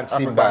 African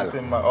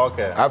cymbal.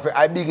 Okay.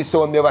 I biggest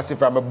sound me ever see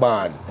from a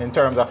band. In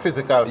terms of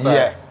physical size?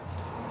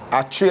 Yeah.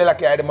 A trailer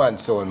carry the man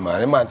sound,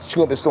 man. The man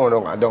straight up the sound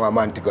down a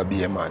man to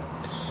be a man.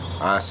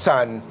 And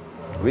son,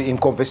 we in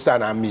come for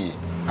son and me,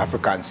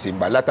 African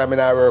cymbal. That time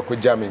I work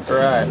with Jammins.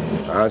 Right.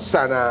 And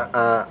son and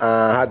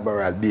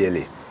Admiral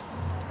Bailey.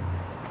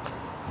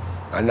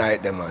 And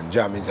night them man,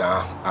 Jammins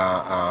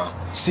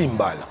and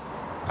cymbal.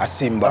 A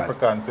cymbal.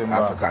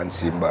 African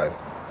cymbal.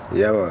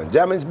 Yeah, man.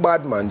 Jammins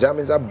bad, man.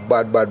 Jammins a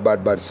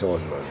bad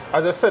sound, man.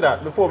 As I said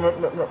that, before me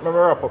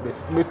wrap up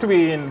this,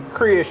 between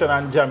creation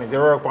and Jammins, you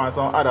work on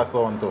some other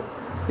sound too.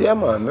 Yeah,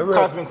 man.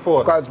 Cosmic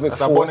Force. Cosmic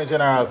That's Force. A Bonnie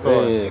General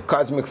sound. Yeah,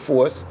 Cosmic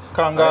Force.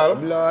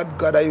 Kangal. Lord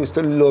God, I used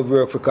to love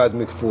work for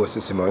Cosmic Force,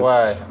 you see, man.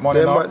 Why? Money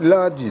enough?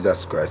 Lord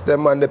Jesus Christ.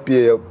 Them man they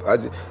pay you.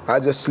 I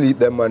just sleep,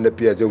 them man they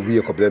pay as you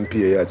wake up, them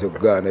pay you as you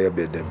go on your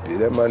bed, them pay.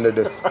 Them man they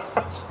just...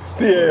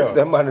 pay you.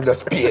 Them man they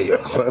just pay you.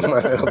 Them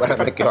man they don't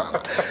make you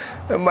hang.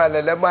 Them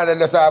man they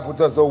just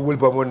put us a wheel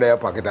for money in your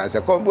pocket and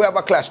say, come, we have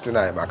a clash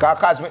tonight, man. Because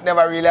Cosmic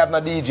never really have no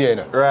DJ,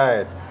 no.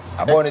 Right.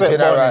 A Bonnie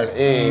General,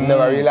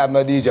 never really have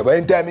no DJ. But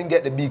anytime he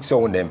get the big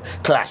sound, them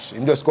clash.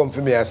 He just come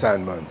for me and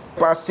son, man.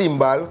 For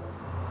cymbal,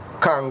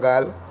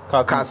 Kangal,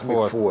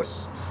 Cosmic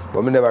Force.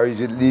 But me never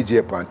really DJ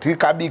upon.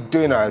 Tika big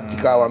too, you know.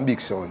 Tika one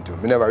big sound too.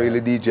 Me never really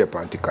DJ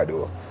upon Tika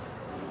though.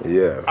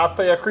 Yeah.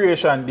 After your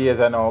creation days,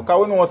 I know,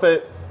 because we know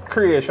say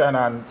creation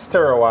and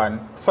Stereo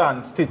One,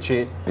 San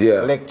Stitchy,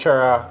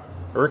 Lecturer,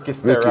 Ricky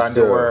Sterra and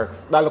the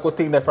works. That little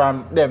thing there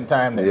from them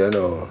time there. You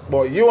know.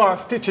 But you and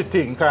Stitchy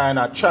thing kind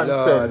of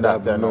transcend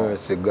that, you know.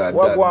 Mercy God,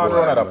 what go on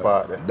another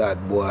part there?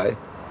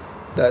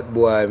 That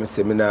boy, I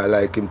say me not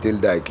like him till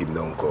die him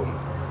don't come.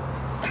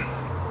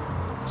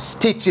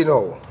 Stitchy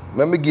now.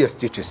 Let me give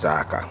Stitchy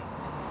soccer.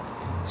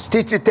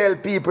 Stitchy tell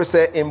people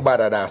say him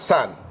better than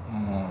Son.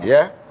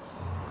 Yeah?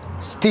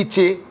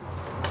 Stitchy,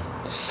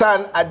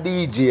 Son a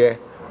DJ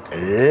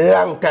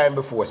long time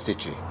before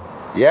Stitchy.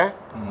 Yeah?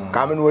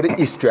 Come know the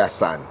history of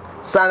Son.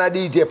 Son a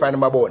DJ from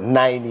him about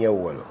 9 years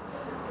old.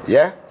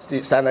 Yeah?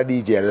 Son a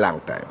DJ a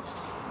long time.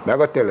 I'm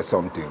going to tell you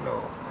something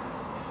now.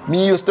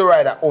 Me used to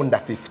ride a under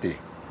 50.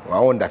 A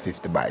under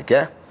 50 bike,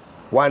 yeah?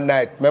 One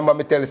night, remember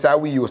me tell you, so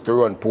we used to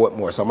run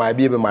Portmore. So my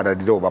baby mother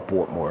did over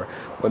Portmore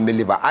when we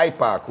live at High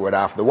Park Road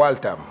after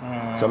Waltham.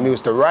 So me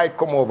used to ride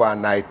come over at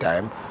night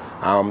time.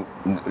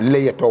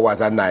 Late hours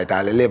at night,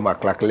 at 11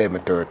 o'clock,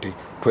 11:30,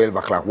 12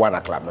 o'clock, 1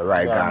 o'clock, me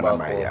ride down to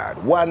my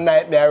yard. One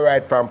night, me I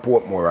ride from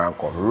Portmore and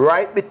come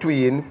right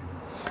between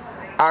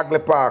Hagley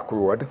Park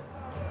Road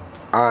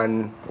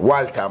and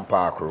Waltham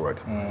Park Road.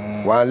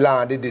 One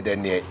land they did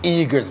in there,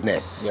 Eagle's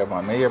Nest. Yeah,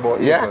 man, I hear about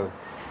Eagles.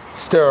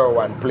 Stir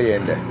one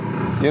playing there.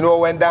 You know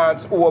when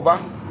dance over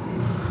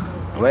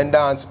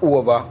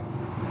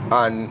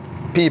and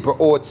people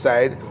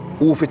outside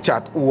who fi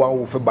chat who and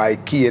who fi buy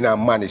cane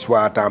and manage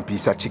water and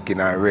piece of chicken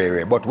and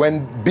rare. But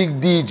when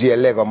big DJ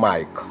Lego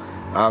mic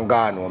and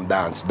gone home,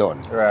 dance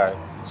done. Right.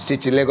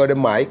 Stitchy Lego the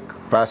mic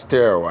for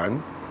stir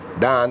one,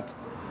 dance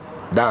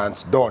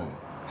done.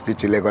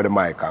 Stitchy Lego the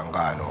mic and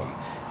gone home.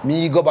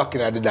 Me go back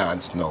in the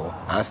dance now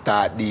and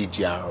start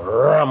DJ and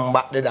ram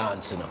back the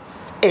dance, you know.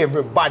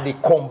 Everybody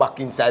come back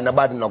inside,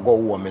 nobody no go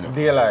home, you know.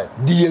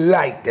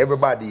 Daylight,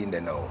 everybody in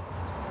there now.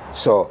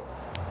 So,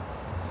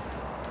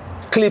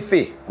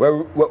 Cliffy, we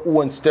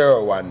own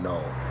Stereo One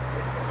now.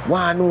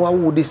 Why know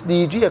who this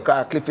DJ,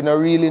 because Cliffy no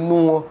really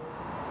know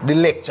the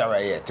lecturer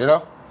yet, you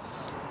know.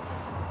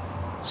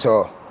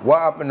 So, what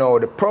happened now,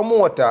 the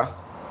promoter,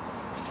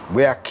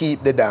 we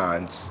keep the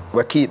dance,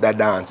 we keep the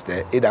dance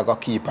there, either go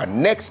keep a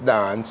next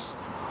dance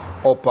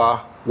up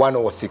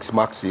 106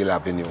 Maxwell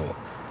Avenue.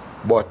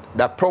 But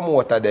the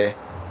promoter there,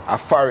 a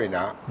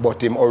foreigner,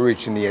 but him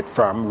originate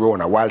from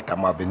Rona,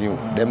 Waltham Avenue.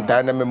 Them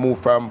time I move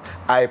from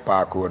High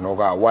Park Road, now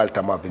go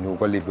Waltham Avenue,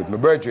 go live with my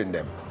brethren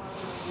them.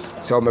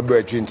 So my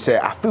brethren say,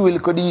 I feel we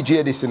could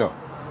DJ this, you know.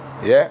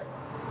 Yeah?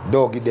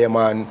 Doggy them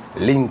and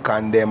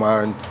Lincoln them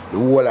and the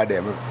whole of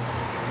them.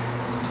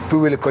 Feel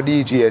we could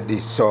DJ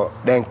this. So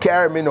then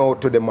carry me now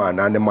to the man,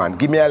 and the man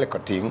give me a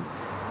little thing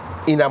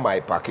in my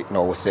pocket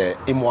now, say,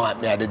 he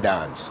want me at the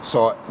dance.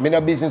 So, me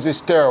no business with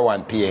Stereo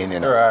One PA, you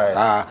know.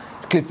 Right.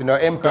 Cliff, you know,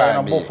 employ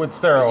me. Book with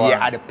Stereo One.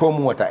 Yeah, the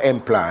promoter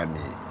employ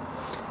me.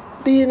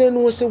 Do you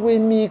know, so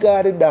when me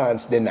got the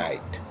dance the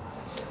night,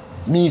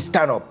 me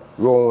stand up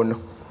round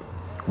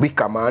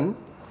Wickerman,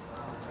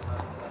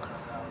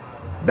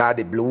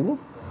 Daddy Blue,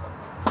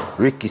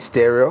 Ricky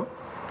Stereo,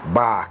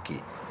 Barky.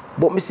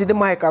 But me see the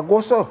mic I go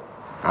so.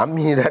 I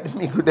mean that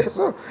me good there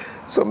so.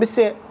 So me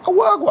say, I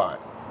walk one.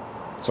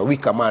 So we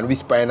come and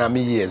whisper in my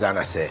ears and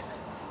I say,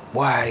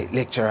 why,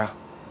 lecturer?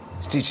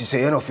 Stitchy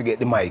say, you don't forget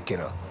the mic, you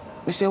know.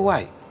 I say,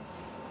 why?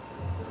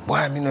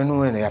 Why, I mean, I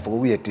know, I have to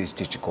wait till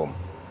Stitchy come.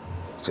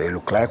 So it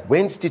look like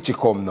when Stitchy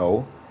come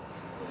now,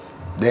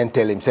 then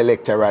tell him, say,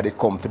 lecturer, they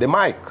come for the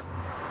mic.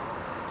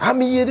 I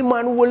mean, hear the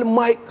man hold the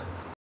mic.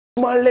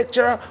 Man,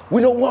 lecturer,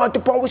 we don't want to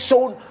power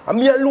sound. And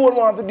me alone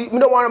want to do, me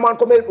don't want a man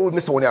come help with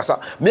me sound here,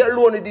 so me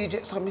alone the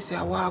DJ. So I say,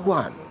 what go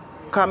on?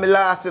 Because me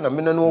last, you know,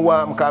 I don't know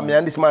why, because me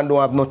and this man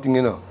don't have nothing,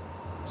 you know.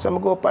 So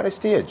I go up on the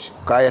stage.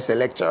 Because I say,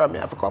 lecturer, I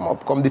have to come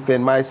up, come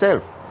defend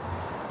myself.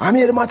 I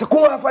mean, the man say, come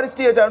off on the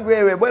stage and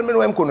well, me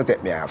know him couldn't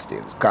take me off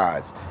stage.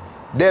 Because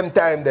them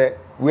time there,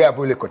 we have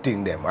really good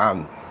thing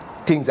them.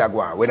 Things are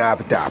going when I have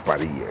to tap on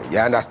the ear. You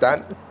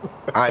understand?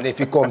 And if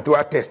you come to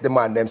a test, the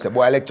man, them say,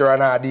 boy, lecturer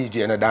and a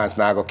DJ and a dance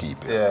now go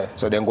keep it. Yeah.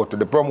 So then go to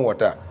the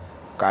promoter.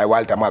 Because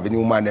Waltham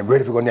Avenue man, them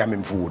ready to go name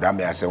him food.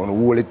 And I say, want to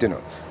hold it, you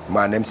know.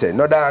 Man, them say,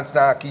 no dance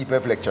now, keep a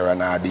lecturer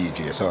and a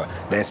DJ. So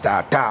then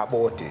start talk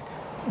about it.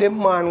 The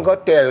man go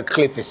tell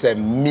Cliffy, say,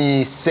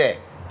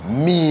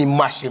 me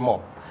mash him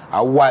up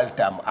at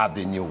Waltham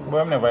Avenue.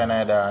 But I'm never in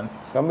a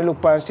dance. So I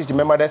look past Stitchy.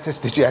 Remember that's a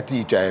Stitchy a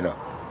teacher, you know.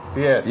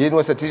 Yes. You know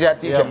what's a teacher?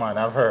 Yeah, man,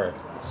 I've heard.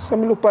 So I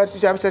look past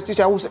Stitchy, I say,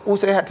 teacher, who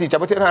say a teacher?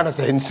 But you don't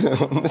understand.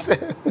 I say,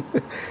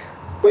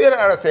 but you don't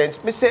understand.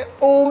 I say,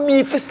 oh, me,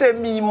 if you say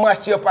me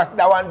mash you up at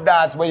that one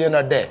dance when you're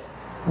not there.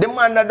 The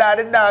man that does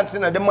the dance, you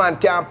know, the man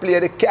can't play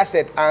the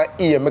cassette and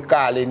hear me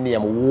call his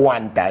name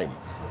one time.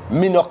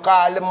 Me no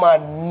call the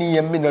man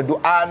name, me no do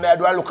all me I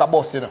do I look a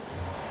bus, you know.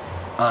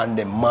 And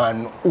the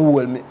man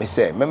hold me,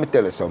 say, let me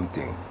tell you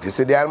something. You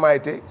see the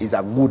Almighty, he's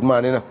a good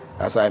man, you know.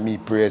 That's why me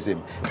praise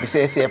him. He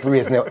say if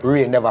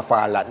rain never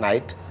fall at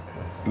night,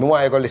 me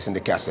want you go listen to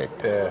the cassette.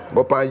 Yeah.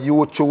 But on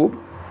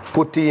YouTube,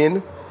 put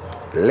in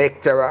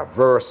Lecturer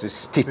versus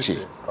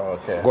Stitchy.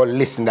 Okay. Go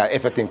listen to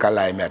everything can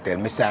lie me I tell.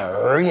 Me say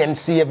rain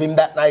save him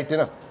that night, you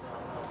know.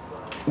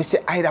 Me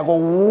say I go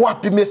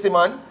whap him, see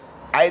man.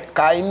 Cause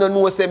I don't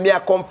know say me I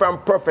come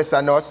from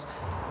Professor Nuss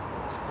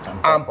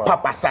And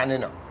Papa San, you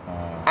know.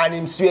 And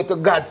him swear to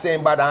God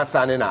saying bad and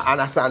San, you know.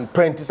 And a San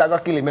Prentice I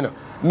got kill him, you know.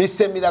 Me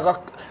say me that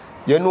got,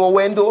 you know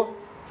when though?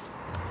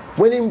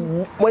 When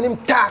him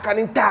talk and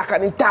him talk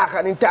and him talk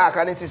and him talk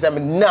and he say,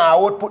 nah,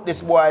 I would put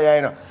this boy here,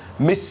 you know.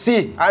 Me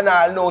see, and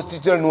I'll know,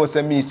 teacher knows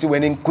me see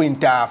when him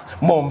quint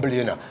off, mumble,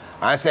 you know.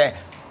 And say,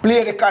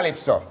 play the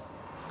calypso.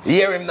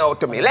 Hear him now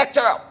to me, lecture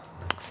up.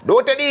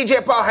 Don't the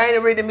DJ Paul any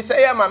rhythm. I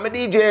say, yeah man, I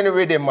DJ any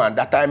rhythm man.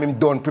 That time him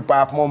done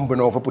prepare for mumble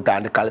now for put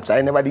on the calypso. I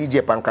never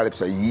DJ pan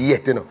calypso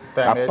yet, you know.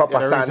 Time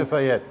Papa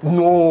San. Yet.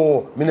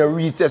 No, me no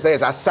reach just say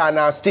a San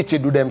and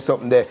Stitchy do them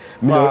something there.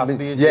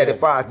 Yeah, the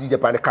fast DJ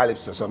pan the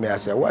calypso. So me I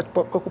say, what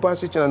Papa and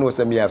Stitchy know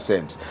say me have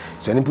sense.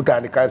 So when he put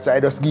on the calypso,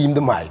 I just give him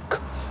the mic.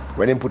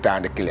 When he put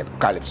on the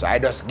calypso, I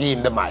just give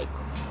him the mic.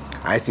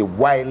 I say,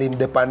 while him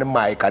up on the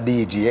mic, a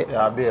DJ,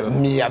 yeah, Bill.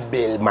 Me a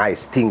build my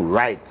sting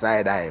right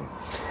side of him.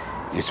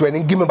 It's when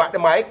he give me back the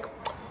mic,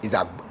 it's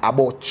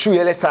about 3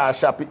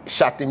 LSR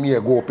shot him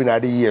here, go up in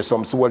the ear,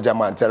 some soldier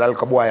man tell a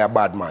little boy a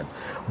bad man.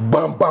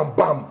 Bam, bam,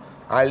 bam.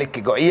 And lick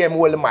it go, hear him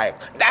hold the mic.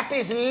 That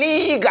is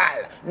legal,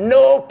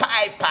 no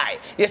pie.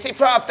 You see,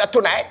 for after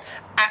tonight,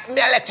 me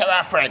a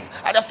lecturer friend.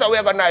 And that's how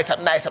we're going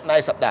to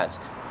nice up dance.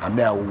 And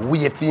me a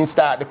wait for him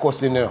start the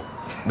cussing, you know.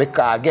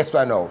 Because guess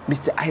what now?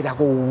 Mr. Ida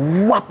go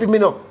whap him, you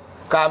know.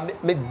 Because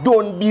me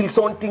don't build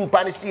something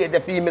on the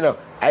stage for him, you know.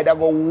 Ida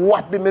go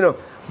whap him, you know.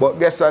 But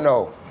guess what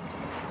now?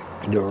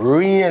 The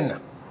rain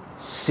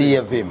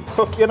save him.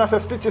 So you know, say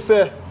Stitchy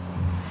say,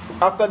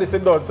 after this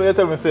is done, so you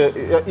tell me say,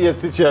 you hate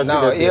Stitchy.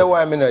 No, here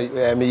why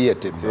I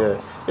hate him.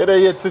 Yeah. You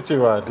don't hate Stitchy,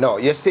 man. No,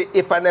 you see,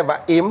 if I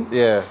never him,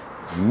 yeah,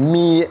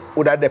 me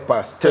would have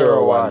the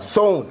Stereo One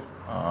sound.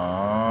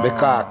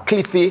 Because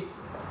Cliffy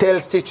tell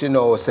Stitchy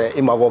now, say,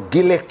 him have a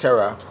give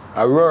lecturer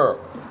a work.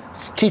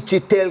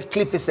 Stitchy tell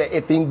Cliffy, say,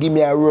 if he give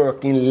me a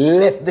work, he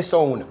left the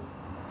sound.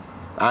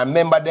 I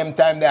remember them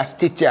time that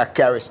Stitchy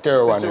carry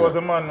Stereo One. Stitchy was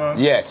a man.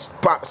 Yes.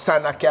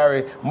 Sana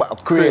carry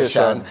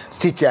Creation.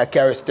 Stitchy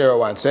carry Stereo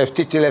One. So if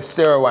Stitchy left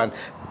Stereo One,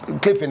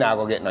 Cliffy not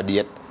go get no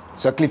date.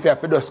 So Cliffy have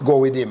to just go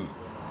with him.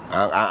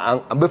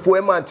 And before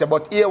a man say,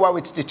 but here what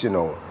with Stitchy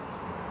now?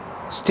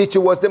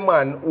 Stitchy was the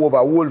man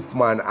over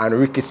Wolfman and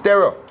Ricky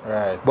Stereo.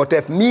 Right. But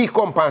if me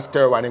come pan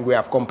Stereo One, then we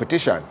have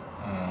competition.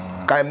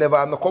 Because I never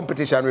have no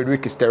competition with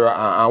Ricky Stereo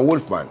and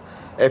Wolfman.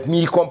 If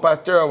me come pan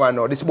Stereo One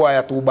now, this boy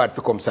are too bad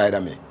to come side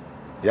of me.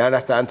 You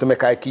understand? To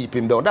make I keep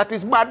him down. That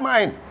is bad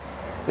mind.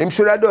 Him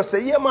should have just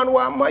say, yeah man,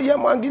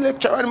 give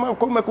lecture and man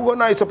come make go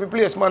nice up the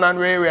place, man, and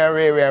way.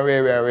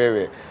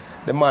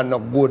 The man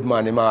not good,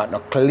 man, him heart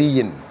not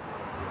clean.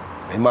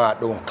 Him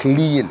heart don't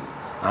clean.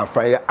 And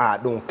from your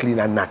heart don't clean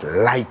and not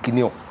liking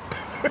you.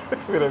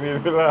 You don't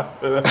mean to laugh.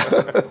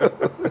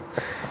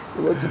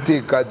 What's the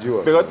take a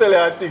joke? Because tell you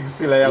a thing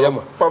still,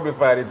 you probably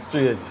find it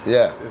strange.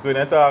 Yeah. It's when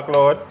you talk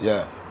loud,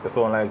 yeah, you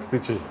sound like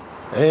Stitchy.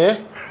 Eh?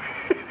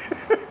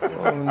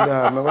 Oh,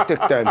 nah, I'm going to take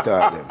time to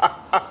talk them.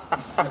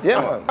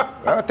 Yeah, man.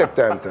 I'm going to take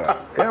time to talk.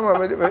 Yeah,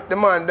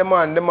 man.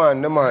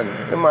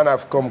 The man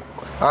have come.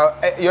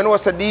 You know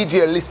what's a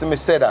DJ listen me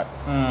say that.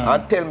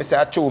 And tell me, say,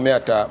 I chew me a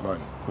talk, man.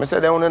 I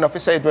said, they don't know if you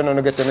say it when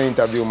you get an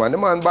interview, man. The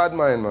man bad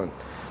mind, man.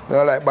 I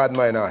don't like bad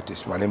mind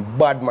artists, man. Him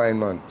bad mind,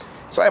 man.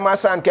 So my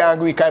son can't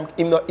agree, because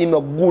him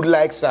not good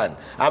like son.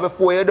 And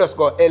before you just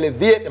go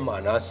elevate the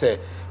man and say,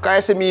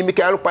 because you see me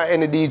can look at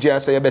any DJ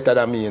and say you're better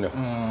than me, you know.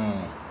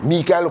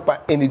 Me can look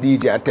at any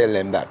DJ and tell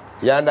them that.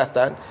 You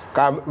understand?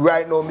 Because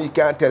right now, me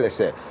can't tell you,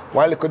 say,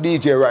 one little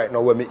DJ right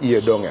now when me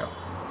hear down here.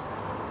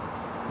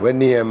 When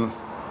name...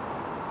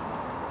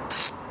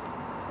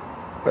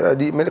 I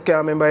can't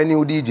remember a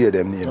new DJ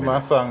them name. My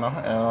song, no?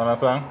 You know what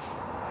song?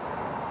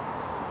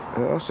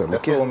 I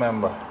still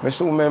remember. I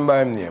still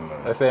remember him name,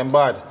 man. They say him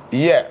bad?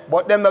 Yeah,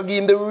 but them not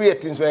give him the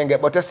ratings when you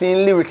get. But you see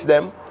in lyrics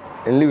them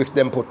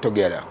put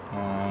together.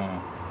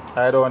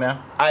 I don't know.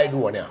 I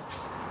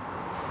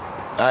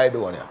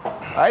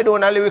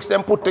don't know lyrics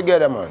them put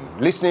together, man.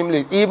 Listen to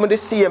him, even the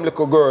same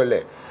little girl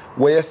there,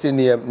 where you see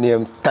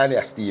name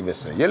Tanya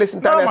Stevenson. You listen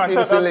to Tanya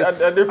Stevenson.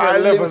 At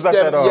different levels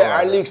that all. Yeah,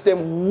 I lyrics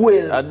them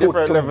well at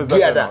different put levels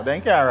together. They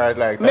can't write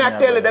like Tanya. Me I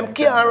tell you, them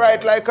can't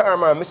write like her,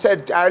 man. I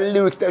said our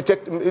lyrics,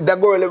 check, the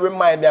girl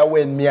remind me of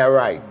when me I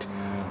write.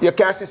 You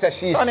can't see that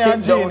she sit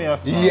down.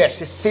 Genius, yes,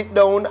 she sit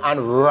down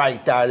and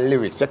write her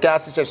lyrics. You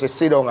can't see that she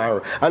sit down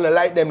and I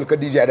like them little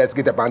DJ that's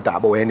get up and talk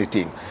about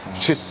anything.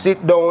 She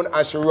sit down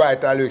and she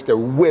write her lyrics. They're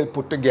well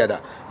put together.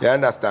 You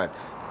understand?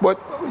 But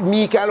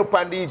me can look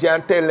on DJ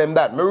and tell them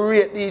that. Me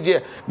rate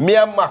DJ. Me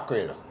and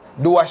Mackerel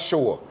do a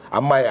show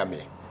in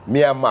Miami.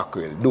 Me and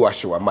Mackerel do a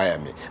show in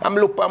Miami. I'm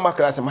look at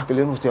Mackerel and say, Mackerel,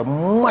 you know, say,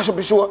 mash up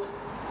the show.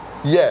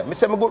 Yeah, me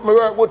say me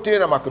work good to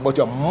you, Mackerel, but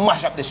you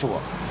mash up the show.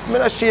 I'm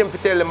not ashamed to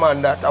tell the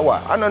man that.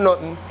 I know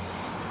nothing.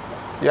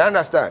 You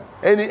understand?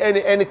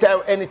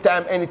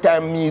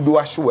 Anytime me do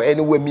a show,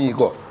 anywhere me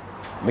go,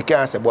 me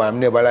can't say, boy, I'm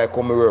never like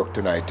come to work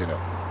tonight, you know.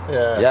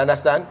 Yeah. You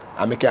understand?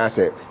 And me can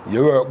say,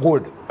 you work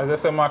good. As I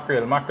say,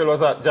 Mackerel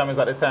was at Jammy's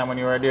at the time when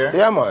you were there?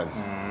 Yeah, man.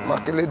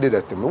 Mackley did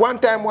that to me. One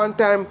time,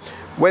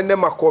 when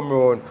them a come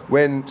around,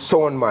 when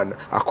Soundman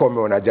a come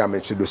around a jam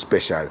to do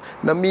special.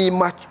 Now me,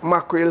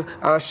 Mackley and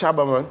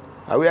Shabba, man.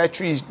 We are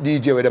three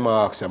DJ with them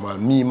ask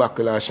man. Me,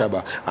 Mackley and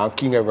Shabba, and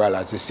King Everall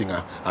as the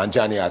singer, and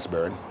Johnny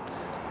Osborne.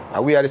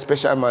 And we are the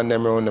special man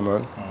them around there,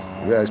 man.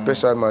 We are the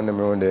special man them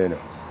around there, you know.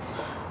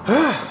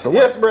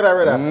 Yes,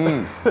 brother.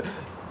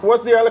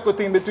 What's the other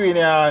thing between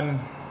you and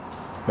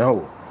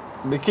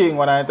the King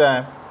one at a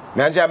time?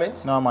 Me and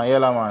Jammins? No, man,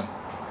 Yellow Man.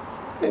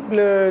 Me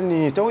blurn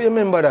it. How you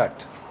remember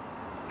that?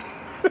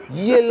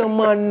 Yellow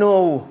Man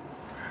now.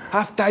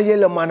 After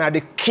Yellow Man are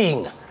the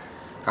king.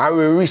 And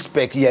we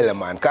respect Yellow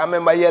Man. Because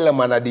remember Yellow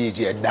Man are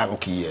DJ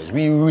donkey years.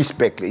 We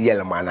respect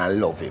Yellow Man and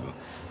love him.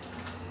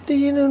 Do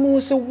you know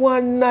so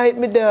one night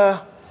me there?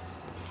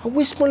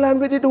 Westmoreland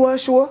we did do a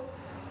show?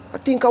 I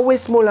think of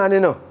Westmoreland, you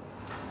know.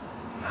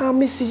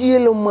 And I see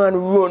Yellow Man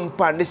run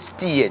on the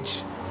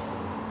stage.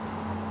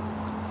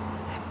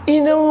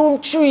 In a room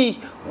 3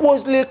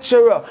 was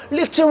lecturer.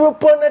 Lecturer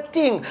upon a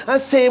thing and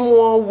say him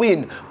want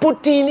win.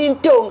 Put in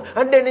tongue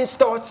and then he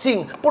start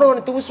sing. Put on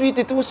it too sweet,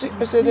 it too sweet.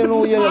 I said, you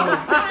know, Yellow Man.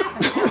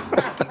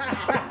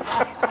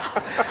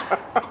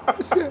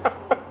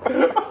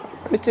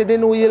 I said, they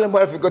know Yellow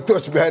Man if you go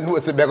touch me, I know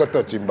I go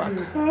touch him back.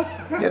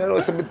 You know,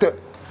 it's a bit.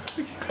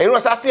 You know,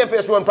 it's the same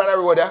place run on the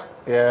road,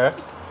 yeah?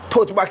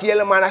 Touch back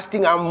Yellow Man and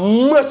sting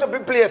and mess up the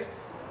place.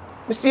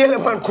 I see Yellow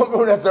Man come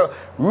around and say,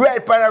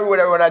 right on the road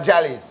around the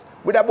Jollies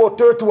with about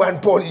 31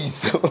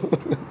 police. I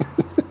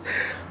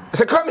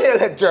said, come here,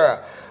 lecturer.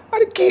 I'm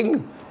the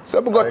king.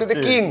 So we got to the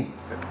king.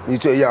 He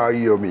said, yeah, you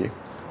hear me.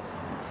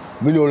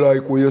 Me don't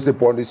like when you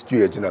sit on the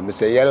stage. You know? I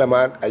say, Yellow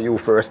Man, and you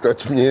first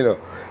touch me, you know.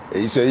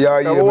 He said, yeah,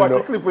 you hear me. Watch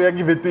the clip where you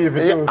give it to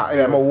you.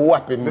 I'm a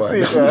whopping man.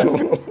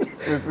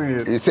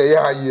 He said,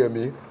 yeah, you hear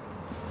me.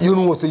 You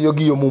know, say you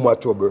give your mama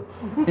trouble.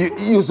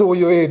 You saw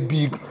your head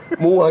big.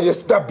 More you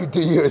stop it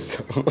to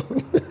years.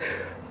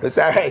 It's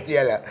all right,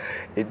 Yellow.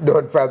 It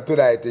done from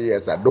tonight to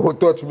years. Don't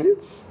touch me.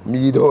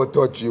 Me don't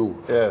touch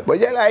you. Yes. But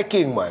Yellow I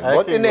king, man.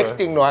 But the next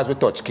thing now as we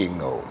touch king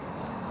now.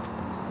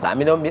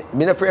 Me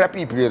not afraid of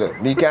people, you know.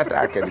 Me can't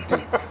talk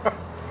anything.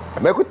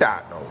 Make we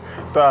talk now.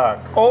 Talk.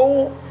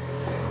 Oh,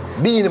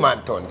 Beenie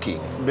Man turn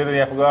king. Didn't you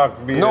have to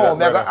ask Beenie? No, I'm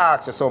going to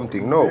ask you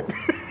something, no.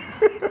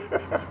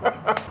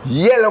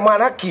 Yellow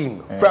Man a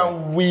king.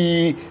 From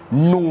we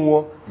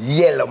know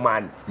Yellow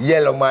Man.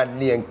 Yellow Man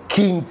named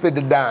king for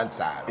the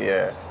dancer.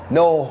 Yeah.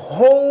 Now,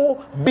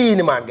 how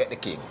Beenie Man get the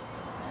king?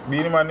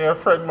 Beenie Man your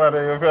friend, man. You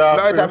have to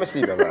ask No, it's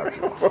me about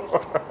it.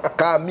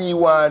 Because me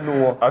want to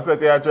know. I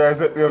said you try to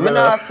set me up. Me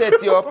not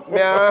set you up.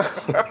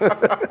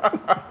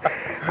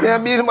 Me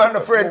and Beenie Man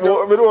a friend. We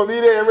don't be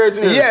there,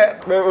 Reggie. Yeah.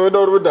 We're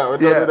done with that.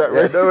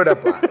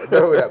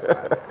 Done with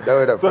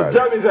that part. So,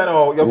 Jammies, you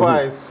know, your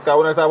voice. Because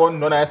when I want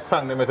no nice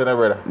song, they make it,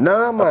 brother.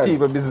 Nah, man.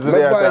 People business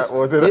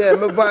there. Yeah,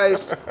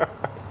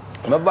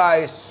 my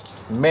voice.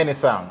 Many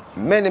songs.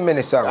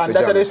 Many songs. And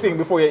that's the thing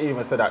before you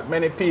even say that.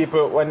 Many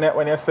people,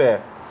 when you say,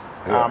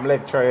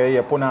 lecturer,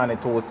 you put on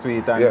it too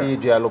sweet and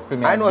DJ look for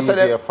me. I know, and so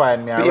DJ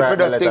find me and people write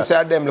just think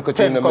say them look at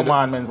 10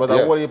 commandments, but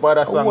I worry about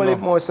that song. I worry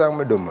more song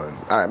me do, man.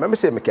 Alright, let me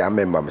say I can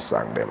remember my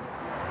song them.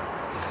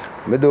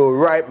 Me do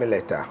Write Me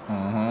Letter.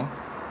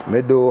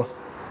 Me do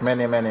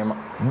many.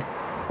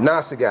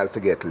 Nasty Girl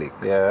Forget Lick.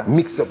 Yeah.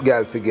 Mix Up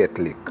Girl Forget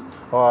Lick.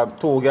 Or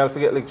Two Girl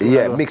Forget Lick.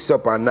 Yeah, Mix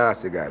Up and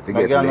Nasty Girl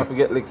Forget Lick. Girl not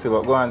forget Lick,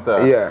 but go on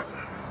to. Yeah.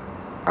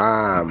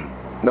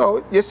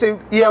 No, you see,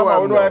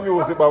 no, look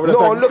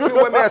at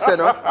what I say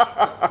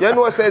now. You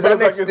know, say it's the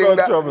next thing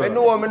that me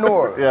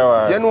know.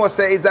 Yeah, you know,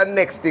 say it's the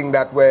next thing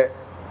that where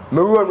me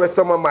run with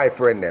some of my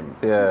friend them.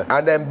 Yeah.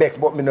 And then Bex,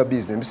 but me no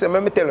business. Me say,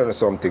 let me tell you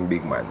something,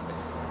 big man.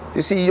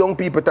 You see young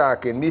people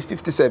talking. Me is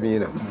 57, you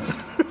know.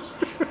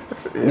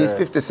 Me is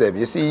 57.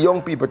 You see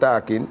young people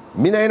talking.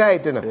 Me not in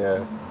it, you know.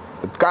 Yeah.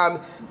 Because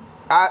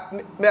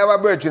me have a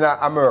brother in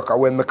America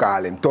when me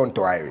call him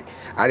Tonto Irie.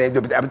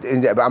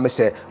 And I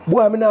say,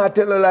 boy, I'm not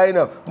tell a lie, you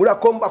know. When I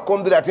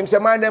come to that, he say,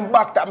 man, them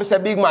back that. I say,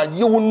 big man,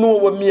 you know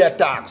what me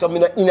attack. So me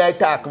not in I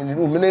talk, me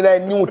not in a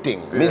new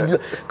thing.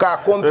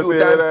 Because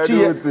computer and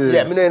change,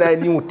 yeah, me not in a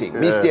new thing.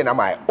 Me stay in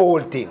my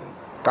old thing.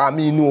 Because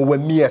me know what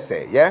me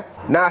say, yeah?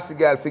 Nasty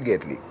Girl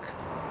Forget Lick.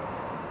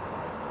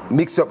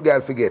 Mix Up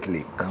Girl Forget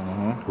Lick.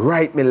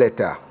 Write Me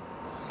Letter.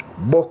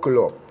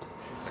 Buckle Up.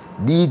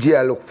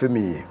 DJ Look For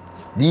Me.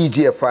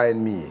 DJ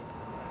Find Me.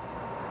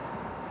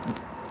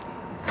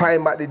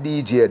 Find back the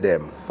DJ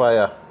them.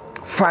 Fire.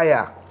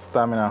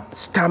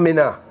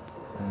 Stamina.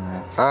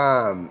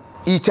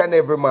 Each and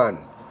Every Man.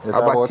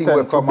 About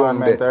 10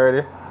 commandments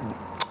already?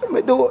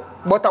 Me do,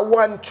 but a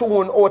one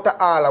tune out of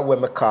all of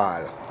when me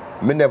call.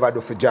 Me never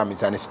do for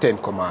Jammies and it's 10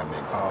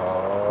 commandments.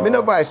 Me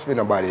no voice for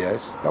nobody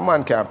else. No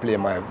man can play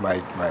my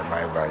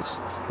voice.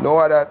 No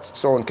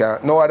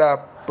other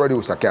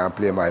producer can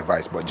play my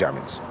voice but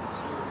Jammies.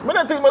 I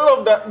don't think I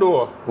love that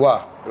though.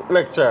 What?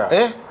 Lecturer.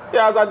 Eh?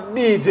 Yeah, as a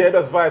DJ,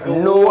 that's voice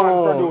no,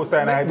 one producer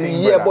and I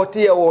think. Yeah, but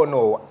here, oh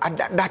no.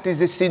 That is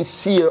the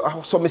sincere.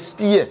 So me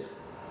stay.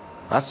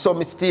 That's so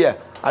me stay.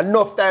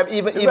 Enough time, it's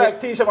even like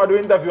teach them do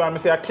interview and me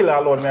say I kill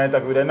alone, me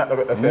interview, they're not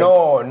going to say.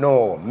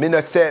 No. Me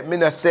not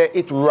say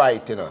it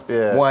right, you know.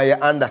 Yeah. Why you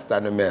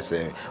understand what me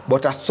say.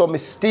 But as some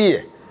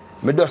stay,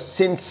 me just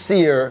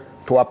sincere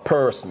to a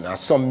person, as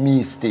some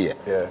me stay.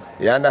 Yeah.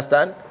 You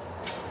understand?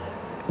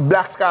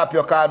 Black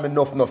Scorpio call me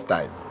enough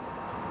time.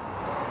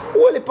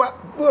 Only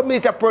me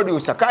a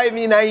producer, because I'm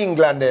in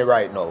England there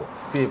right now.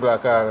 People are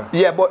calling.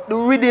 Yeah, but the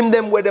rhythm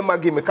them where them a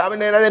give me, because I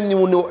them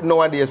new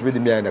nowadays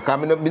rhythm me. Because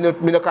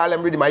me no call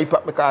them rhythm, I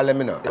hip-hop me call them,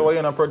 you know. So why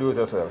you not produce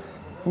yourself?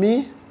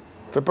 Me?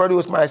 To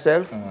produce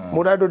myself?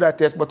 Would I do that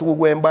test, but who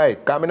go and buy it?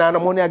 Because I have no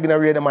money again to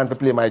read the man to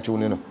play my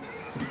tune, you know.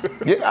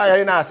 You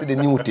not see the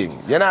new thing.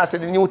 You not see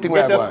the new thing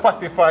where I go. Get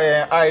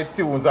Spotify and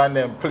iTunes and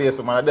them play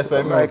some, and that's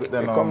why music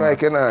then. Come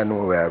like you not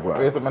know where I go.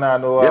 Play some, I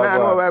know where I go. You not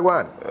know where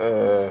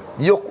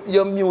I go.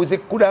 Your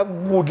music could have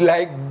good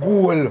like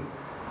gold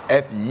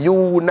if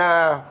you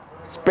now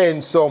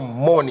spend some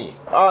money.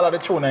 All of the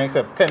tune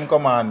except 10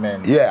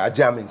 Commandments. Yeah, a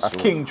jamming tune. A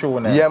king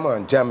tune. Yeah,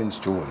 man, jamming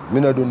tune.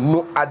 Me not do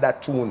no other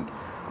tune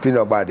for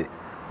nobody.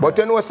 But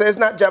you know, say it's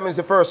not jamming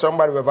the first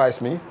somebody revice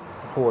me.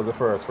 Who was the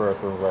first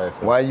person to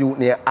vice? One youth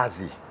named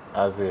Azzy.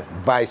 Azzy.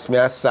 Vice me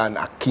a son,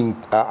 a king,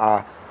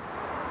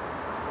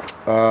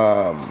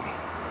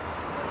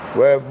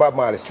 where Bob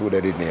Marley's true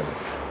that did name?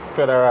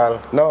 Federal.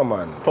 No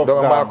man. Tough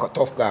Gang.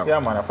 Tough Gang. Yeah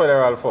man, a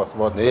Federal first,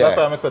 but yeah. That's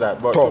why I said that.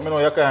 But tough. you know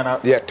you kind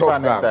of Tough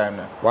Gang. Time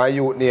now. One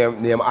youth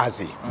named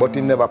Azzy. But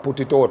he never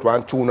put it out.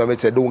 One tune and he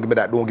said, don't give me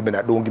that, don't give me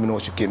that, don't give me no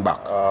chicken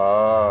back.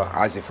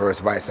 Azzy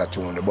first vice a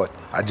tune, but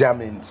a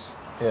jammings.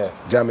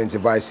 Yes. Jamming's the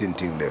vicing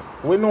thing there.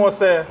 We know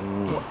say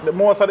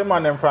most of the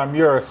man them from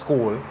your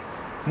school,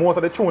 most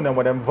of the tune them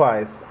with them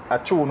vice, a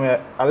tune where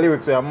a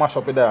lyrics where mash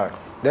up the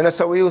dance. Then that's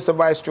how we used to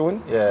vice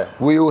tune. Yeah.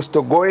 We used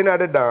to go in at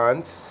the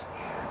dance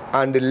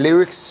and the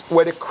lyrics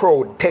where the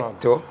crowd take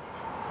to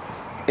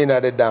in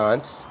at the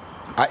dance,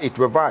 it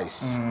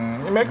revise.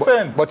 It makes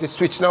sense. But it's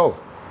switched now.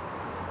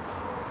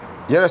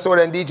 You know, so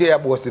then DJ are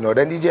bossing now.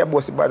 Then DJ are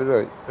bossing by the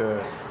way.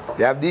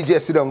 You have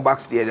DJ sit down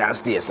backstage and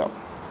stay some.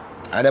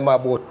 And them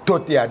about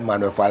 30 odd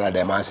man will follow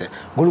them and say,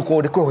 go look how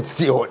the crowd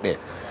stay out there.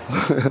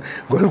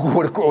 Go look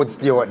how the crowd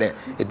stay out there.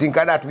 You think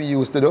of that we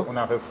used to do? We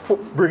have to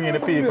bring in the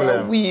people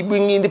them. We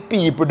bring in the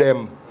people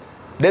them.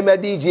 Them a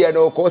DJ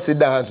now go sit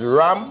dance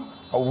ram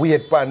or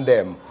wait upon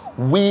them.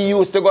 We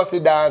used to go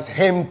sit dance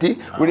empty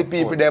with the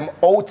people them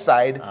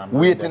outside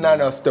waiting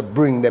on us to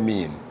bring them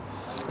in.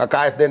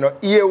 Because if they're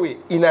not here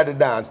in the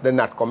dance, they're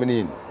not coming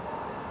in.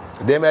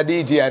 Them a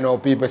DJ and now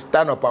people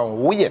stand up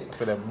and wait.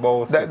 So them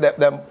bossy.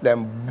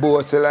 Them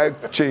bossy like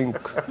chink.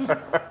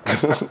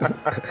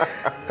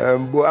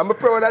 I'm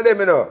proud of them,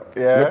 you know.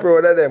 Yeah. I'm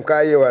proud of them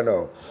because you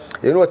know.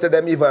 You know, so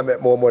them even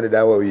make more money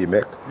than what we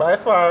make. By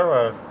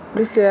far, man.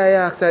 Me say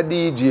I ask a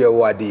DJ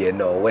what do you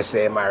know, we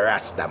say I'm a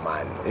Rasta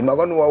man. He's not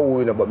going to know who,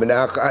 you know, but I'm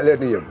not call his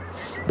name.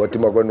 But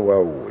he's not going to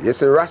know who. You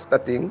see Rasta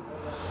thing,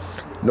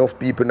 enough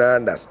people don't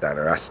understand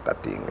Rasta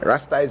thing.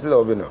 Rasta is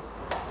love, you know.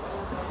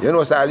 You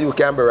know, sir, you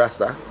can be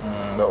Rasta.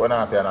 But we're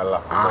not feeling a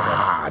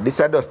lot. This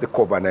is just the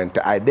covenant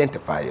to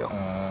identify you.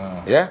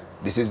 Yeah?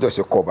 This is just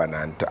your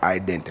covenant to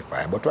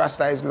identify. But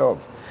Rasta is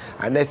love.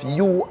 And if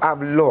you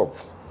have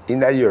love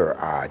in your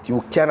heart,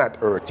 you cannot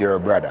hurt your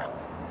brother.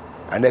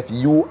 And if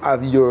you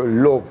have your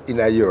love in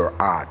your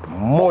heart,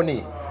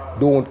 money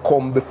don't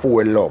come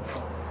before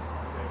love.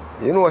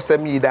 You know, say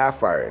me that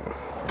foreign.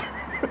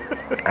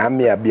 And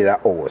me a build a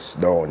house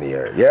down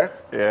here, yeah?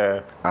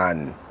 Yeah.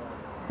 And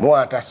I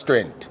want a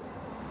strength.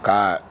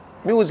 Because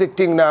music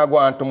thing now go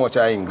on too much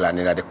in England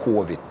in the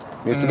COVID.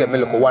 I used to get me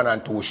look 1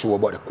 and 2 show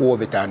about the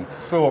COVID and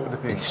slow up the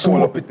thing.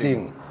 Slow up the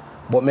thing.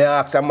 But me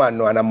ask a man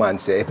now and a man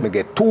say if me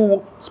get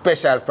 2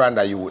 special friends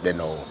of you then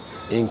now,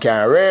 he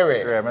can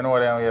rare. Yeah, I know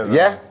them.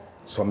 Yeah?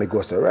 So me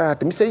go say, right.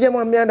 Me say, yeah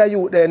man, me and the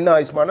youth they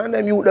nice man. And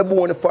them youth they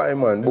born the fire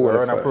man. They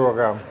run a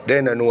program.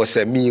 Then I know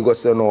say me go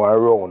say no I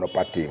run up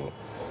a thing.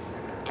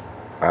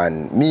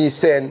 And me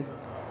send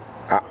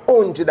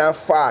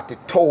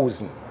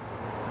 140,000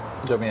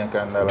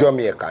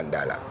 Jamaican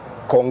dollar.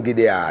 Come give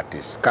the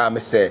artist. Because I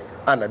say,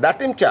 and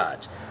that him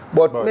charge.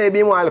 But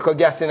maybe more like a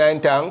gas in a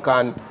tank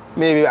and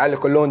maybe a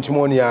little lunch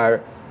money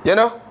or, you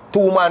know,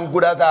 2 man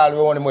good as all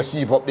around him will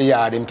sweep up the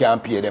yard, him can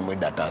pay them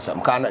with that and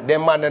something. Because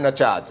them man don't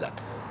charge that.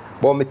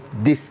 But me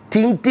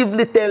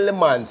distinctively tell the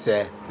man,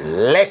 say,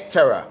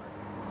 lecturer,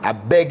 I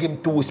beg him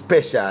too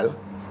special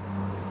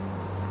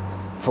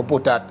for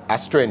put a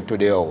strength to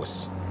the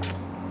house.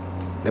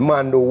 The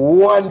man do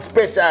 1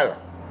 special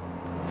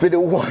for the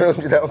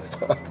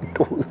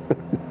 140,000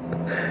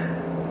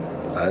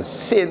 and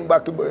send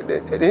back the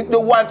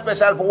 1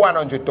 special for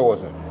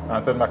 100,000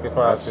 and send back the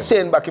 40.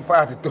 Send back the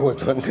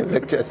 40,000 the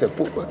lecture say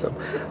put some.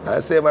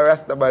 And say my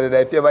Rasta man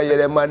that if you ever hear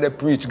them man they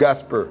preach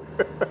gospel,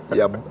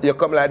 you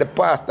come like the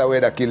pastor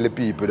where they kill the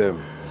people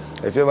them.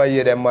 If you ever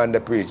hear them man they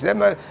preach, them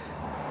man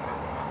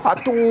are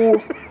two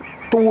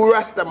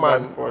Rasta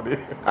man.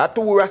 A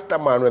 2 Rasta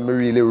man when me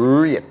really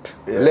rate.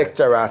 Yeah.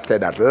 Lecturer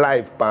said that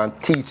live pan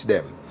teach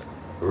them.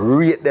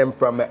 Rate them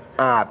from my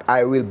heart.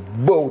 I will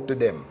bow to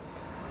them.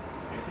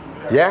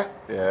 Yeah?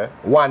 Yeah.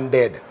 1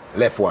 dead,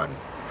 left 1.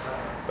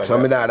 Like so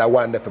I mean that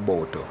one for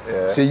both.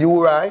 Yeah. See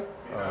you right?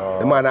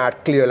 The man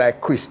had clear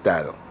like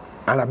crystal.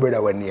 And a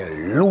brother went near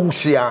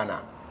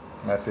Luciana.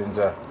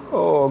 Messenger.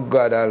 Oh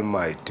God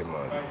Almighty,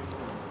 man.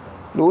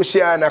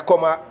 Luciana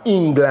come to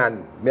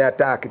England. Me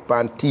attack it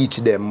and teach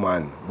them,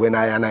 man. When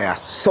I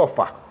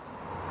suffer.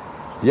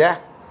 Yeah?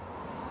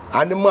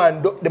 And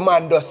the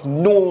man just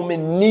know me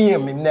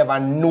name. He never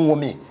know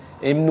me.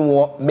 He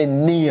know me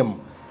name.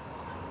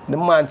 The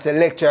man say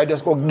lecturer,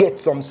 just go get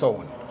some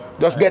sound.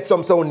 Just get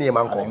some sound name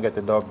and come. Get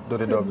the dub, do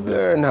the dubs.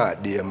 Learn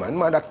hard there, man.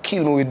 Man that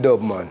kill me with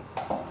dub, man.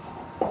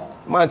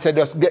 Man said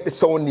just get the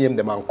sound name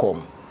them and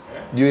come.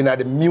 You in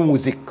the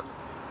music.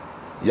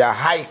 You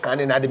hike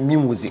and in the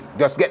music.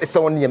 Just get the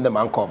sound name them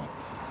and come.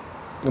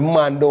 The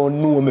man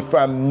don't know me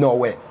from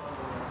nowhere.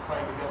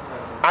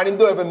 And him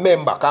don't even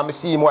remember. Because I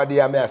see him one day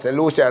and I say,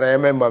 Lucian, I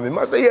remember me.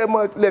 I say, yeah,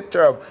 man,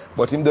 lecturer.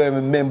 But him don't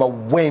even remember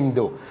when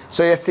though.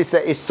 So your sister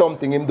is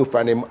something him do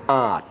from him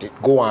art.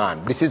 Go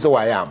on. This is who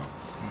I am.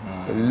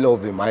 I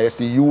love him. I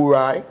see you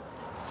right.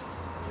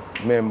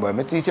 Remember,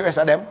 me see the rest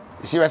of them.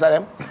 You see the rest of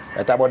them?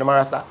 I talk about the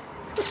Marasta.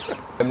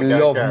 I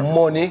love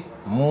money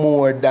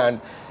more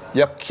than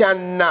you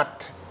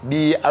cannot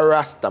be a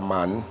Rasta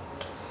man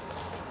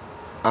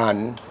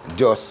and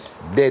just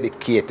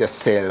dedicate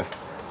yourself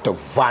to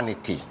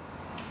vanity.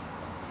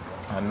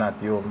 And not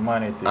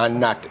humanity. And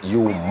not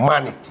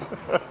humanity.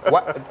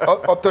 What,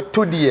 up to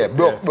today,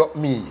 broke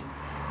me.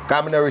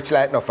 Because I'm not rich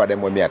like enough for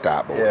them when me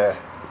talk about. Yeah.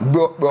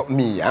 Broke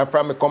me. I'm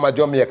from come to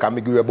Jamaica, I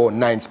give you about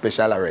 9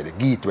 special already.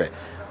 Gateway.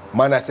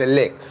 Man, I say,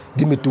 look,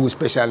 give me 2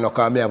 special now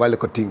because I have a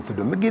little thing for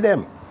them. Me give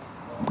them.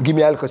 Give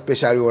me a little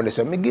special one. They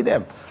say, me give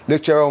them.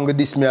 Lecture on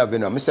this me have, you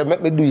know. I say,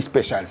 make me do it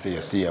special for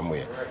you, same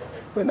way.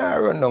 When I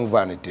run down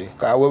vanity,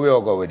 because where we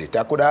all go with it,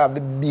 I could have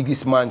the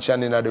biggest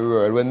mansion in the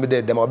world. When me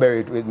dead, them are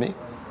buried with me.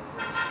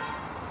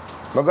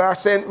 I got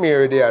St.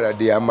 Mary the other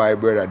day, and my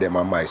brother, them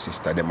and my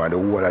sister, them and the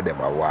whole of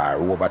them are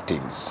war over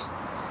things.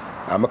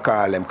 And I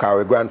call them,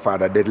 because my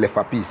grandfather did left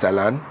a piece of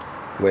land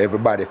where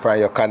everybody from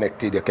you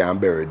connected, you can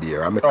bury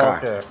there. And I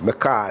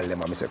call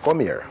them and I say,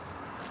 come here.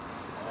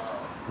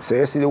 So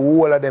you see the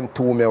whole of them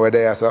two me were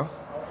there, sir?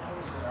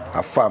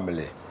 A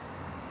family.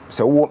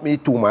 So what me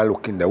two man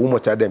look in there, how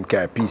much of them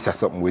carry a piece of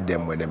something with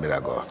them when they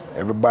go.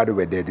 Everybody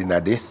were dead in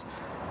this,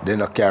 they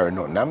not carry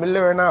nothing. I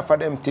learn half of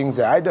them things.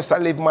 I just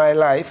live my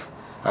life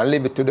and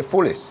live it to the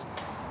fullest.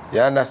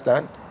 You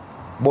understand?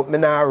 But me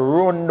not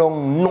run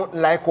down not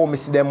like how me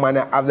see them man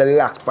have the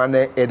locks on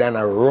their head and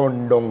I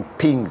run down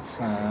things.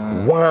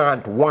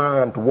 Want.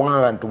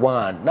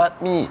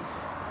 Not me.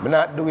 Me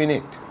not doing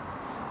it.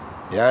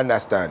 You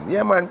understand?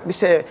 Yeah, man. Me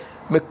say,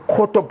 me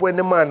cut up when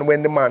the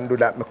man do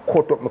that. Me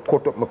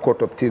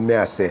cut up till me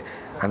I say,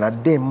 and a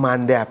them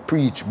man there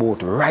preach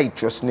about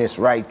righteousness.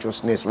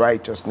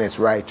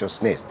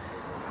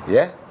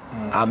 Yeah?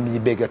 And me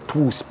beg you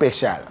too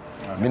special.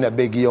 Me not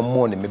beg you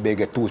money, me beg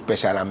you too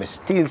special. And me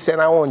still send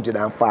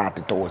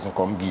 140,000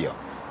 come give you.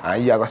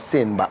 And you are going to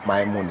send back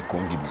my money,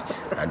 come give me.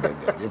 And then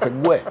if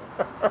it go.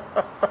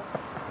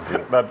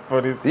 That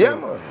funny thing. Yeah,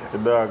 man. The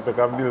dog took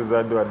a bills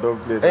and do a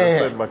dub plate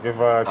and send back a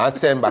 40. And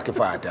send back a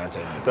 40 and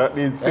send me. That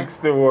needs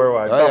 60 more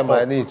one. Oh, yeah, man,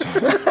 I need to.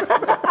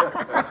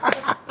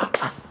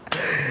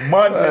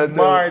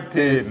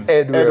 Martin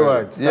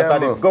Edwards. Yeah,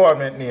 that's the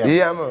government name.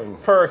 Yeah, man.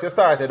 First, you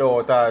started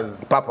out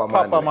as Papa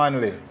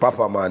Manley.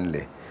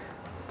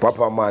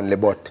 Papa Manley,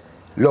 but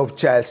Love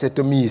Child said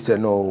to me, he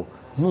said, no,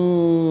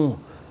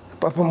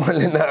 Papa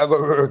Manley not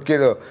going to work, you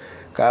know.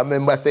 Because I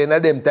remember saying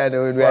at them time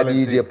when we had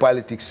DJ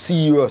politics,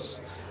 serious.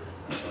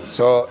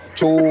 So,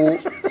 two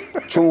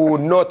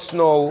nuts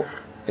now,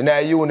 in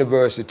our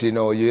university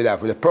now, you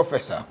have the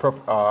professor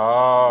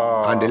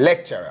and the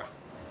lecturer.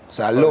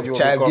 So Love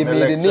Child give me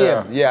the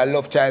name. Yeah,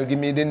 Love Child give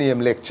me the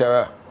name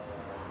lecturer.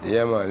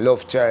 Yeah, man.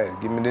 Love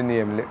Child give me the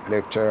name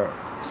lecturer.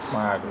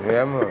 Man.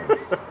 Yeah, man.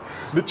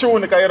 The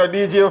tune, because you're a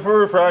DJ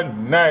for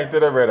from night to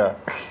the brother.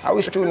 I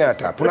wish tune at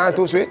that. Put on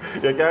too sweet.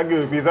 You can't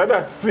give a piece of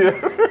that still.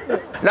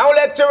 Now,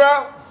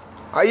 lecturer,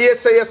 I hear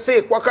say you're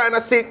sick. What kind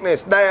of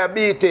sickness?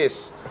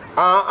 Diabetes.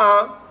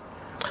 No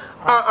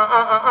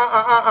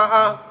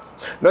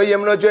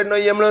yam no dread, no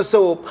yam no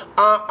soap.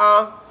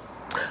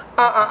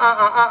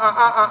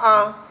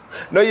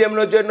 No yam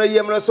no dread, no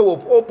yam no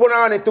soap. Oh, put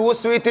on it too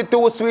sweet.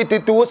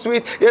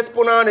 Yes,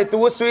 put on it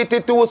too sweet.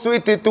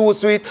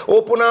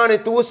 Oh, put on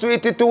it too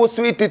sweet.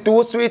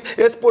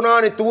 Yes, put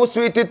on it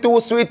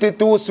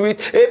too sweet.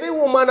 Every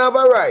woman have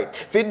a right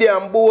for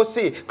them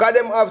bossy, cause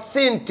them have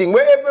seen thing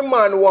where every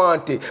man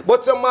want it.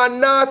 But some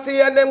man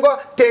nasty and them go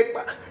take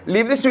back.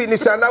 Leave the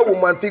sweetness and a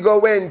woman figure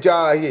when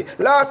enjoy.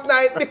 Last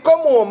night, me come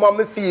home and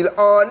me feel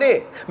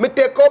horny. Me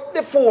take up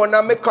the phone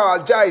and me call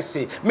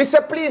Jaisi. Me say,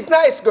 please,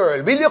 nice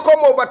girl, will you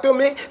come over to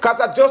me?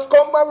 Cause I just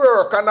come by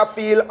work and I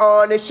feel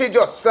horny. She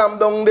just slammed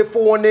down the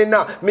phone in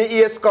me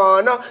ears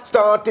corner.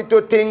 Started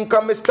to think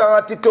and me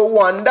started to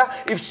wonder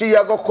if she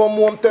a go come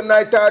home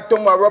tonight or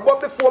tomorrow.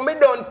 But before me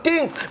don't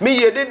think, me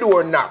hear the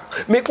door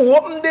knock. Me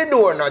open the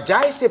door now.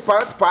 Jaisi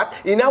pants spot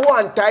in a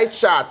one tight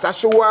shorts. I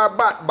show her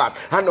bat.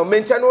 I no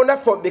mention on the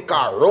front. up the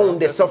car,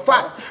 round the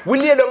sofa. We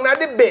lay down on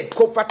the bed,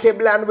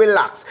 comfortable and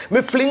relax.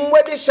 Me fling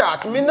with the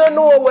shots, me no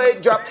know where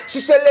it drop.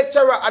 She said,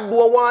 lecturer, I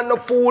don't want no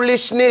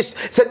foolishness.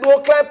 Said,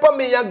 don't climb for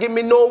me and give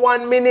me no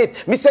 1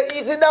 minute. Me say,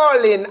 easy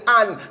darling,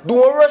 and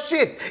don't rush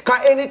it.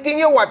 Cause anything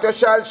you want, you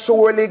shall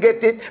surely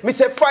get it. Me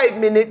say, 5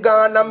 minutes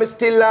gone and me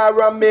still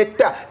a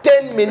meter.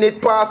 10 minutes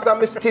pass and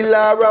me still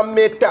a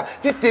meter.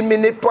 15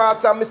 minutes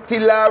pass and me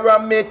still a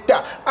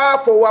meter.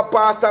 Half hour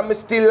pass and me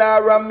still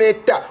a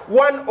meter.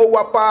 1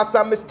 hour pass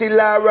and me still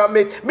a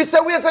meter. Me say,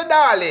 where's the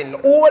darling?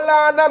 Hold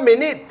on a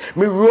minute.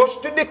 Me rush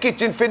to the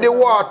kitchen for the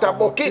water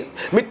bucket.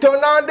 Me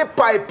turn on the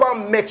pipe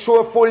and make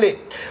sure full it.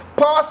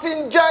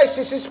 Passing Joyce,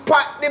 she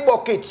spat the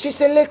bucket. She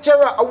said,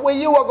 lecturer, what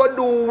you are going to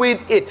do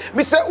with it?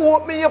 Me say,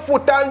 open your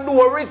foot and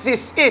don't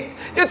resist it.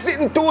 You're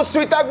sitting too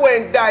sweet, I'm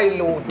going to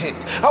dilute it.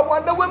 I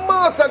wonder when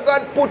Master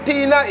God put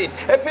in it.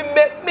 If he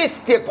make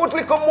mistake, put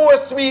little more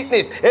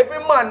sweetness. Every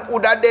man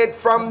would have dead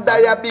from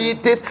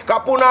diabetes.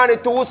 Cause put on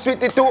it too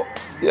sweet it too.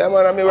 Yeah,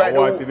 man, I mean right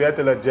now. I want to be able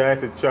to tell Joyce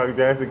to chuck,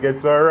 Joyce to get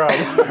so wrong.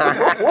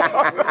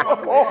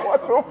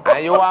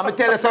 And you want me to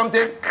tell you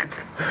something?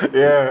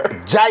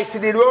 Yeah. Joyce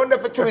did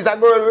wonderful trees. A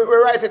girl, we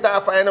write it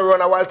off and run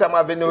a Waltham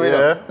Avenue, you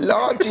know.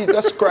 Lord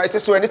Jesus Christ,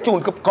 this is when the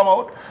tune could come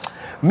out.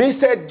 Me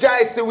said,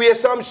 Joyce, wear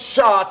some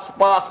shorts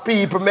past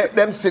people, make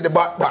them see the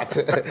back.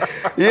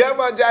 Yeah,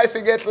 man, Joyce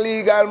get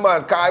legal,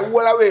 man. Because all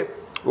away,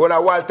 when a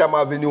Waltham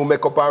Avenue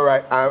make up and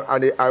write,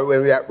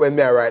 and when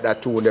me write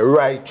that tune, the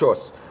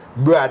Righteous,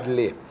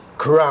 Bradley,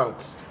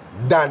 Cranks,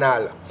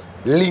 Donald,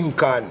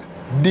 Lincoln,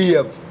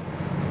 Dave,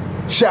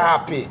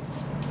 Sharpie,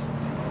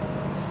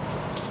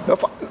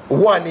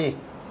 Wani.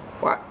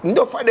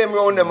 No for them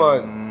around the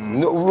man.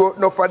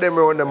 No for them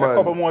around the man. A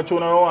couple more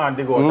tunes I want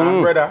to go.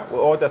 And brother, we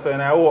out there so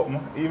when I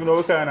open, even though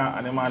we kind of,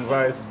 and the man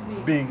voice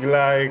big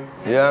like,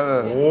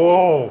 yeah, man.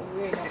 Whoa.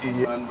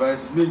 Man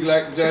voice big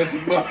like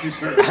Jason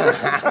Baptist.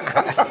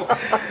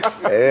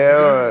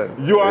 Yeah,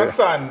 man. You and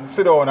son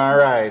sit down and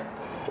write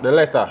the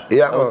letter.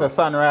 Yeah, man. Was a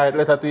son write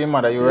letter to your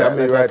mother. You write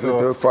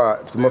letter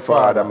to my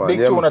father, man. Big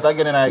tune that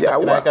again in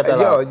a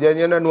catalog. Then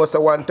you know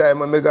so one time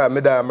when I got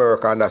to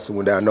America and that's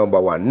when they are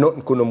 #1.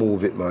 Nothing couldn't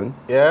move it, man.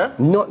 Yeah?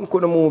 Nothing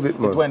couldn't move it,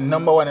 man. It went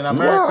 #1 in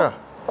America?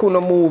 Yeah.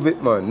 Couldn't move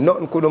it, man.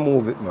 Nothing couldn't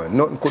move it, man.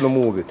 Nothing couldn't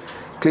move it.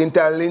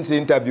 Clinton Lindsay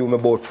interviewed me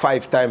about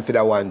 5 times for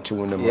that one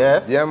tune, man.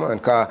 Yes? Yeah, man.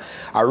 Because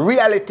a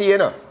reality, you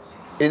know,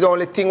 is the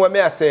only thing what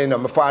me I say, you know,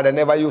 my father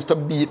never used to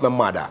beat my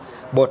mother.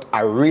 But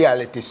a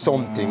reality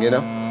something, you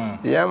know.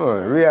 Yeah,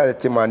 man.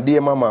 Reality, man.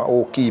 Dear mama,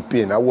 oh, keep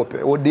in. I hope.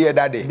 Oh, dear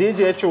daddy.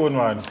 DJ tune,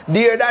 man.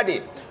 Dear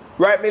daddy.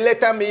 Write me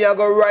letter, me I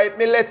go write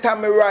me letter,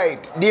 me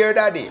write. Dear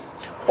daddy.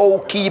 Oh,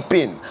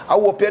 keeping. I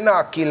hope you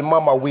not kill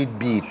mama with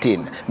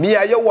beating. Me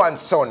and your one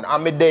son,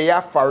 and me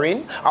there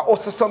foreign. I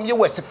also some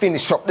US to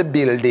finish up the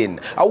building.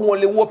 I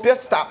only hope you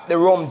stop the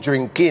rum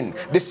drinking,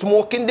 the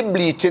smoking, the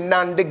bleaching,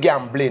 and the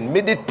gambling. Me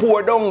did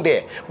pour down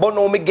there, but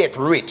now me get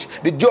rich.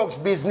 The drugs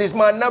business,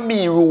 man, now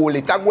me rule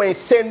it. I go and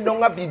send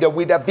down a video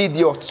with a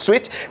video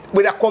switch,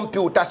 with a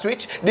computer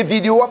switch. The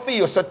video for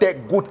you, so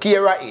take good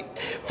care of it.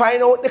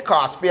 Find out the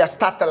cost for your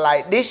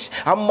satellite dish,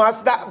 a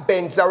Mazda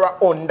Benz or a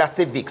Honda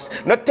Civics.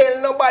 Not tell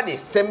nobody,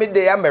 send me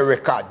the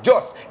America.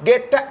 Just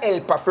get a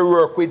helper for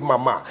work with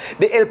mama.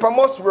 The helper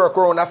must work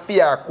around a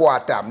fair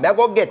quarter. Me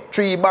go get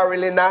 3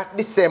 barrels in a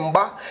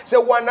December.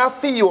 So 1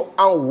 for you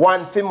and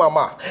 1 for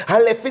mama.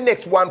 And left the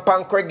next 1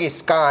 pan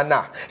Craig's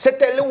corner. So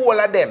tell the whole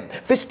of them,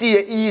 if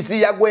stay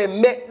easy, I go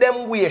and make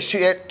them wear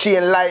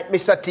chain like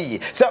Mr. T.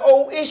 So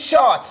how is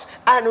Shorts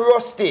and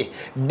Rusty,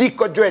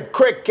 Dico Dread,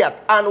 Craig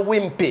Cat and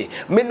Wimpy.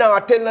 Me now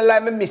tell no lie,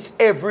 me miss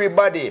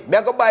everybody. Me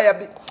go buy a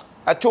bit.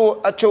 I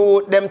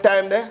show them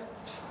time there.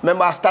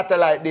 Remember I started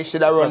like this,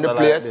 should I run the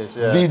place? Dish,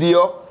 yeah.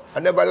 Video. I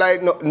never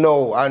like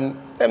no. And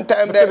them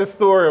time there. The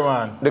story,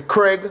 man. The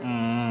Craig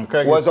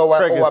was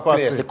our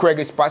place. The Craig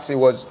is Passy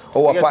was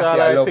our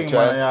Passy. I love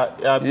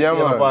child. Yeah,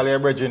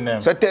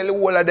 man. So tell the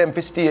whole of them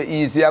to stay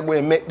easy. I'm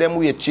going to make them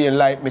wear chain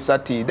like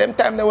Mr. T. Them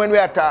time when we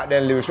attack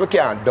them lyrics, we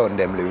can't done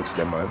them lyrics,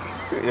 them man.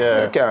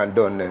 Yeah. We can't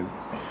done them.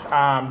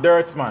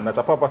 Dirts, man, that's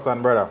a Papa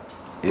son brother.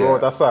 Yeah.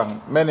 Wrote a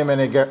song,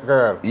 many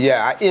girl.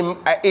 Yeah,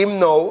 him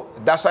now,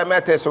 that's why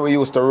I tell you we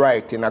used to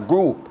write in a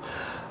group.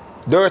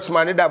 Dirts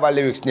man did have a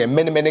lyrics name,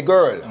 many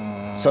girl.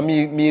 So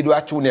me do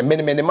a tune name,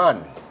 many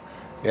man.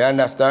 You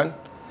understand?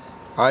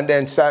 And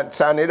then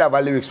San did have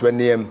a lyrics when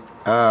name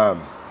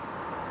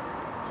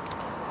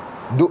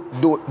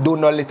do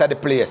not litter the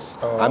place.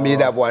 I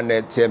made have one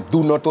that said,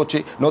 do not touch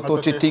it, not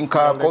touch it thing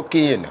called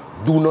cocaine.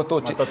 Do not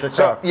touch it.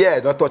 So yeah,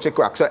 not touch it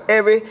crack. So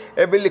every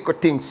little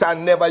thing,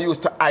 Son never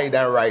used to hide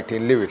and write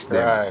in lyrics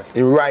then. Right.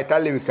 He write a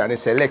lyrics and he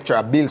say,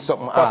 lecturer, build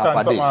something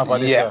half of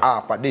this. Yeah,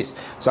 half of this.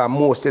 So I'm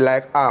mostly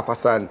like half a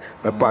Son,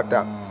 my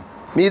pattern.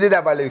 Me did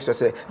have a lyrics to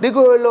say, the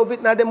girl love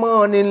it in the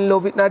morning,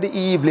 love it in the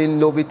evening,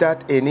 love it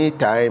at any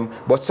time.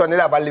 But Son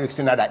did have a lyrics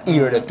in the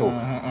ear the two.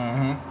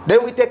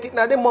 Then we take it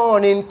in the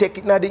morning, take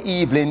it in the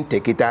evening,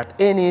 take it at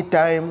any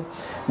time.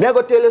 Me I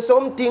go tell you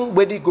something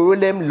where the girl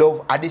them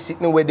love, at the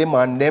sitting where the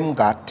man them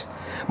got.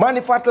 Man,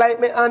 if fat like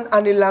me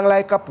and he long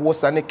like a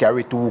post and he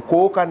carry 2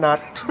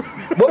 coconut.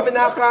 But me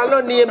not call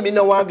no name, me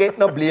no want get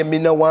no blame, me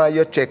no want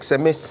your check, say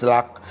me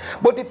slack.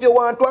 But if you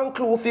want one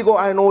clue figure,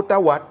 I know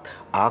what.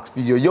 Ask for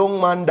your young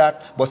man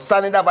that, but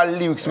Sonny have a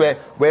lyrics where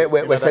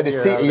say the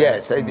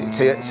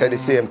same, say the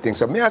same thing.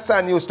 So me and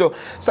Son used to,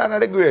 Son are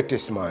the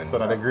greatest, man.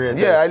 Son are the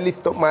greatest. Yeah, I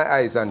lift up my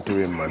eyes unto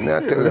him, man.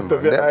 I tell him,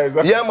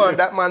 man. Yeah, man,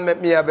 that man make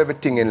me have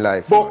everything in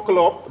life. Buckle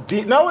up.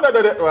 Now we don't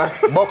do that,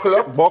 right? Buckle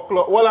up? Buckle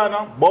up. Well, I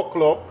know.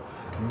 Buckle up.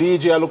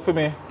 DJ look for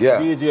me. Yeah.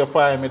 DJ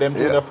find me. Them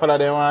two that follow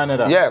them one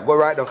another. Yeah, go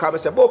right down. Come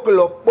and say,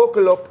 buckle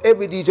up.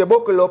 Every DJ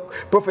buckle up.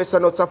 Professor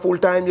Nuts a full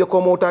time, you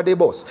come out of the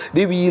bus.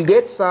 The wheel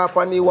gets off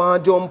and he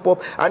want jump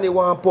up and he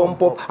want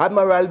pump up.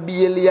 Admiral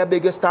Bailey, I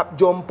beg you stop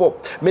jump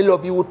up. Me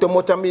love you too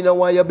much and me no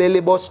want your belly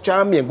bust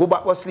champion. Go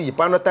back to sleep.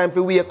 And no time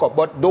for wake up.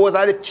 But those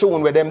are the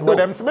tune where them do. But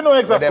them me know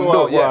exactly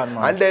what yeah.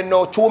 man. And then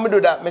now tune me do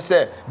that. Me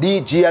say,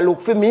 DJ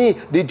look for me.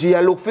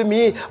 DJ look for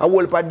me. I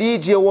will pa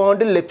DJ want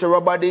the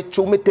lecturer body.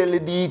 Tune me tell the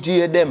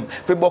DJ them.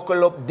 Fi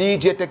buckle up,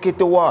 DJ take it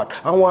to what?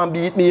 And want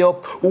beat me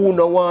up, who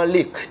no want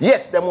lick?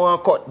 Yes, them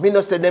want cut. Me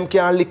no say them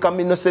can't lick and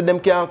me no say them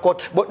can't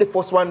cut. But the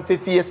first one fi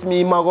face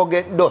me, ma go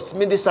get dust.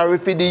 Me this sorry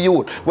for the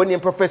youth. When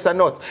him Professor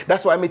Nuts,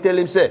 that's why me tell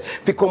him say,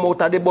 fi come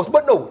out of the bus.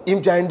 But no, him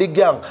join the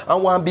gang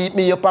and want beat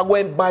me up. I go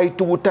and buy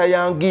 2 tires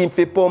and give him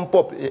fi pump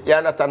up. You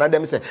understand? And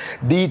them say,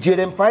 DJ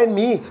them find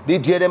me.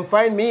 DJ them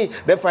find me.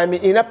 Them find me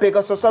in a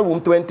Pegasus room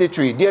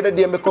 23. The other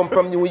day me come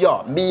from New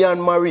York. Me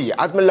and Marie.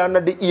 As me land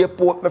at the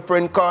airport, my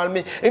friend call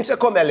me. Him say,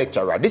 come here,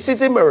 lecturer. This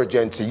is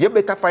emergency. You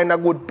better find a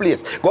good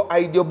place. Go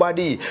hide your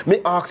body. Me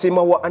ask him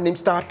what and him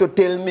start to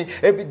tell me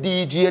every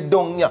DJ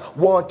down here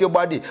want your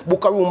body.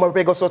 Book a room at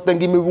Pegasus, then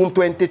give me room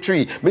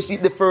 23. Me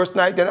sleep the first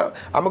night, you know.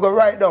 I'm going to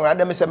write down and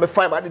then me say me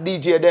find out the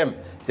DJ them.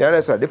 You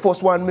understand? The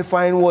first one me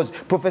find was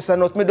Professor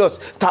Nuts. Me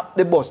just tap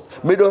the bus.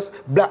 Me just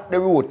block the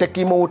road. Take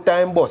him out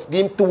time bus.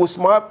 Give him 2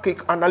 small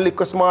kick and a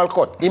little small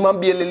cut. Him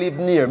and Bailey live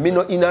near. Me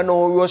no in a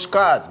no rush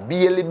cars.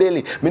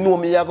 Bailey. Me know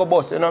me a go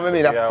bus. You know what I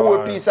mean? A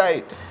 4-piece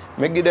side.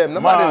 Me give them.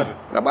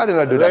 Nobody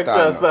no do that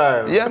all,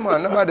 style. Yeah,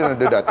 man. Nobody no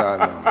do that all,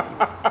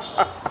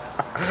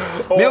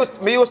 man.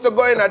 Me used to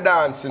go in a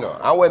dance, you know.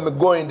 And when me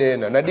go in there, you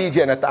know, the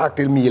DJ not talk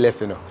till me left,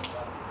 you know.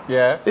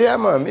 Yeah? Yeah,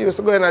 man. Me used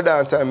to go in a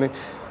dance and me.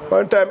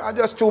 One time, I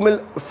just told me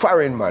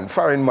foreign, man.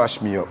 Foreign mash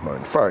me up,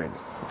 man. Foreign.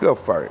 Love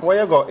foreign. Where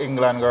you go,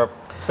 England, go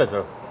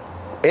settle?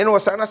 You know,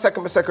 son, a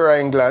second in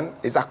England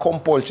is a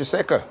compulsory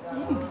second.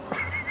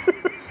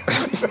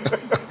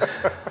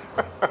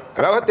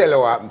 I'm going to tell you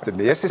what happened to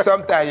me. You see,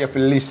 sometimes you have to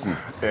listen.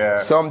 Yeah.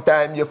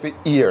 Sometimes you have to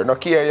hear. No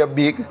care you're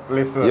big,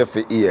 listen. You have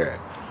to hear.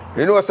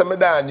 You know, so I'm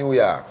down New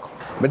York.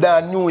 I'm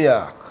down New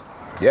York.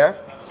 Yeah?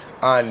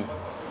 And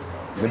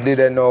we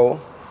didn't know.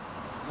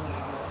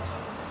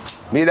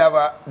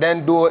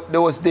 Then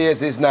those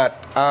days is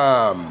not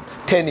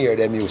 10 years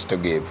them used to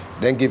give.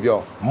 Then give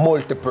you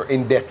multiple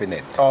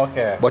indefinite.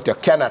 Okay. But you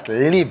cannot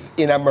live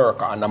in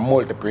America on a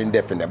multiple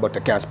indefinite, but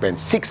you can spend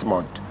 6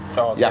 months.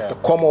 Okay. You have to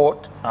come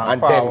out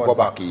and then go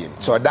back in.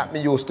 So that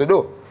me used to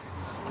do.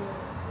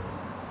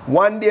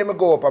 One day I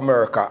go up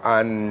America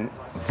and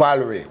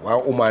Valerie,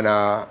 one woman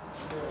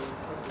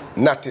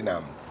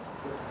Nottingham,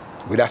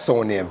 with a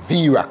son named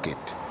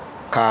V-Rocket,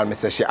 called me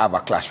say she have a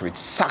clash with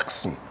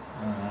Saxon.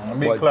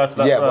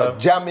 But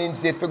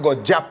Jammins if we go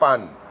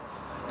Japan.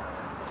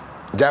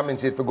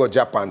 Jammins if we go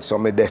Japan, so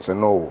me just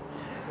know.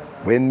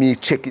 When me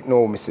check it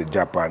now, me say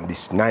Japan,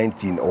 this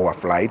 19-hour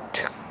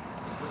flight.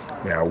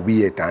 Me I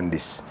wait on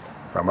this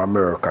from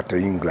America to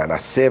England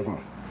at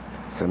 7.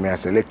 So me I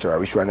say, lecturer,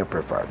 which one you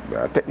prefer?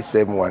 I take the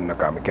 7 one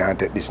because I can't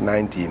take this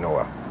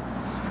 19-hour.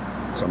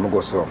 So I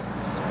go so.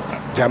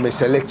 Jammins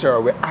say,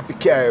 lecturer, we have to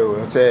carry you.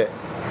 I say,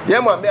 yeah,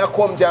 man, may I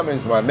come,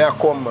 Jammins, man. May I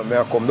come, man. May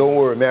I come. Don't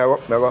worry, may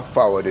I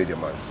forward with you,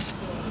 man.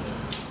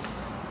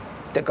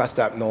 Take a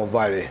step now,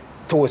 Valley.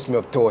 Toast me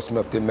up till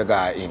me go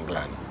to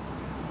England.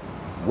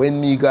 When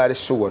me got the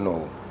show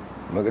now,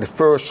 the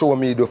first show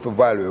me do for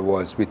Valley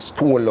was with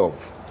Stone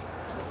Love.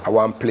 At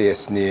one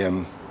place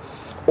named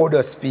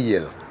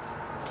Huddersfield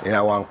in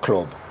a one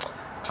club.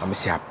 And I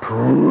say,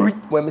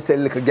 when I say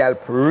little girl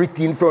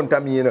pretty in front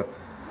of me, you know.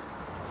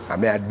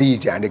 And I a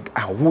DJ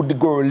and would the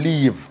girl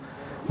leave?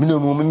 I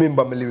don't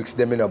remember my lyrics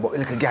them, you know, but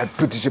little girl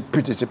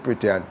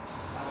pretty. And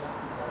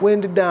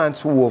when the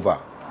dance was over,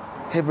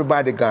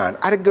 everybody gone.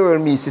 And the girl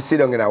me sit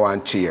down in a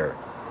one chair.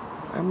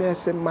 And I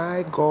say,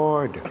 my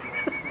God.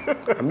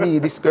 And me,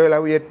 this girl I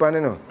wait for,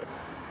 you know.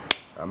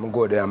 I'm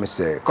go there and I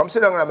say, come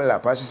sit down on my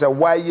lap. And she said,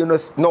 why you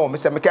not? No, I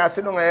said, I can't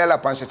sit down on your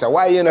lap. And she said,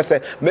 why you not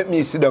say, make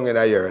me sit down in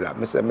your lap?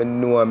 I said, I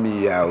know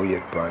me, I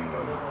wait for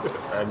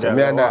you. So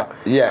me and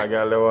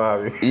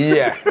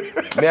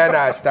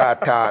I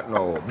start talking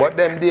now. But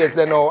them days,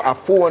 they know a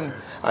phone,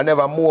 I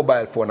never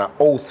mobile phone, a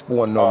house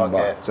phone number.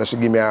 Okay. So she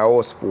give me a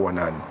house phone.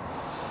 And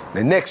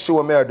the next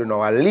show I do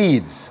now, a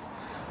Leeds.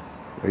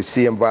 The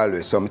same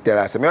value. So I tell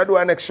her, I say, I do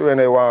a next show and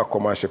I want to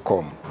come and she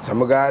come. So I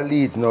go to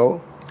Leeds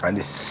now. And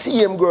the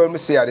same girl I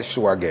say at the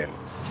show again.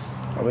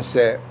 I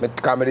say, I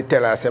come to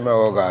tell her, I say, I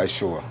go to the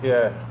show.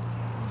 Yeah.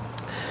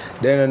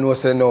 Then I know,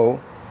 say, no,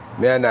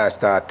 Me and I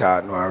start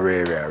talking now,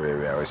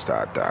 and we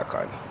start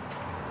talking.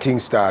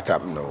 Things start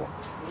happening now.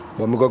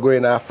 But we go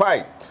in a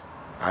fight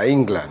at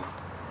England.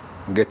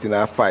 We get in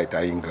a fight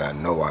at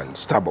England now and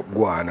stab up,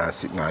 go on and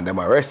sit down and them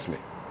arrest me.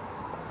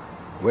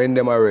 When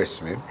them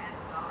arrest me,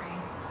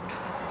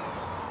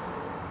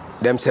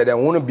 them say they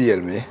want to bail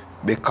me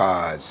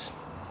because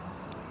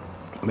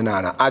I don't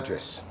have an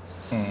address.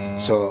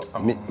 So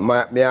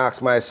me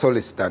ask my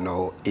solicitor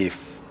now if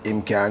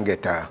him can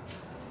get a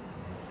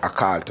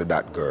call to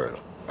that girl.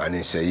 And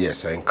he said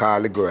yes. And he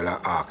call the girl and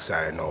ask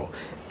her now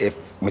if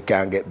me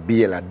can get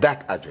bail at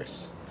that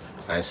address.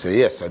 And I say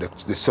yes. So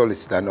the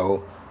solicitor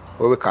now,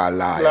 what we call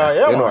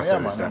lawyer, you know what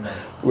solicitor,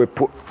 we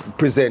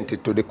present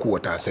it to the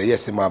court and say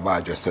yes, my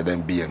address, so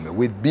then bail me.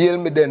 With bail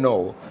me then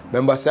now,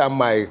 remember say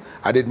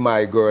I did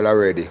my girl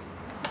already.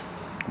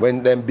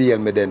 When them bail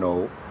me then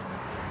now,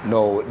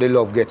 the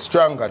love gets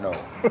stronger now.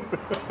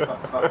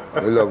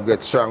 The love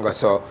gets stronger,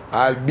 so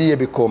I'll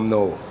baby come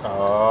now.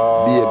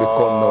 Baby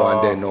come now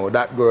and then now.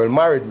 That girl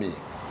married me.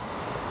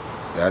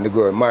 And the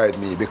girl married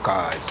me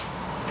because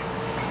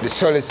the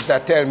solicitor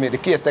tell me the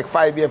case take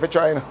 5 years for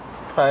trying.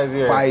 5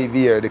 years? 5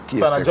 years the case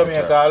so take. So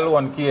Jamaica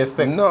alone case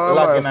take? No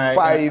man,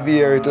 5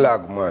 years it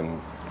lag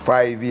man.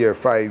 5 years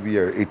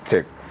it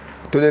take.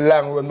 To the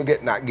long run me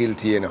get not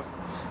guilty, you know.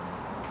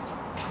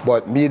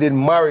 But me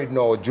didn't married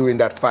now during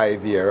that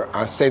 5 years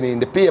and sending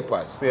the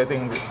papers. So you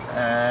think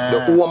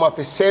the home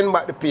office send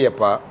back the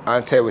paper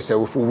and say we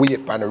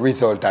wait for the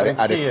result of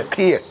the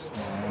case.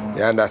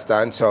 You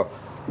understand? So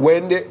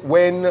when the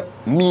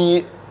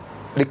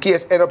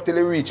case end up till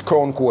it reach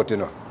Crown Court, you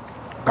know.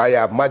 Because you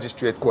have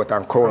magistrate court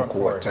and Crown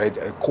Court. So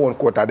Crown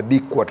Court are the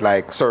big court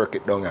like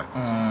circuit down here.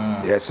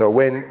 Yeah, so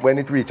when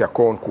it reach a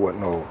Crown Court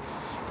now,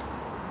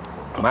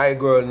 my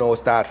girl now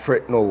start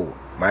fret now.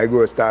 My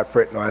girl start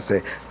fretting and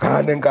say,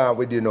 gone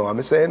with you now.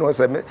 I'm saying,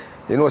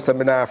 you know,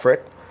 me not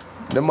fret.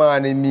 The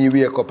morning me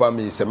wake up and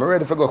me say, I'm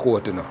ready for go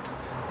court, you know.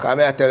 Because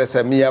I tell you,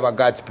 say, me have a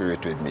God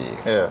spirit with me.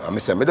 Yes. And I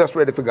say, I'm just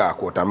ready for go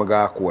court. I'm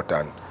go court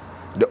and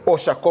the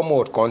usher come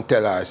out and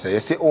tell her, say, you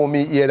see how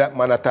me hear that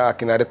man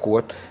talking at the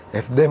court?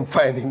 If them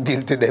find him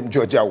guilty, them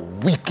judge are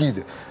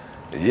wicked.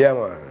 Yeah,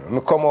 man. I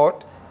come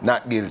out,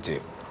 not guilty.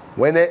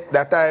 When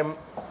that time,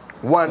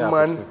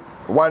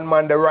 one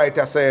man the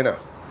writer saying,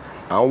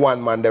 and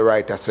one man the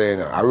writer saying,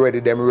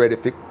 them ready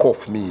to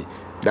cuff me.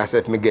 That's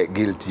if me get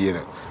guilty, you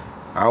know.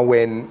 And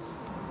when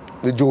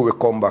the jury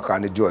come back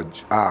and the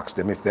judge asks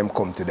them if them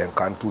come to them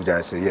conclusion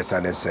and say yes,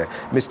 and them say,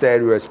 Mr.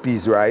 Edwards,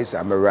 please rise,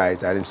 I'm a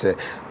rise. And them say,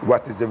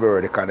 what is the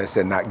verdict? And they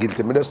say, not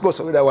guilty. Me just go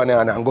so with that one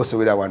hand and go so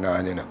with that one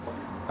hand, you know.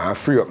 And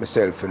free up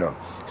myself, you know.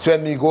 So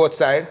when me go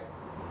outside,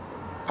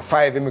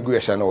 5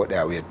 immigration out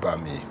there wait for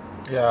me.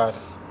 Yeah.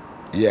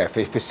 Yeah,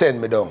 if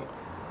send me down.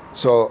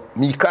 So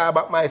me call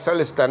back my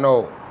solicitor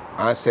now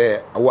and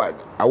say,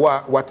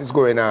 what is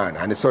going on?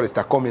 And the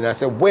solicitor come in and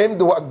say, when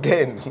do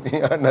again?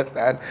 You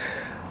understand?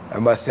 I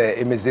must say,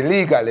 it is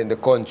illegal in the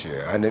country.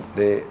 And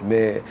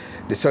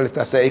the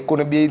solicitor say it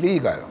couldn't be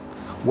illegal.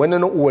 When you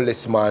know all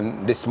this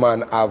man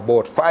have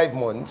about 5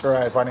 months.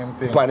 Right, on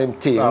him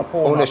thing.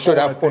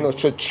 You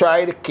should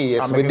try the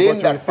case within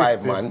that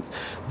 5 months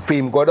for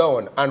him go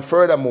down. And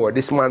furthermore,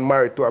 this man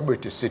married to a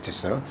British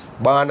citizen,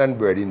 born and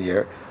bred in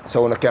here,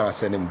 so you can't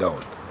send him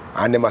down.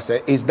 And they must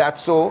say, is that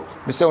so?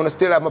 I say, I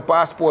still have my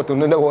passport. You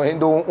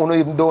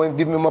don't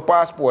give me my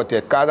passport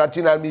yet. Because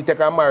originally me take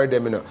and marry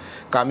them, you know.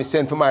 Because I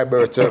send for my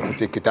birth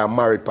certificate and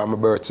married for my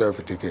birth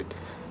certificate.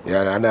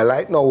 Yeah, and I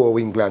like now how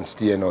England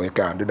stay, you know. You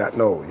can't do that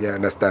now. You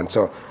understand?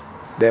 So,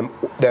 them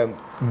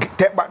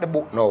take back the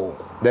book now.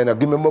 Then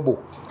give me my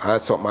book.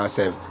 And something I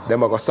say,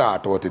 them I go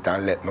sort out it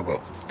and let me go.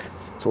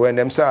 So when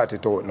them sort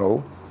it out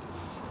now,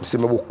 I see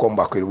my book come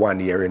back with 1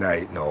 year in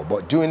it now.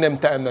 But during them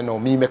time, you know,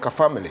 me make a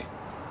family.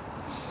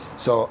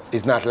 So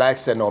it's not like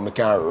say no, me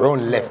can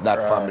run left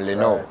that family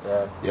now.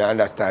 Right. You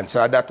understand?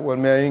 So that was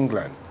me in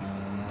England.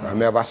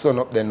 And I have a son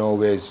up there now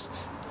who is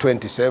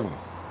 27.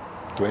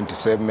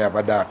 27, I have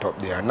a daughter up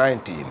there,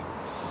 19. You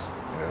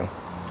know?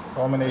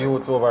 How many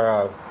youths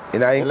overall?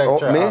 In me?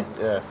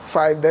 Yeah.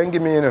 5 then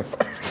give me, you know.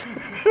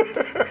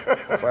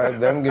 5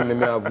 then give me.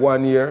 I have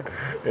 1 year,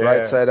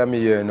 right side of me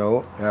here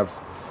now. I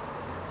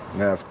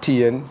have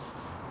Tien,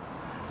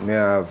 I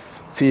have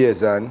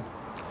Faison,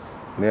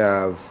 I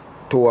have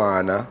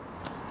Tuana,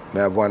 I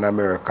have one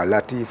America,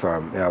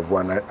 Latifah, I have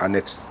one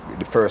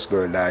the first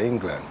girl in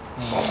England.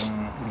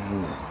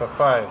 So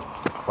 5.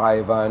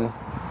 5 and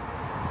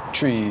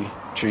 3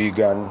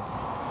 grand.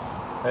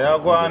 Yeah,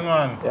 go on,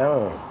 man.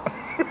 Yeah,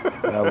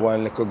 I have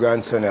one little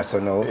grandson also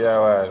now. Yeah,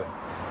 well.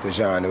 To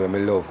John, where I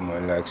love,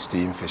 man, like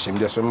steam fish. Him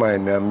just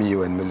remind me of me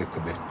when I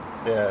little bit.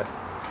 Yeah.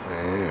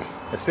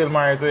 You still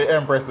married to the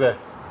Empress there?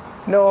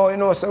 No, you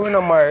know, so we're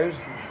not married.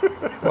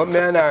 But me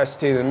and her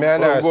still,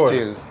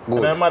 still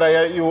good. And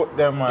mother, you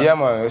them, man? Yeah,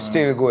 man,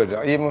 still good.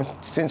 Even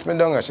since me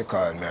down, she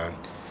called me and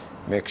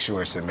make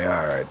sure she me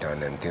alright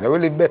and them things. I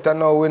really better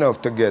now we enough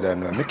together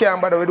now. Me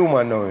can't bother with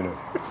woman now, you know.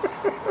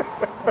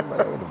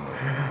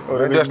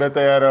 Just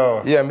better, you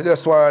know. Yeah, me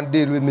just want to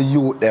deal with me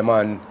youth them,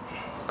 man.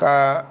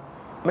 Cause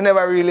I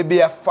never really be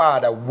a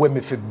father when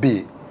me fi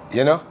be,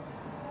 you know?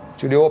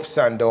 To the ups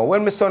and downs.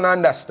 When my son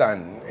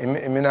understand, I'm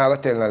not going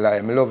to tell no lie, I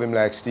love him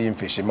like steam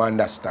fish, him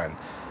understand.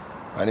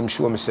 And him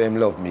show me say him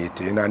love me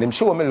too, you know? And him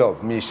show me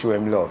love, me show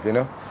him love, you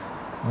know?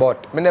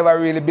 But I never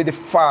really be the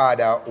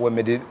father when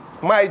me did.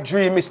 My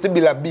dream is to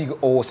build a big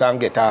house and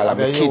get all of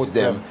my kids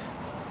them.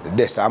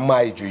 That's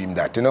my dream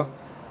that, you know?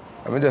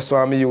 I just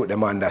want me youth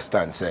them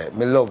understand, say,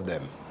 me love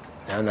them.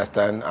 You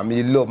understand? And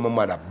me love my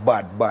mother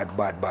bad, bad,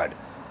 bad, bad.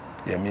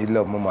 Yeah, me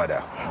love my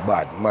mother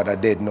bad. Mother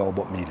dead now,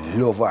 but me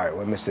love her.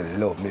 When me say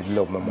love, me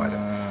love my mother.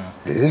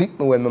 Lick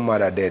me when my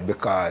mother dead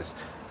because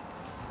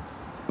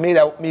me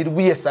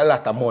waste a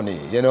lot of money,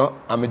 you know?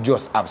 And me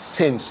just have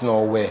sense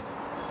now where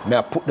me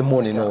I put the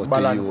money now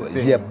to you.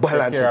 Yeah,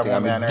 balance it.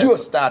 And me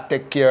just start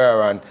take care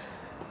of her and,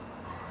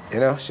 you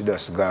know, she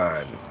just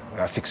gone.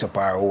 I fix up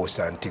her house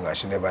and things and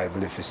she never ever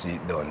left to see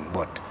it done.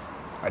 But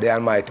at the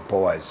almighty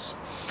powers,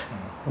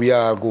 we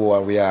all go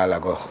and we all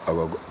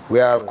go. We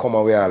all come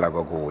and we all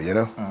go, you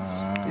know?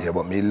 Yeah,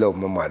 but me love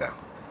my mother.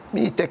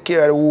 Me take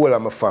care of the whole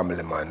of my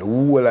family, man. The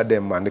whole of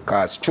them, man.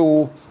 Because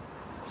true,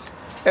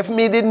 if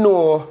me didn't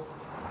know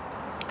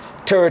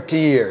 30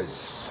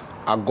 years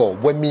ago,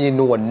 when me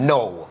know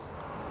now,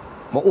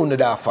 I only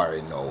that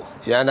foreign now.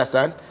 You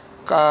understand?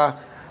 Because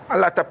a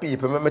lot of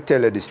people, let me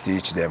tell you this,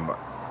 teach them.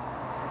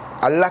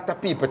 A lot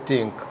of people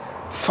think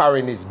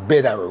foreign is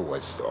better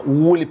rose.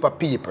 Whole heap of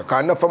people.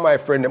 Because enough of my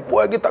friend, them,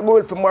 boy, get a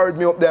girl for married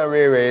me up there,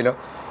 Ray, you know.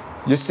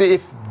 You see,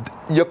 if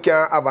you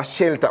can have a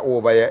shelter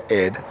over your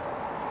head,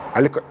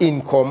 a little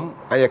income,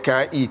 and you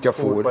can eat your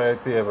food,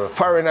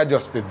 foreigner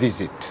just to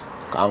visit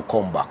and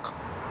come back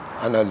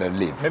and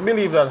live. I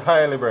believe that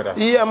highly, brother.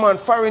 Yeah, man,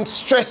 foreign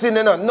stressing,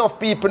 you know. Enough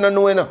people don't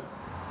know, you know.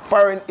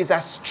 Foreign is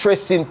a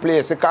stressing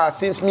place because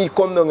since me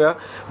come down here,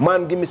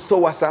 man give me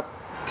soursop,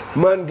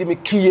 man give me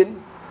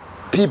cane,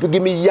 people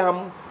give me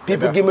yam,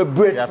 people give me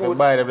bread. You have to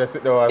buy them, they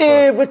sit there.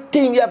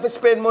 Everything you have to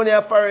spend money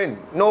on foreign.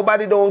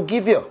 Nobody don't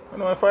give you. You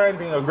know, a foreign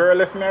thing, a girl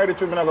left me already,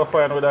 I'm not going to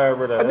find with her,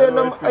 brother.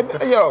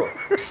 Yo.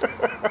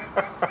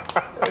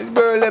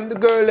 The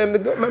girl, let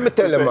me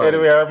tell you, man.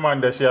 Anyway, her man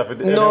there, she have to.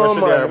 No,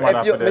 man,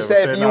 if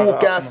you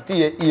can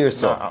stay here,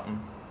 sir.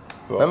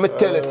 Let me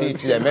tell you,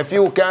 teach them, if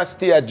you can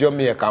stay at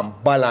Jamaica and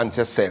balance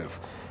yourself.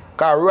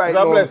 Because right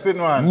now, blessing,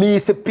 man. Me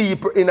see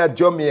people in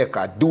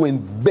Jamaica doing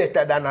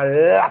better than a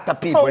lot of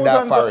people that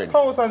are foreign.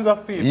 Thousands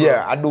of people.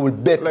 Yeah, I do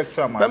better.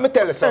 Lecture, man. Let me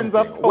tell you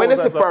something. When you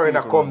see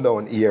foreigner come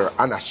down here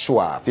and a show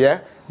off, yeah,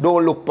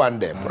 don't look on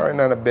them.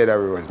 Foreigner in a better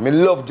rose. Me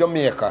love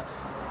Jamaica.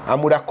 I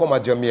would have come to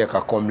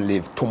Jamaica, come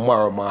live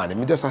tomorrow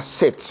morning. I just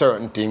set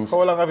certain things.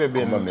 How long have you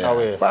been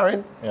away?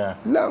 Foreign? Yeah.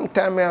 Long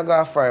time I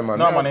go foreign, man.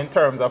 No, man, in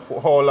terms of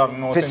how long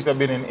now since you've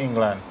been in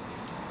England?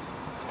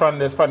 From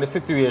the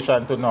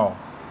situation to now?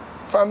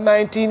 From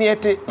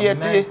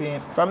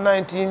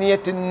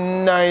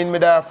 1989, me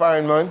da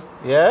foreign, man.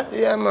 Yeah?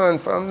 Yeah, man.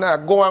 From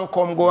that, go and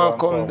come,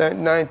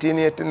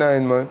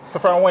 1989, man. So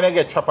from when you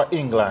get trapped at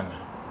England?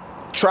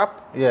 Trap?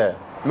 Yeah.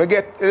 Me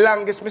get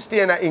longest me stay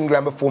in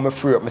England before me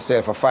free up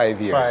myself for 5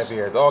 years. 5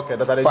 years, okay.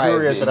 That's the 5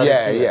 duration years. of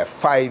the Yeah,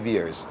 5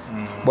 years.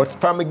 But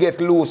from me get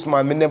loose,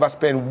 man, me never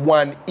spend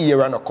 1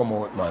 year and I come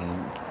out, man.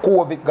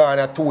 COVID gone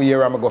at 2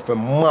 years and I go for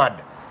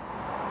mad.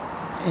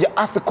 You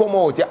have to come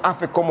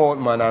out,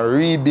 man, and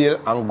rebuild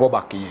and go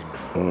back in.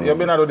 You've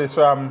been able to do this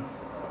from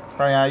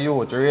your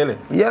youth, really?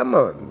 Yeah,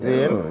 man.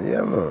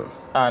 Yeah, man.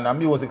 And the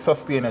music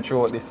sustained you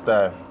throughout this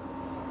time?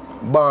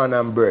 Born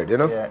and bred, you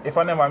know? Yeah. If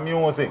I never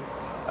music,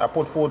 I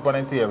put food on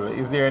the table.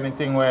 Is there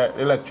anything where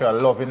the lecturer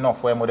love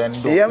enough where more than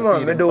do yeah, to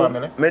man, feed the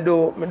family? Me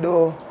do,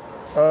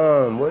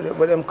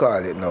 what them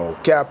call it now?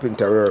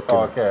 Carpenter work.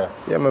 Oh, okay.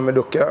 Yeah, man, me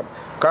do carpenter.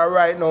 Because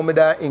right now, me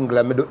da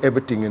England, me do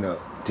everything, you know,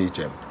 teach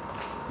them.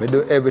 Me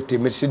do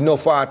everything. Me see no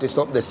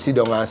 40-something, they sit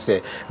down and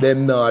say,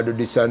 them nah do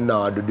this and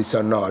nah do this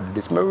and nah do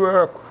this. Me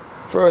work.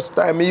 First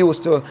time, me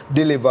used to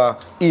deliver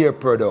ear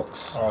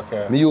products.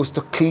 Okay. Me used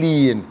to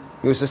clean.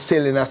 Me used to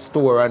sell in a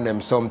store and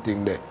them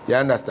something there. You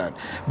understand?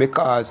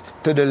 Because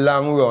to the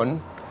long run,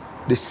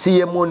 the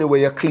same money where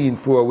you clean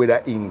for with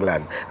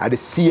England, and the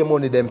same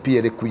money them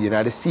pay the Queen,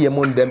 and the same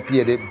money them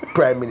pay the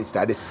Prime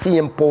Minister, the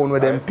same pound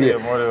where them pay.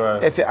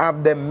 If you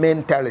have the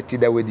mentality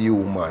there with you,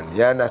 man,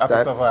 you understand?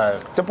 Have to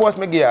survive. Suppose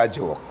me give you a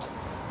joke.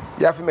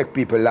 You have to make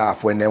people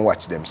laugh when they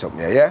watch them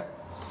something, yeah?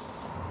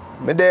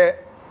 Me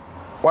there,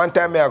 one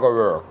time I go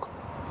work.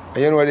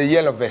 And you know the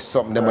yellow vest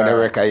something them when they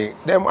work,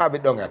 them have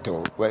it down here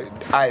too. Well,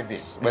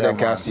 Ivis, but they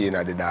can't see in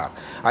the dark.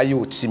 And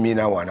you see me in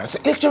a one and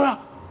say, lecturer,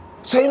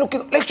 so you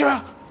looking,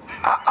 lecturer,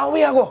 how we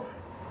go?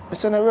 I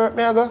said, I work,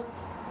 me I go.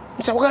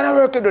 I said, what kind of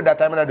work you do that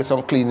time? I do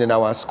some cleaning in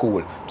our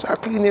school. So I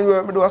cleaning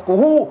work, I do at school.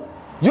 Who?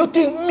 You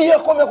think me I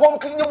come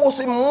clean, you must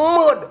be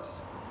mad.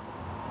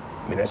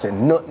 I say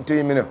nothing to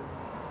him, you know.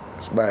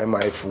 Just buy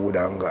my food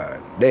and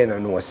gone. Then I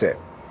know what I say.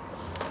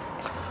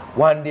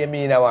 One day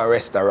me in our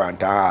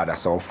restaurant I order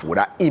some food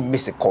and he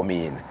miss it come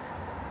in.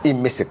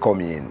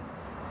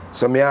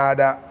 So me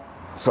order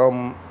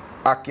some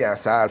ackee and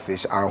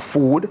saltfish and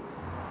food.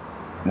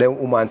 Then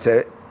woman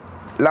say,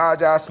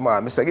 large or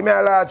small? I say, give me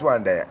a large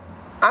one there.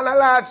 And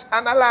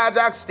a large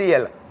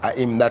oxtail. I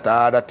him that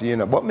order to, you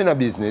know. But me no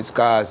business,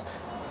 cause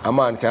a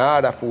man can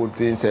order food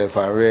for himself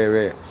and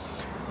rare.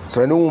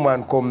 So when the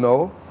woman come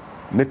now,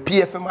 me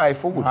pay for my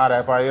food.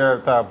 Hard for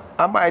your tab.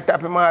 And my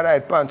tap in my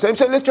right pan. So if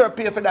say lecturer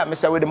pay for that, I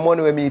say with the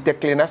money when me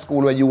take clean a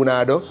school where you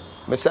now do.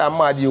 I say I'm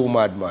mad, you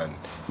mad man.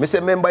 I say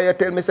remember you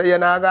tell me say you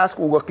not go to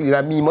school go clean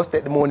and me must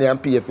take the money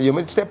and pay for you.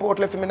 I step out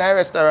left him in a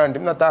restaurant.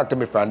 Him not talk to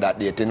me from that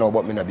date, you know,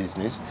 about me no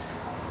business.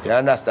 You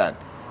understand?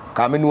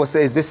 Because I know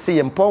say it's the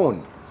same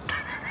pound.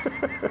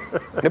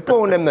 The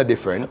pound them not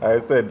different. I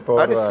said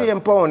pound. And the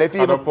same pound. If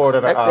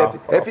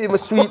you even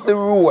sweep the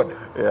road,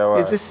 yeah,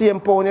 it's the same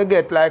pound you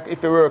get like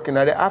if you're working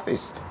at the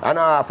office. And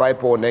a half a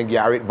pound then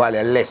you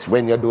value less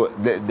when you do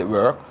the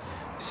work.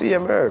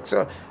 Same work.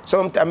 So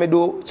sometimes I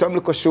do some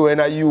little show in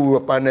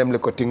Europe and them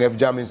little thing. If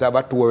Jammins have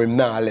a tour, him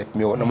now left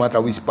me out, no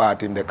matter which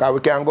part in there. Because we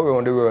can go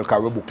around the world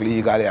because we book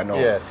legally and all.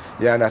 Yes.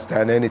 You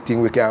understand?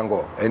 Anything we can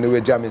go.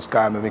 Anyway, Jammins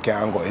call me, we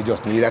can go. You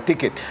just need a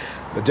ticket.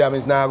 But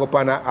Jammins now go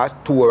on a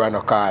tour and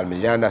call me.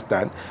 You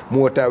understand?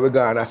 More time we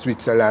go on a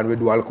Switzerland, we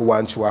do alcohol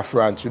one show, a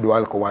France, we do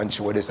alcohol one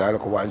show, this,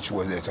 alcohol one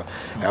show, this. So,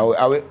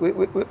 and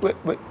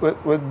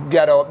we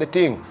gather up the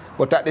thing.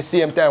 But at the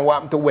same time, what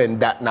happened to when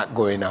that not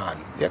going on?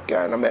 You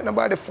can't make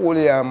nobody fool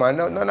you, man.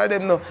 None of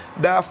them know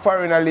that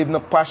foreigner live no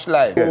posh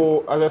life.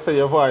 So, as I say,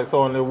 your voice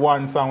only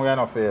one song we are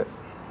not for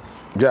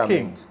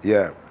Jammins,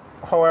 yeah.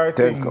 How are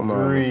things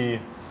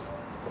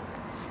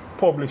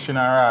re-publishing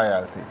and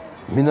royalties?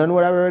 Me don't know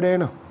what I heard there, you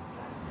know.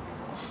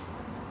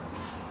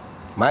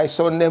 My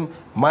son them,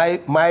 my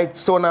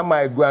son and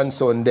my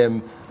grandson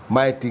them,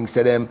 my things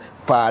to them,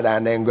 father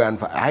and then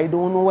grandfather. I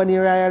don't know any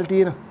royalty,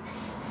 you know.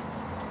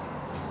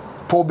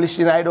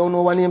 Publishing, I don't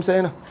know what name say,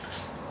 you know.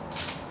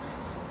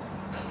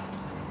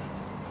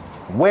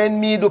 When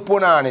me do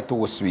Punani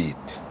Too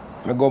Sweet,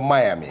 I go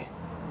Miami,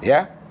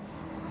 yeah?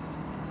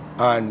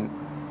 And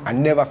I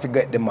never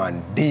forget the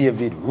man,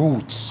 David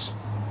Roots.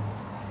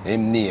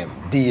 Him name,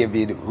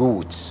 David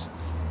Roots.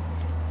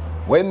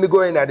 When me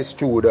go in at the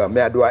studio,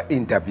 I do an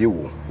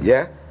interview,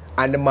 yeah?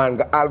 And the man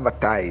go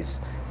advertise.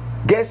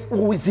 Guess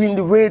who is in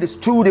the radio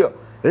studio?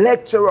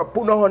 Lecturer,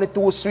 Punani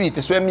Too Sweet.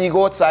 It's when me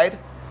go outside.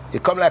 He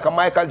come like a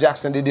Michael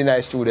Jackson did in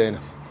the studio, you know.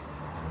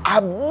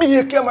 A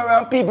big camera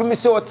and people me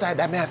see outside.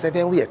 And I said,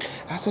 then wait.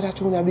 I said, that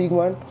tune a big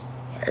man.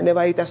 I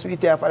never eat a sweet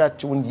here for that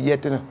tune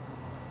yet, you know.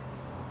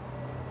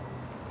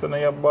 So now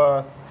your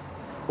boss,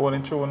 only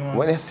tune, man?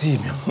 When you see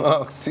me,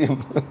 ask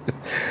him.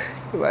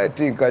 If I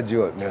think a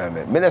joke,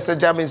 man. Me not say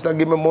Jammins don't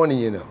give me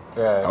money, you know.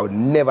 Right. I would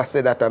never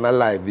say that on a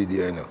live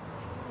video, you know.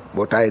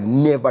 But I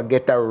never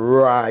get a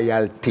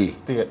royalty.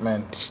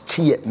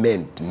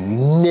 Statement.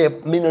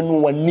 Never. Me don't know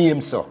what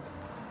name, so.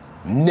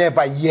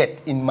 Never yet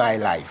in my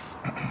life.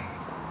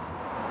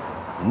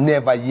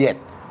 Never yet.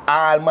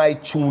 All my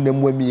tune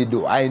them when me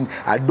do. I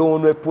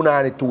don't know if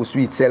Punani Too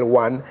Sweet sell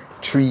 1,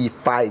 3,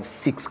 5,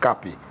 6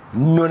 copy.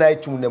 None I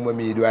tune them when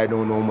me do. I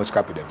don't know how much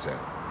copy them sell.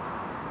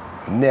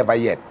 Never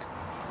yet.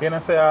 You know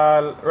say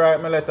I'll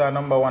write my letter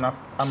 #1 of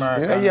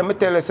America. You know, yeah, me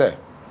tell you say.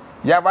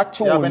 You have a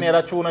tune. You have any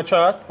other tune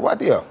chart? What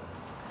here?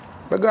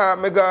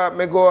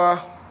 Me go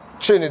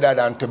Trinidad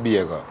and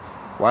Tobago.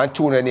 One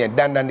tune in here,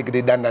 dan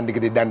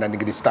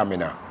diggity,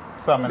 stamina.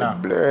 Stamina.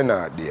 The blur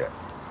not there.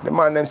 The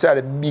man them say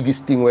the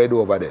biggest thing we do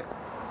over there.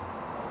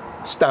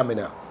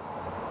 Stamina.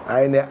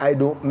 I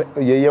don't,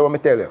 you hear what I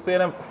tell you? So you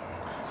know,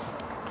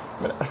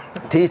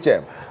 teach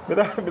him.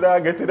 I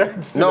get to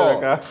that.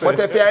 No, but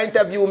if you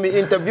interview me,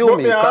 because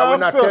we're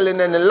not telling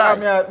any lie.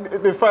 I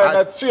mean, the find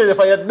that straight if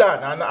you're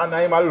done and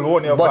I'm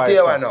alone. But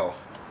here I know.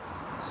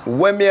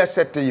 When me I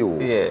said to you,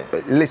 yeah.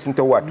 Listen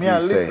to what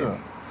he's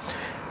saying.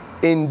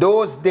 In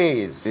those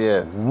days,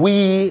 yes.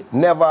 We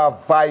never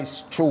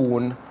advised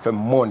tune for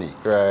money.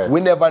 Right.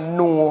 We never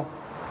knew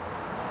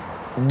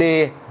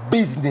the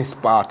business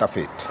part of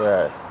it.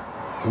 Right.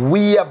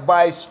 We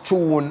advise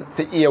tune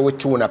for hear we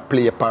tune a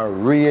play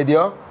upon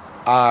radio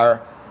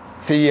or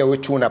for hear we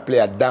tune a play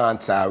a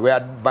dancer. We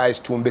advise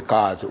tune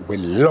because we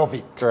love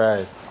it.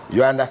 Right.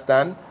 You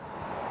understand?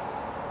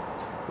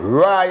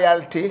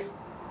 Royalty,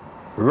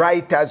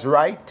 writers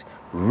right,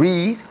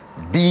 read,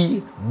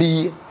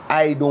 DB.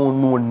 I don't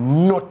know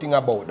nothing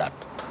about that.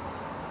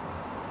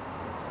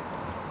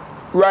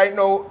 Right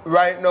now,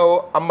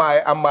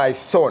 my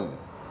son,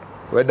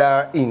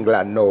 whether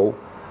England now,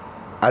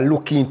 I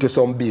look into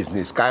some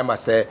business. I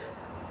must say,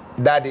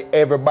 Daddy,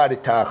 everybody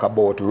talk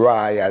about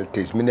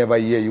royalties. Me never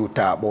hear you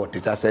talk about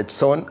it. I said,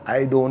 son,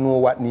 I don't know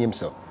what name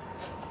so.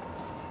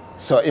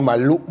 So I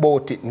might look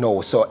about it now.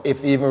 So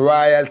if even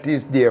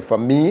royalties there for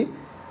me,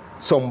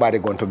 somebody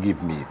going to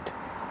give me it.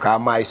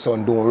 Because my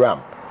son don't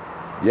ramp.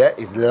 Yeah,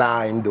 it's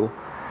lying though,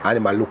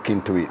 and I look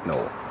into it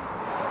now.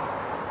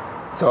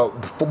 So,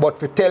 but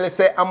for tell you,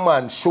 say a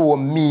man show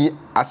me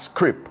a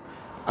script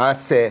and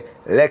say,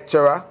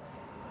 lecturer,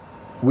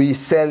 we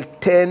sell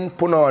 10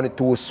 Punani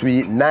Too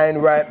Sweet, 9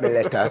 write me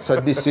letters,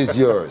 so this is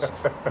yours.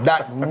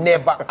 That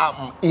never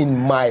happened in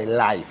my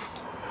life.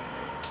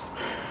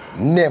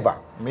 Never.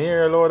 Me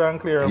hear loud and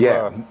clear,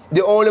 yeah. boss.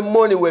 The only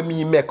money when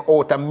me make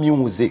out of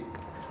music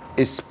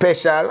is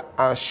special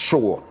and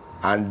show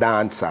and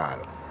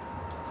dancehall.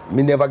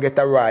 Me never get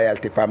a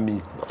royalty from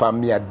me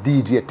a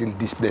DJ till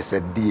this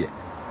blessed day.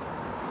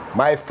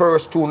 My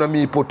first tune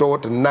me put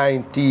out in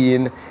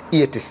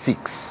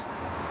 1986.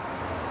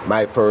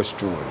 My first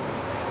tune.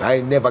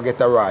 I never get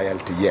a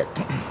royalty yet.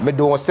 Me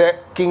don't say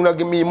King no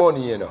give me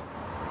money, you know.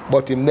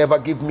 But him never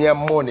give me a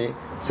money,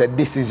 say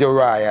this is your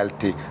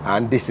royalty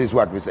and this is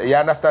what we say. You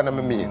understand what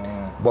I mean?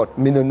 But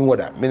me don't know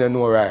that. Me don't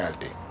know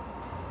royalty.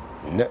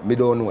 Me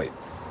don't know it.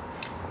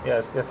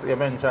 Yes, you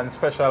mentioned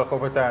special a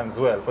couple of times as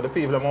well. For the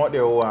people out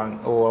there who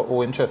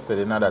are interested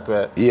in that,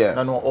 where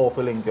don't know how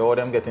to link you, how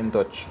them get in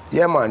touch.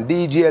 Yeah, man.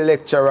 DJ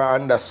Lecturer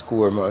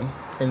 _, man.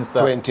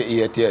 Insta.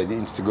 28, yeah, the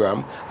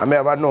Instagram. I may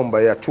have a number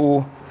here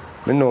too.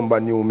 My number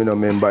new, me no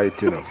remember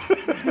it, you know.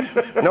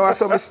 No, I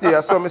saw me stay.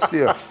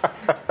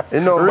 The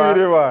number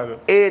really,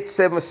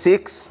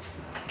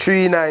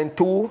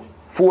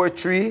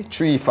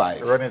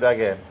 876-392-4335. Run it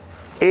again.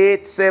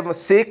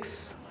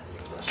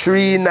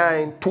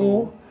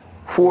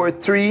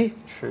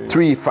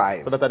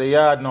 876-392-4335. So that's the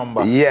yard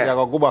number. Yeah. You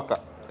go back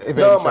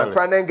eventually. No, man,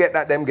 from them get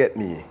that, them get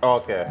me.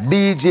 Okay.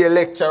 DJ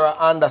Lecturer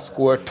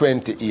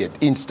 _28,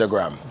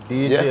 Instagram.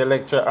 DJ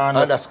Lecturer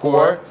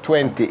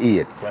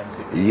 _28.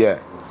 Yeah.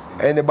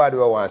 Anybody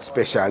who wants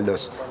special,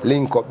 just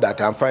link up that.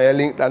 And from you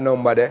link that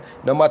number there,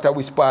 no matter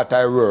which part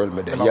I roll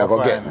me there, you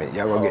go get me.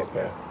 You go get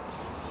me.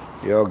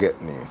 You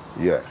get me.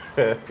 Yeah.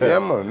 Yeah,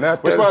 man.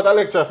 Which part of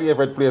Lecturer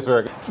favorite place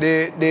work?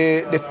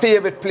 The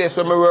favorite place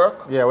where I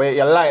work? Yeah, where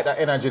you like that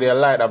energy there, you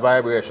like that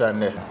vibration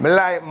there. I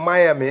like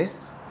Miami.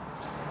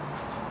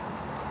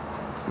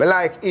 I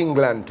like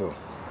England too.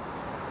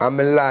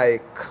 And I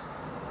like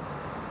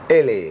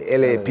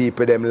LA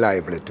people, them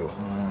lively too.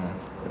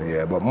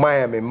 Yeah, but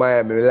Miami,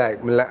 me like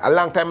a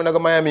long time I don't go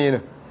Miami, you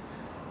know.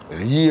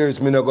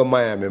 Years me not go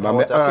Miami, man.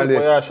 Me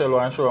always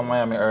show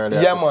Miami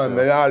earlier. Yeah, man.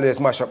 Me always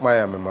mash up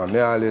Miami, man. Me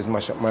always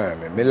mash up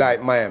Miami. Me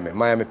like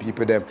Miami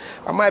people them.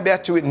 I might be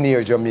actually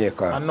near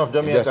Jamaica. Enough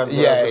Jamaica.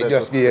 It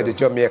just give the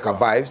Jamaica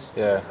vibes.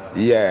 Yeah.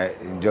 Yeah,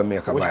 in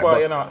Jamaica Which vibes.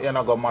 part you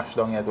not go mash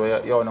down yet?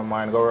 Where you don't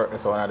mind go work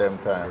this one of them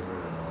time?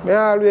 Me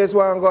always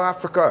want to go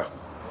Africa.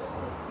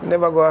 Me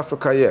never go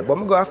Africa yet, but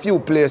me go a few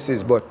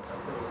places, but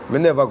me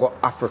never go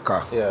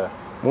Africa. Yeah.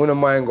 I don't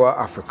mind go to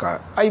Africa.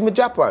 I'm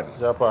Japan.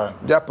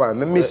 Japan.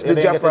 Me miss the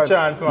Japan. Get the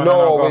chance, man,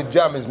 no, with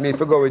Jamins. Me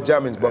if I go with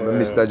Jamins, but me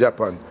miss the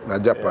Japan.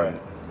 Japan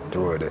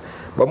tour there.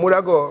 But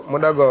I go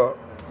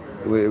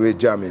with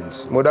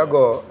Jamins. I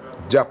go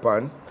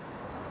Japan.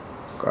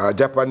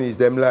 Japanese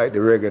them like the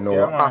reggae now.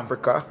 Yeah,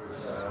 Africa.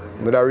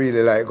 I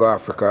really like go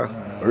Africa.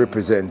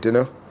 Represent, you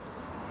know.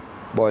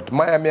 But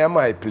Miami is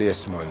my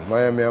place, man.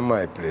 Miami is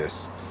my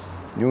place.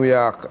 New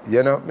York,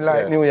 you know, I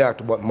like New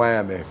York, but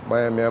Miami is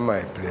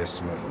my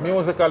place, man.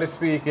 Musically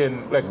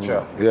speaking,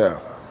 Lecturer. Yeah.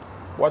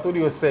 What would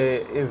you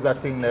say is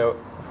that thing there,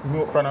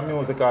 from a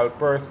musical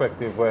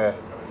perspective, where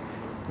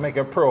make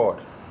you proud,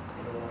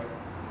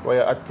 where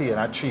you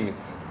achieve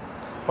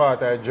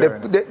part of your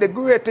journey? The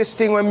greatest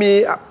thing with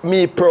me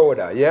proud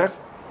of, yeah?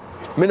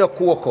 Me no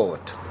coke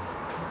out.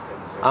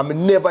 I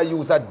never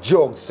use a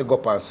drugs to go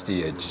up on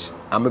stage.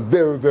 I'm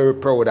very, very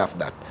proud of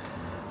that.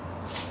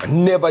 I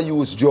never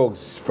use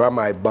drugs from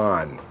my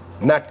band.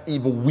 Not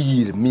even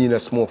weed. Me no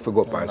smoke for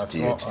go up on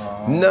stage.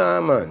 Nah,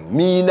 man.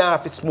 Me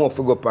not smoke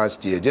for go up on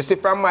stage. You see,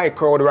 from my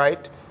crowd,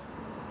 right?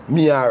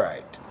 Me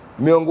alright.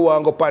 Me don't go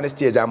and go up on the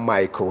stage and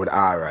my crowd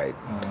alright.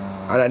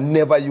 And I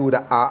never use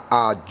the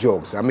hard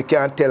drugs. And I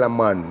can't tell a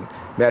man.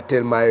 I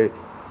tell my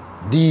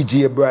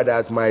DJ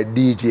brothers, my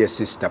DJ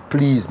sister,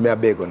 please, me I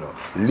beg you now.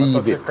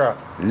 Leave it.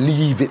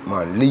 Leave it,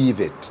 man. Leave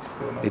it.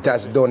 It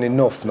has done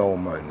enough now,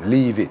 man.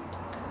 Leave it.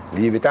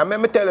 Leave it. And let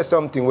me tell you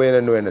something where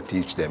you know when I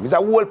teach them. It's a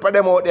whole part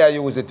of them out there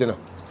use it, you know.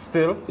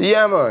 Still?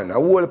 Yeah, man. A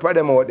whole part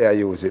of them out there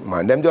use it,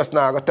 man. Them just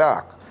not gonna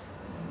talk.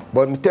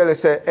 But me tell you,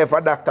 say, if a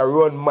doctor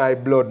run my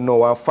blood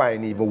now and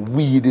find even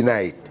weed in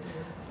it,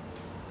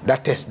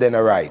 that test then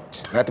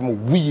right. Not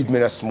even weed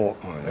me not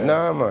smoke, man. Yeah.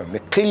 Nah, man. Me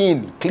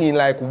clean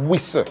like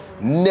whistle.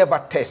 Never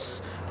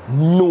test.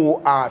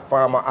 No hard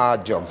farmer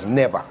hard drugs,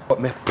 never.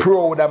 But me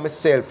proud of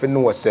myself, you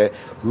know, say,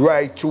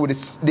 right through the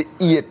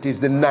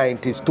 80s, the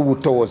 90s,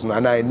 2000,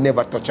 and I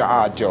never touch a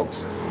hard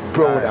drugs.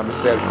 Proud of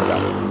myself for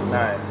that.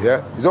 Nice.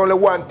 Yeah. There's only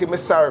one thing I'm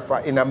sorry for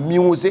in a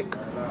music.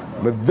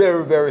 I'm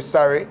very, very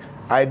sorry.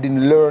 I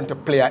didn't learn to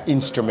play an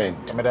instrument.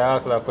 I'm going to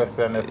ask that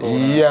question.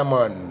 Yeah,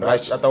 man.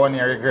 That's the one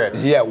you regret?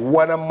 Yeah,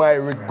 one of my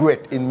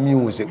regrets in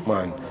music,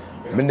 man.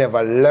 I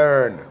never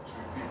learned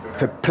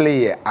to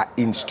play an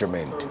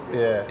instrument.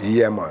 Yeah.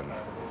 Yeah, man.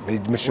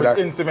 Which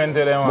instrument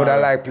do you want? But I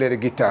like play the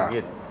guitar.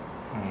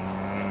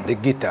 The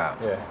guitar.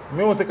 Yeah.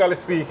 Musically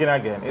speaking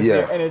again, is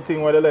there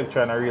anything where the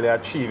lecturer really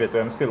achieve it, or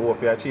I'm still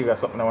hope you achieve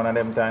something one of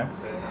them time?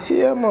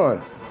 Yeah,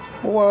 man.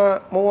 I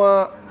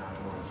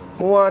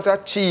want to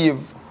achieve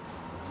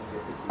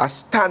a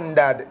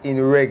standard in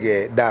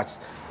reggae that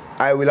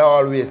I will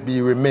always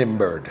be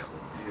remembered.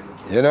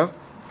 You know?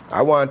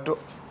 I want to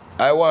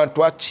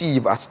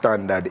achieve a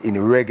standard in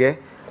reggae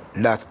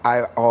that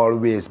I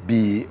always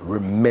be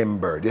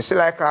remembered. You see,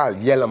 like all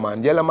Yellow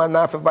Man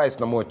not for voice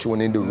no more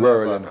tune in the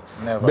world.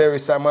 Never. Barry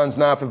Simmons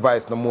not for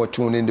voice no more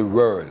tune in the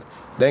world.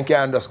 Then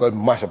can't just go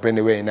mash up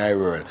anywhere in the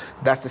world.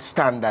 That's the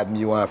standard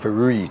me want to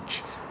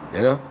reach.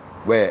 You know?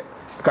 Where,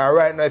 because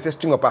right now if you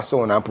string up a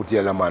song and put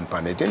Yellow Man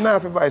on it, you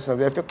not for voice no.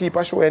 If you keep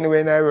a show anywhere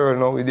in the world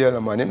now with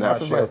Yellow Man, you not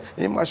for voice.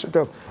 You mash it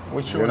up.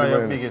 Which tune are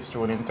your biggest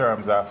tune in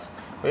terms of?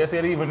 But you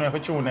say even if a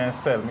tune and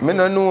sell. Me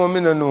no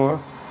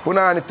know.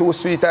 Punani Too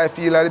Sweet, I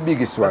feel are the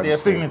biggest ones. Your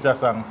signature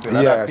song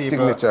still. Yeah,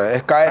 signature.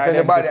 If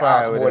anybody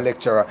asks for a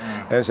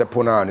lecturer, they say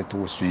Punani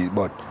Too Sweet.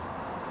 But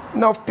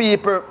enough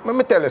people, let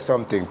me tell you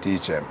something,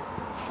 teacher.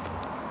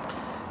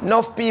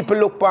 Enough people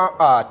look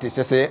for artists,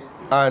 you say,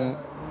 and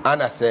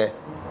I say,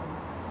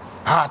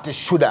 artist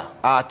shoulda.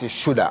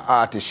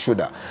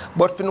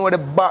 But if you know the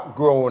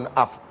background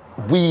of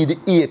we the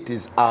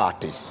 80s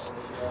artists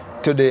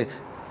to the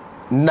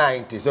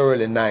 90s,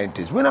 early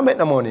 90s, we don't make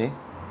no money.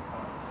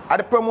 And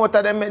the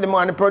promoter them make the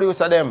money, the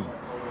producer them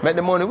make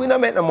the money. We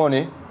don't make the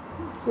money.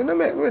 We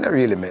don't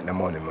really make the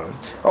money, man.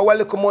 Or we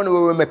look money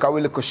where we make a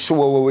little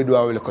show where we do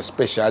and we look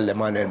special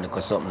them and then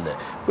look something there.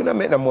 We don't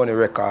make the money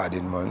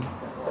recording, man.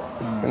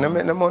 We don't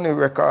make the money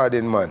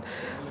recording, man.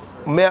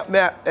 Me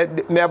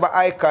have an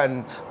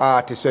icon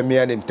artist when me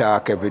and him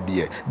talk every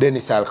day.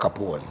 Dennis Al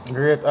Capone.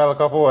 Great Al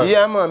Capone.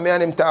 Yeah, man. Me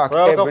and him talk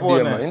every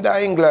day, man. In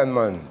the England,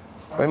 man.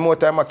 When more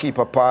time I keep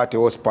a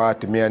house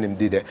party, me and him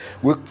did it.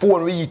 We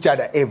phone with each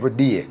other every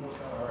day.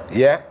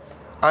 Yeah?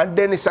 And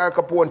Dennis Al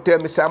Capone tell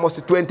me, say I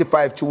must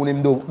 25 tune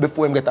him do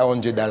before him get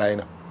 $100, you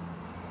know.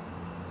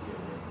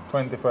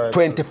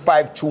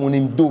 25 tune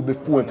him do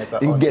before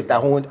him get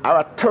 100.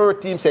 Or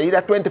 30, him say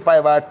either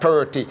 25 or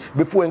 30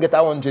 before him get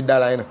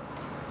 $100, you know.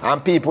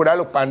 And people that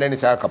look on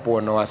Dennis Al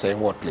Capone now are saying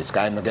worthless,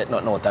 because I don't get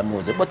nothing out of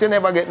music. But you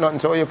never get nothing,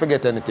 so you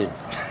forget anything.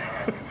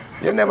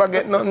 You never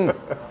get nothing.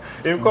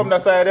 Him come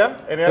that side, yeah?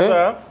 Any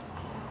other?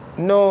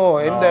 No,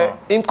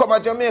 him come to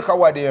Jamaica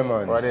what day,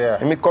 man. What day?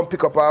 Him come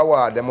pick up an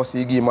award, they must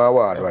give him an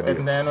award what day.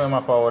 And then know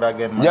him forward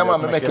again, man. Yeah,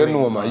 man, I make you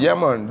know, man. Yeah,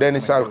 man,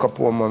 Dennis Al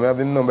Capone, man. I have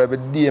him number every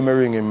day I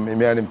ring him,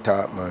 me and him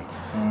talk, man.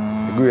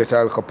 The great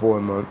Al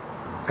Capone, man.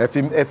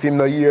 If him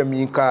not hear me,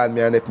 he call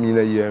me, and if me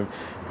not hear him,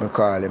 I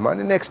call him. And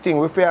the next thing,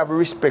 we have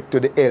respect to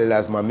the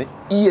elders, man. I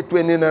hate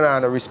when you don't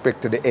have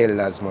respect to the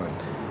elders, man.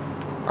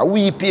 And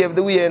we pave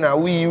the way,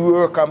 and we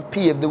work and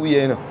pave the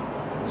way, you know.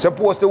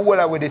 Suppose the whole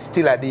of it is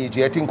still a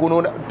DJ. I think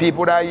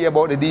people that hear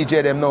about the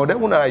DJ them now, they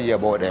won't hear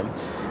about them.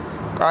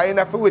 Because in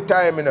a few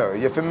time, you know,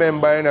 you have to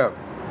remember, you know,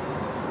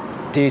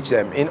 teach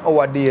them in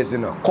our days, you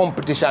know,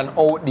 competition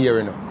out there,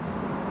 you know.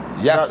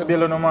 You have to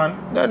build on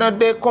man. No,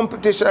 the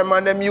competition,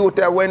 man, them youth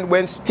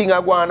when Sting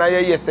are going on,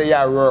 you say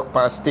you work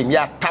for Sting.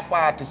 You're top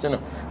artist, you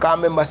know. Because I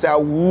remember say a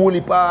whole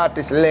heap of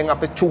artists laying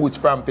off a choose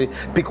from to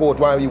pick out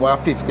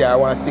 150 or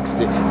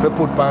 160 to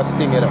put on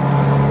Sting, you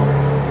know.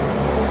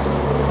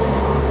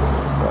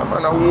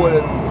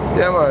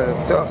 Yeah,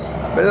 man. So,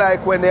 I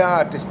like when the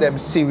artists them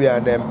see we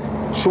and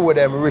them show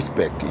them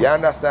respect. You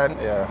understand?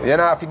 Yeah. You don't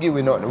have to give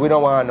we nothing. We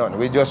don't want nothing.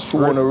 We just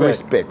show them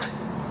respect.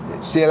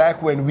 See,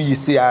 like when we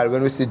see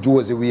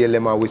Josie, we hail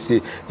them, and we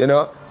see, you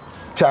know,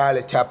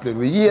 Charlie Chaplin,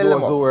 we hail them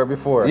up. Those who were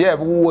before. Yeah,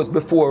 who was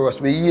before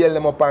us. We hail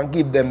them up and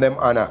give them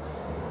honor.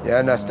 You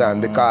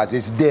understand? Because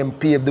it's them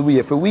pave the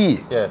way for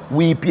we. Yes.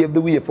 We pave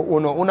the way for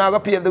Uno. Uno going to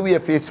pave the way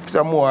for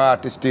some more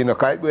artists, you know,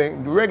 because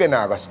reggae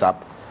not going to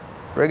stop.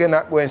 Reggae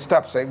not going to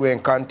stop, so it's going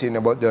to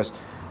continue, but just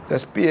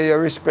pay your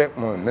respect,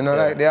 man. You know,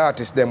 like the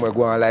artists, them will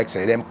go and like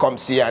say, them come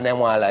see and them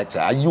want like say,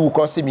 and you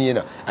come see me, you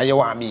know, and you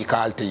want me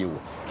call to you.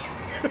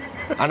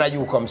 And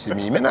you come see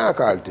me not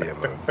call to you,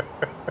 man.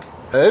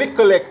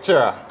 Little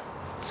lecturer.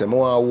 Say, I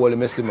want to hold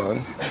him, see,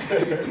 man.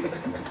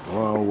 I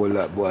want to hold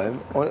that boy.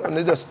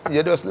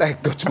 You just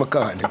like touch my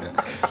can, you know.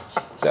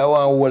 So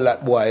I want to hold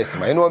that boy,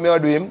 man. You know what I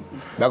do him?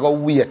 I go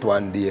wait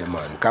one day,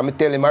 man. Because I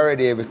tell him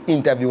already, every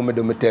interview I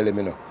do, I tell him,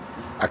 you know,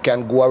 I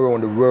can go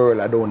around the world,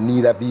 I don't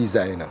need a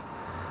visa, you know.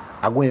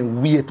 I'm going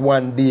to wait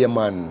one day,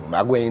 man.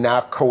 I'm going in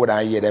a crowd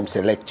and hear them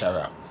say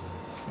lecturer.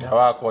 You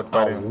walk out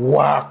pan him.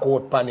 Walk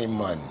out pan him,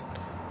 man.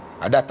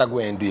 And that I'm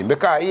going to do him.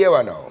 Because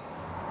here now,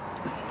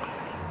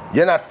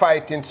 you're not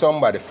fighting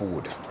somebody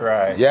food.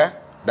 Right. Yeah?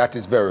 That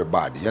is very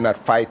bad. You're not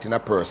fighting a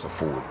person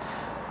food.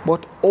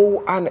 But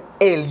how and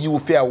hell you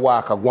fair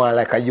walk going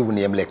like a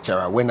UNAM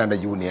lecturer when I'm a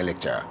UNAM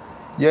lecturer?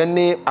 Your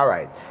name, all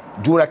right.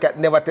 Junior Cat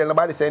never tell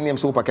nobody say name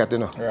Super Cat, you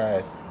know.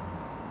 Right.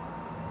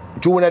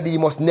 Junior D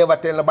must never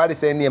tell nobody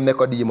say name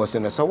Nicodemus, you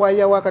know. So why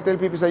you walk and tell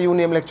people say you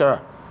name lecturer?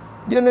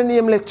 You no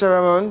name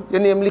lecturer, man. You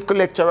name little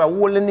lecturer.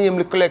 Whole name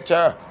little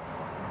lecturer.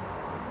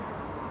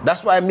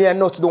 That's why me and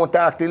Nuts don't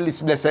talk till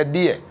this blessed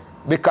day.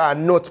 Because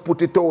Nuts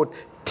put it out.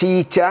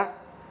 Teacher,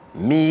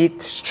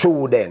 meet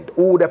student.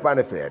 Who the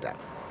pan further?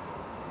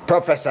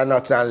 Professor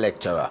Nuts and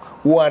lecturer.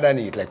 Who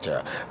underneath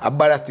lecturer? A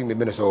baddest thing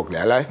me so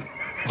clear, like.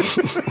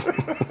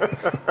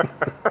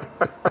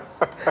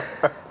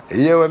 You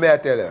hear what I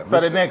tell you?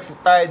 So the next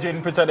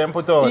hygiene picture them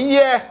put out?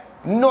 Yeah,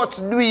 not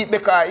do it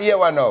because here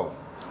now,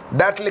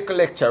 that little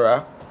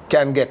lecturer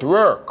can get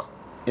work.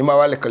 him have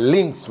a little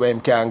links where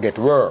him can get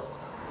work.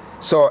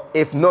 So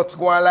if Nuts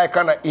go on like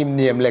him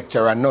name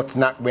lecturer, Nuts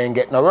not going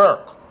to get no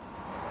work.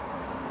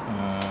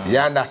 You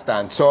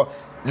understand? So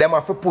them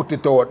have to put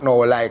it out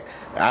now like,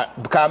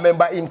 because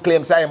remember him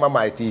claims I am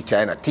my teacher,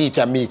 and a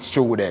teacher meets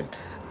student.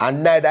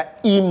 And neither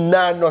him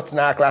nor Nuts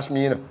nor clash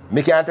me, you know.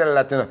 Me can't tell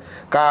that, you know.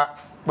 Because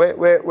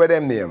where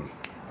them name?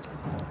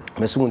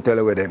 I soon tell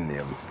you where them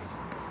name.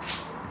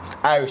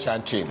 Irish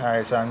and Chin.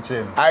 Irish and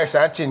Chin. Irish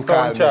and Chin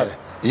called me.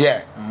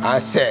 Yeah.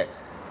 And say,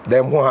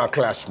 them want to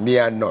clash me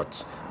and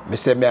Nuts. Me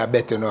say, me I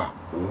bet you know,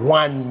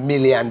 $1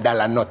 million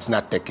Nuts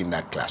not taking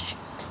that clash.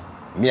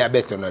 Me I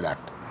bet you know that.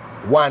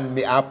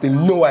 Me I have to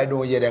know I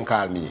don't hear them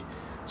call me.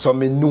 So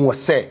me know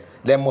say,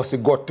 they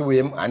must go to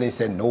him and he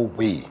said, no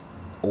way,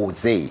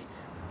 Jose.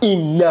 He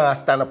not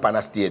stand up on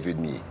a stage with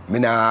me. Me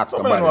not ask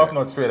nobody. So I'm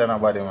not afraid of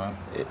nobody, man.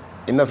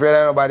 You not afraid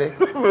of nobody?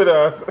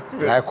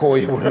 Like how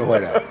you would know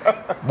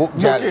that. Book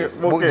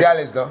Jalice. Book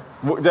Jalice, though.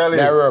 Book Jalice.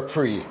 They work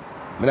free.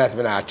 Me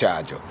not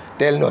charge you.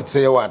 Tell not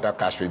say you want a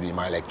cash with me,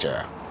 my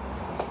lecturer.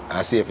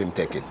 And see if him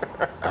take it.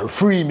 And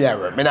free me, I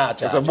work. Me not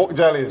charge. It's a Book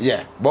Jalice.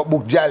 Yeah. But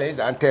Book Jalice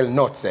and tell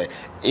not say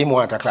him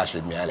want a clash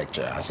with me, a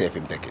lecturer. And see if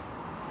him take it.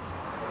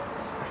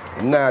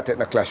 Him not take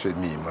no clash with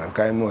me, man.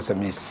 Because he knows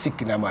me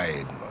sick in my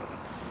head, man.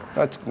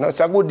 Not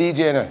a good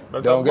DJ, no.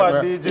 That's a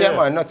bad DJ. Yeah,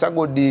 man, not a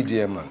good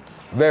DJ, man.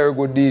 Very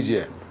good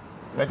DJ.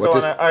 Next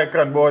one I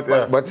can both,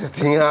 yeah. But the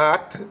thing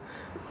hot,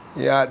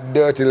 you're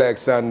dirty like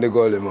Sandy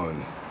Gully,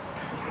 man.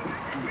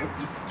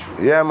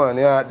 Yeah, man,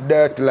 you're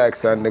dirty like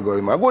Sandy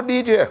Gully, man. Good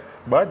DJ.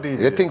 Bad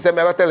DJ. You think I'm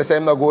going to tell you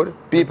I'm not good?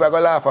 People are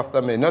going to laugh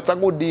after me. Not a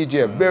good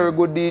DJ, very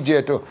good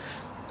DJ too.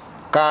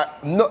 Because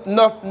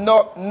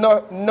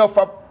no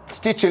for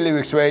Stitchy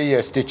lyrics where you hear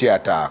Stitchy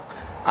attack.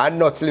 And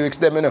Nuts lyrics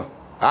them, you know.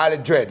 All the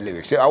dread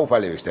lyrics, Alpha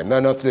lyrics them, no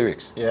Nuts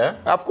lyrics. Yeah?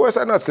 Of course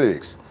I Nuts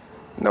lyrics.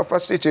 No for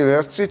Stitchy.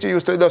 Stitchy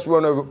used to just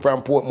run over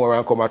from Portmore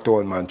and come at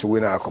town, man, to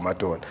win and come at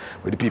town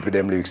with the people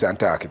them lyrics and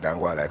talk it and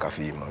go like a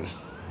female.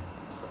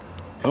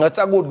 Nuts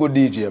a good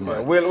DJ,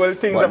 man. Yeah, well,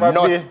 things but about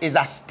Nuts is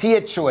a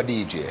stage show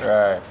DJ.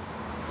 Right.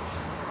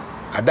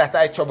 And that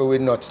I trouble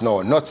with Nuts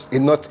now. Nuts is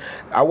not,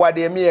 what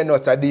they mean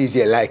Nuts a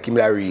DJ like him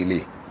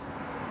really.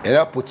 You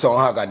know, put some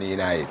agony in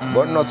it.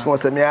 But Nuts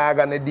must say me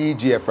agony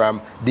DJ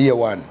from day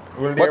one.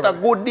 But a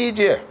good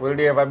DJ. Will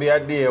there ever be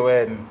a day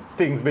when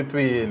things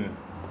between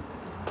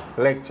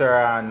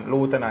lecturer and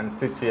Lieutenant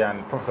Stitchy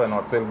and Professor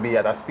Nuts will be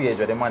at a stage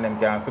where the man them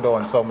can sit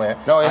down somewhere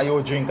and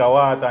you drink a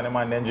water and the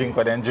man then drink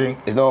or then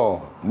drink?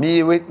 No,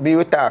 me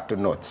we talk to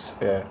Nuts.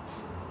 Yeah.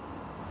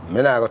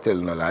 Me not gonna tell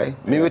no lie.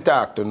 Me we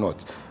talk to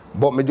Nuts.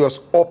 But me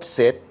just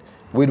upset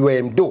with what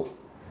him do.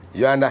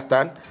 You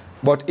understand?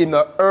 But he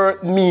not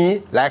hurt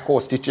me like how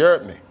Stitchy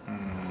hurt me.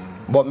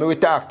 But me we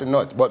talk to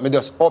Nuts. But me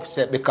just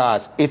upset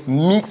because if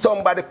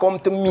somebody come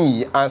to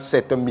me and say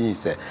to me,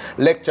 say,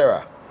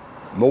 lecturer,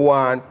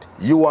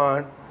 you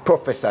want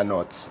Professor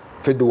Nuts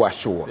to do a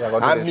show. Yeah,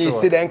 and me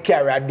see them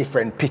carry a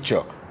different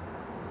picture.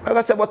 I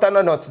go say, but I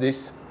know Nuts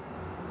this.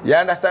 You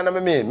understand what I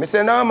mean? Me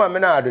say, no man, me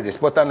not do this,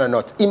 but I know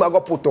Nuts. He go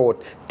put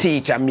out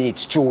teacher meet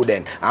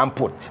student and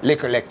put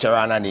little lecturer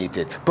underneath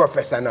it.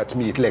 Professor Nuts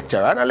meet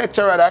lecturer. And a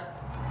lecturer that.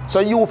 So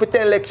you if you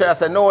tell lecturer,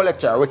 say no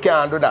lecturer, we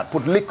can't do that.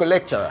 Put little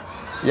lecturer.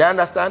 You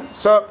understand?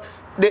 So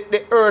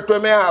the earth we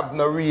may have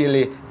no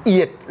really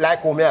eat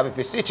like how me have if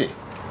it's Stitchy.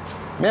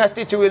 Me and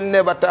Stitchy will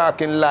never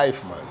talk in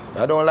life, man.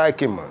 I don't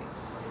like him, man.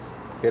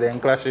 You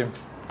didn't clash him?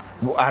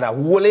 I'd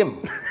hold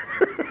him.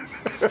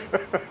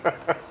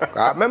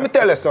 Let me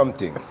tell you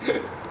something.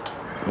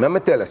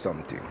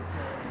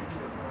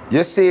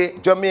 You see,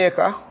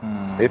 Jamaica,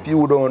 if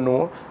you don't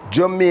know,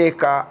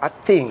 Jamaica, I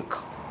think,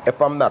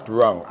 if I'm not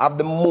wrong, have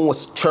the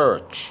most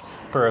church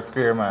per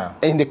square mile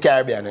in the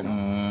Caribbean, you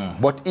know.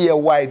 But here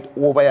wide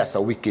over here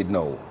so wicked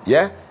now.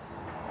 Yeah?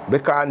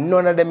 Because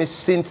none of them is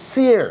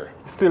sincere.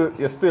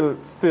 You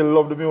still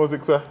love the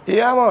music, sir?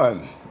 Yeah,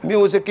 man.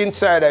 Music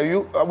inside of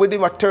you, with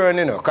him a turn,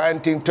 you know, kind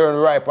of thing turn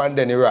ripe and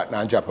then he rotten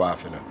and drop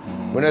off, you know.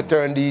 When you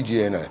turn DJ,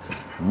 you know,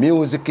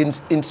 music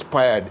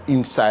inspired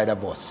inside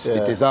of us. Yeah.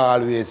 It is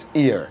always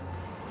here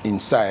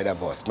inside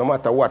of us. No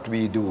matter what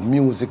we do,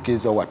 music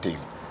is our thing.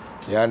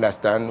 You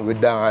understand? We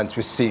dance,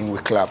 we sing, we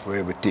clap,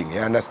 everything.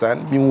 You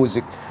understand?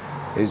 Music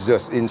is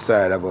just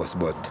inside of us,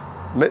 but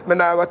me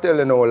not gonna tell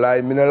you no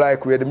lie, me not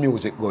like where the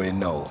music going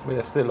now. But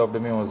you still love the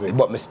music?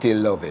 But me still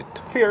love it.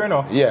 Fair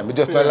enough. Yeah, me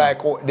just not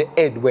like the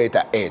head where it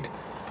head.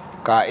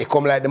 Cause it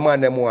come like the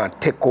man them want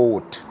to take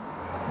out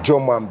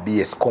drum and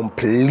bass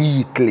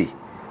completely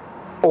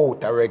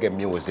out of reggae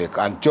music,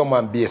 and drum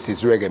and bass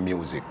is reggae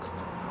music.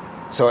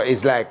 So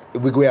it's like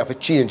we're going to have to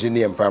change the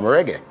name from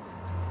reggae.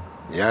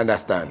 You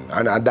understand?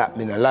 And that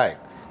me not like.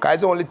 Because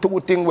it's only two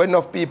things when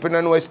enough people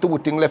don't know it's two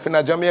things left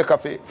in Jamaica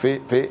for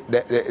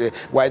the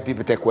white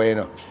people take away, you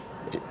know.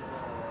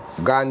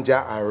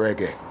 Ganja and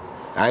reggae.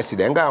 I see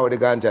them go with the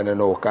ganja and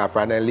know, because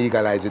if they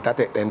legalize it, I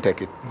take them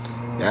take it.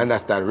 You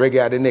understand?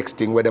 Reggae are the next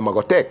thing where them are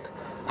going to take.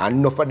 And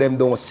enough of them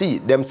don't see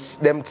it. Them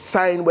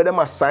sign where them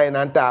are sign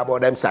and talk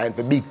about them sign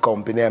for big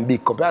company and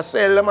big company. I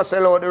sell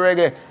out the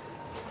reggae.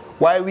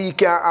 Why we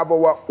can't have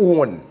our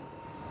own?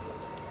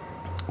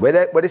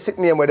 What the sick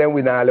name where them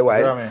win all the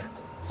while? Grammy.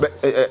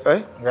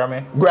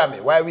 Grammy.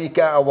 Grammy. Why we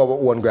can't have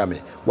our own Grammy?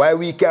 Why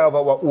we can't have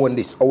our own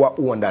this, our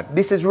own that?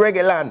 This is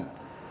reggae land.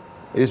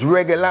 It's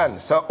reggae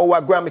land. So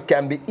our Grammy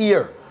can be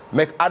here.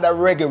 Make other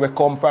reggae will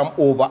come from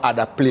over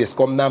other place,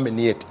 come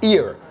nominate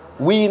here.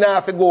 We not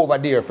have to go over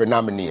there for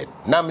nominate.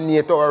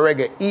 Nominate our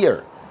reggae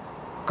here.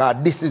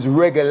 Because this is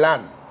reggae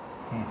land.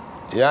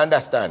 You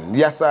understand?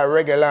 Yes, our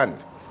reggae land.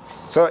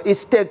 So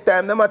it's take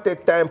time. Them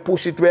take time,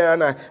 push it where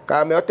and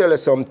because I'll tell you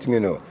something, you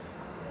know.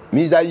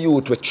 Me as a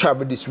youth we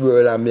travel this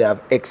world and me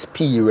have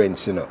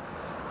experience, you know.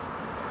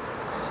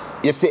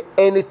 You see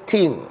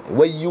anything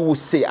where you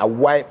say a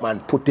white man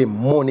putting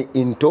money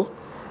into,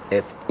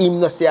 if him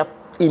not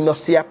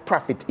see a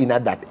profit in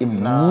that,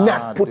 him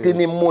not putting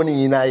him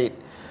money in it.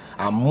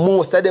 And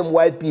most of them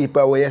white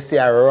people where you say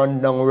a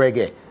run down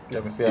reggae,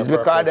 it's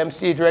because them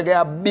see it reggae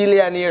a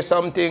billionaire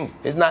something.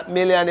 It's not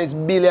million, it's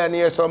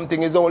billionaire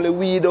something. It's only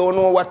we don't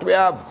know what we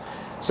have.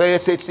 So you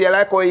see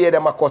like how you hear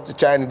them across to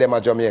China, them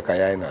a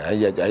Jamaica, you know.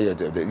 You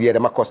hear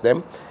them across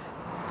them.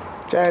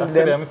 China, I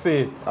see them see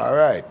it.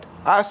 Alright.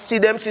 I see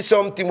them see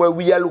something where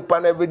we are look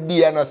on every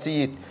day and I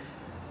see it.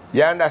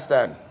 You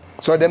understand?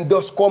 So them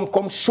just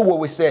come show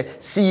we say,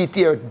 see it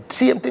here.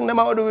 Same thing them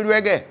how do with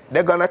reggae.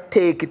 They're gonna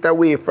take it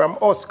away from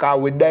us because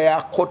we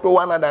there cut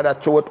one another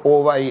throat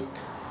over it.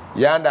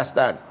 You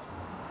understand?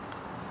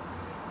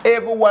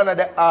 Every one of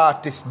the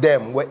artists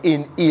them were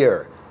in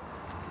here.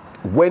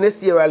 When you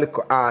see a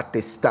little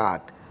artist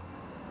start,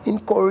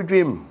 encourage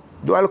him.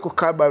 Do a little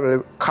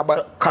collaboration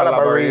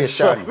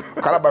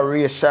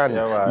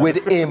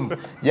with him.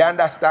 You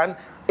understand?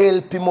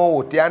 Help him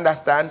out. You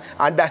understand?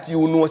 And that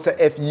you know, so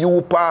if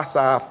you pass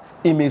off,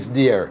 him is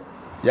there.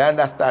 You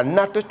understand?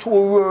 Not to throw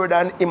a word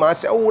on him and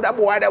say, oh, that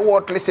boy that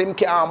worthless, him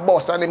can't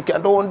boss and him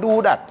can't. Don't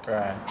do that.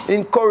 Right.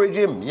 Encourage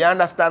him. You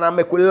understand? And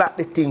make we lock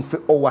the thing for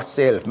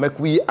ourselves. Make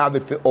we have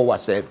it for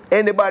ourselves.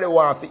 Anybody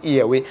want to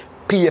hear we,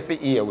 pay for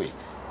hear we.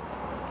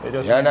 You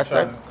just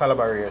mentioned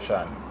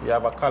collaboration. You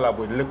have a collab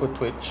with Little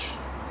Twitch.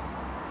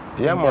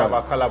 Yeah, man. You have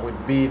a collab with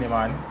Beanie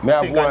Man.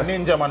 I think a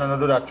Ninja Man don't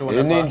do that too.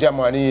 Ninja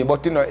Man,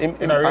 but you know, I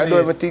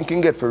don't even think he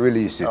can get for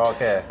release it.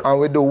 Okay. And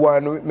we do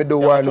one with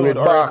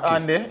Barky.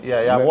 Andy.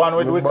 Yeah, you have one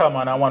with Wicca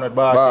Man and one with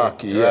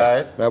Barky. Yeah.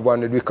 Right? I have one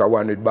with Wicca,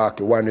 one with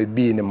Barky, one with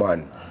Beanie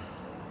Man.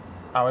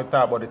 And we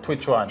talk about the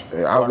Twitch one.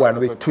 And one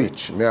with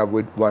Twitch. I have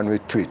one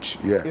with Twitch,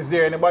 yeah. Is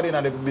there anybody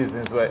in the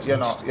business where, you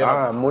know?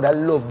 I would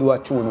love to do a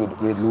tune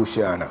with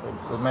Luciano.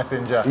 With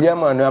Messenger? Yeah,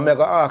 man. I'm going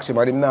to ask him,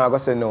 but him now going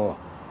to say no.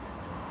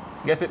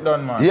 Get it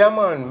done, man. Yeah,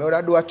 man. I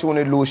would do a tune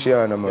with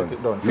Luciano, man. Get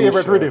it done.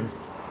 Favorite rhythm?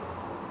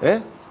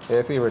 Eh?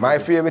 Yeah, favorite My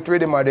rhythm. favorite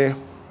rhythm are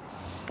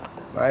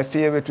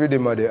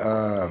the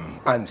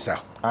answer.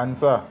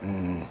 Answer?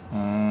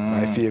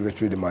 My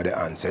favorite rhythm are the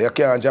answer. You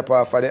can't jump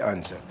off for the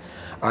answer.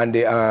 And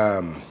the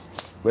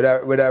with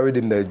that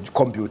rhythm, the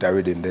computer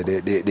rhythm,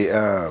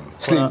 the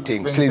sling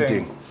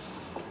thing.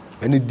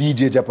 When the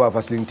DJ jump off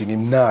a sling thing,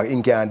 him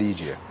can't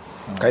DJ.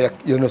 Because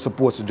you're not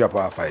supposed to jump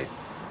off it.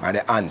 And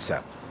the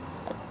answer.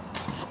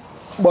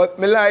 But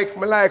me like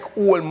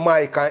old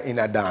mic in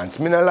a dance.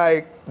 Me not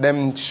like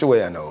them show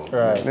you now.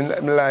 Right.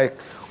 Me like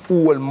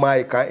old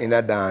mic in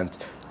a dance.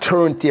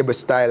 Turntable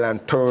style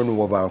and turn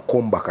over and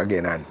come back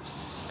again. And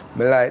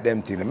me like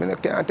them things. Me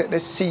can't take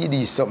the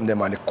CD something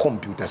them and the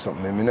computer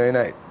something. Me know you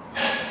know.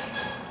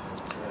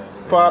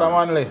 Father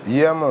Manley?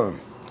 Yeah, man.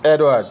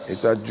 Edwards?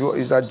 It's a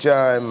joy,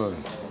 man.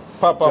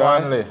 Papa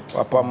Manley?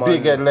 Papa Manley.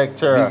 Big head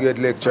lecturer? Big head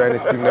lecturer.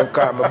 Anything. They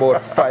call me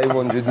about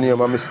 500 names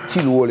and I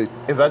still hold it.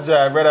 It's a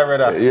joy,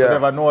 brother. Yeah. We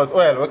never know us.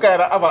 Well, we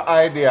kind of have an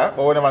idea,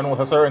 but we never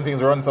know certain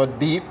things run so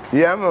deep.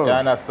 Yeah, man. You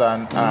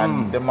understand?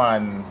 And the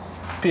man,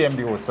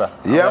 PM sir.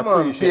 Yeah,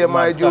 man. Pay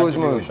my dues,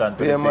 man.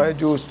 Pay my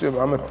dues too.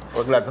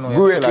 We're glad to know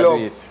great you still love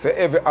do it. for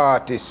every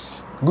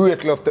artist.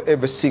 Great love to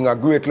every singer.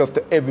 Great love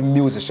to every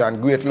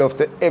musician. Great love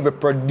to every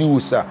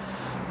producer.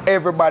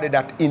 Everybody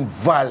that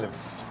involved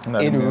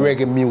in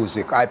reggae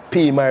music. I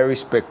pay my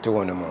respect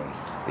to them, man.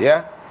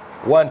 Yeah?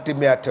 One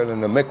thing I tell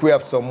them, make we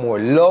have some more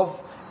love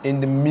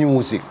in the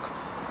music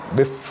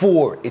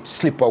before it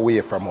slip away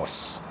from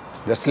us.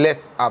 Just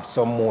let's have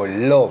some more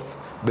love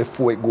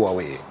before it go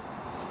away.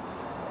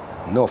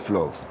 Enough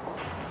love.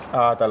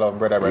 I love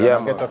brother.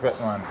 Yeah, Get up yet,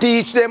 man.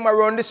 Teach them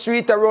around the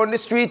street.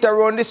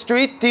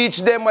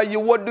 Teach them you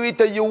what do it.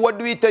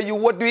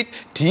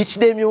 Teach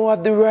them you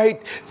have the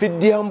right for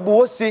damn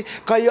bossy.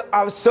 Cause you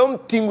have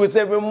something which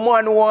every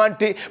man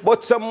want it,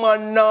 but some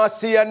man not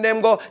see and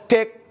them go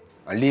take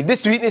and leave the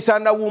sweetness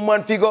on the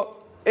woman figure.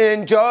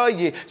 Enjoy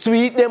it.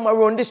 Sweet them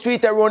around the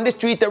street. Teach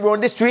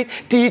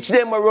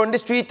them around the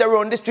street.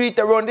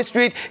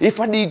 If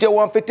a DJ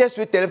want to test,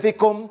 we tell him to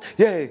come.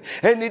 Yeah.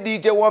 Any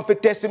DJ want to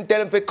test him,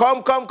 tell him to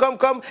come.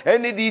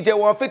 Any DJ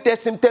want to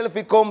test him, tell him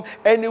to come.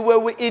 Anywhere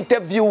we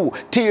interview,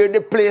 tear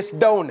the place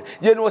down.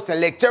 You know, as a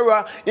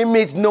lecturer, it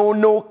means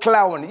no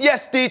clown.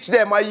 Yes, teach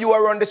them. Are you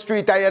around the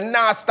street? Are you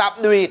not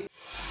stop doing it?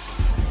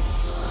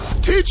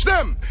 Teach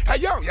them. Hey,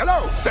 yo,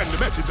 hello. Send the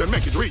message and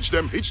make it reach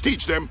them. It's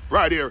teach them.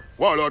 Right here.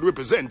 Warlord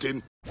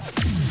representing.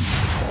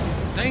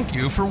 Thank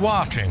you for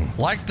watching.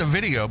 Like the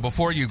video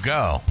before you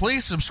go.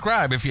 Please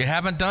subscribe if you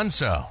haven't done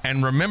so.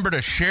 And remember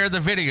to share the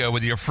video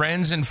with your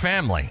friends and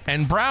family.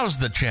 And browse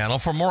the channel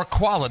for more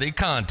quality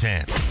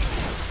content.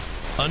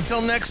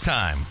 Until next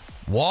time,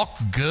 walk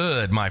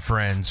good, my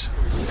friends.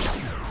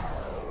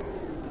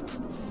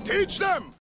 Teach them!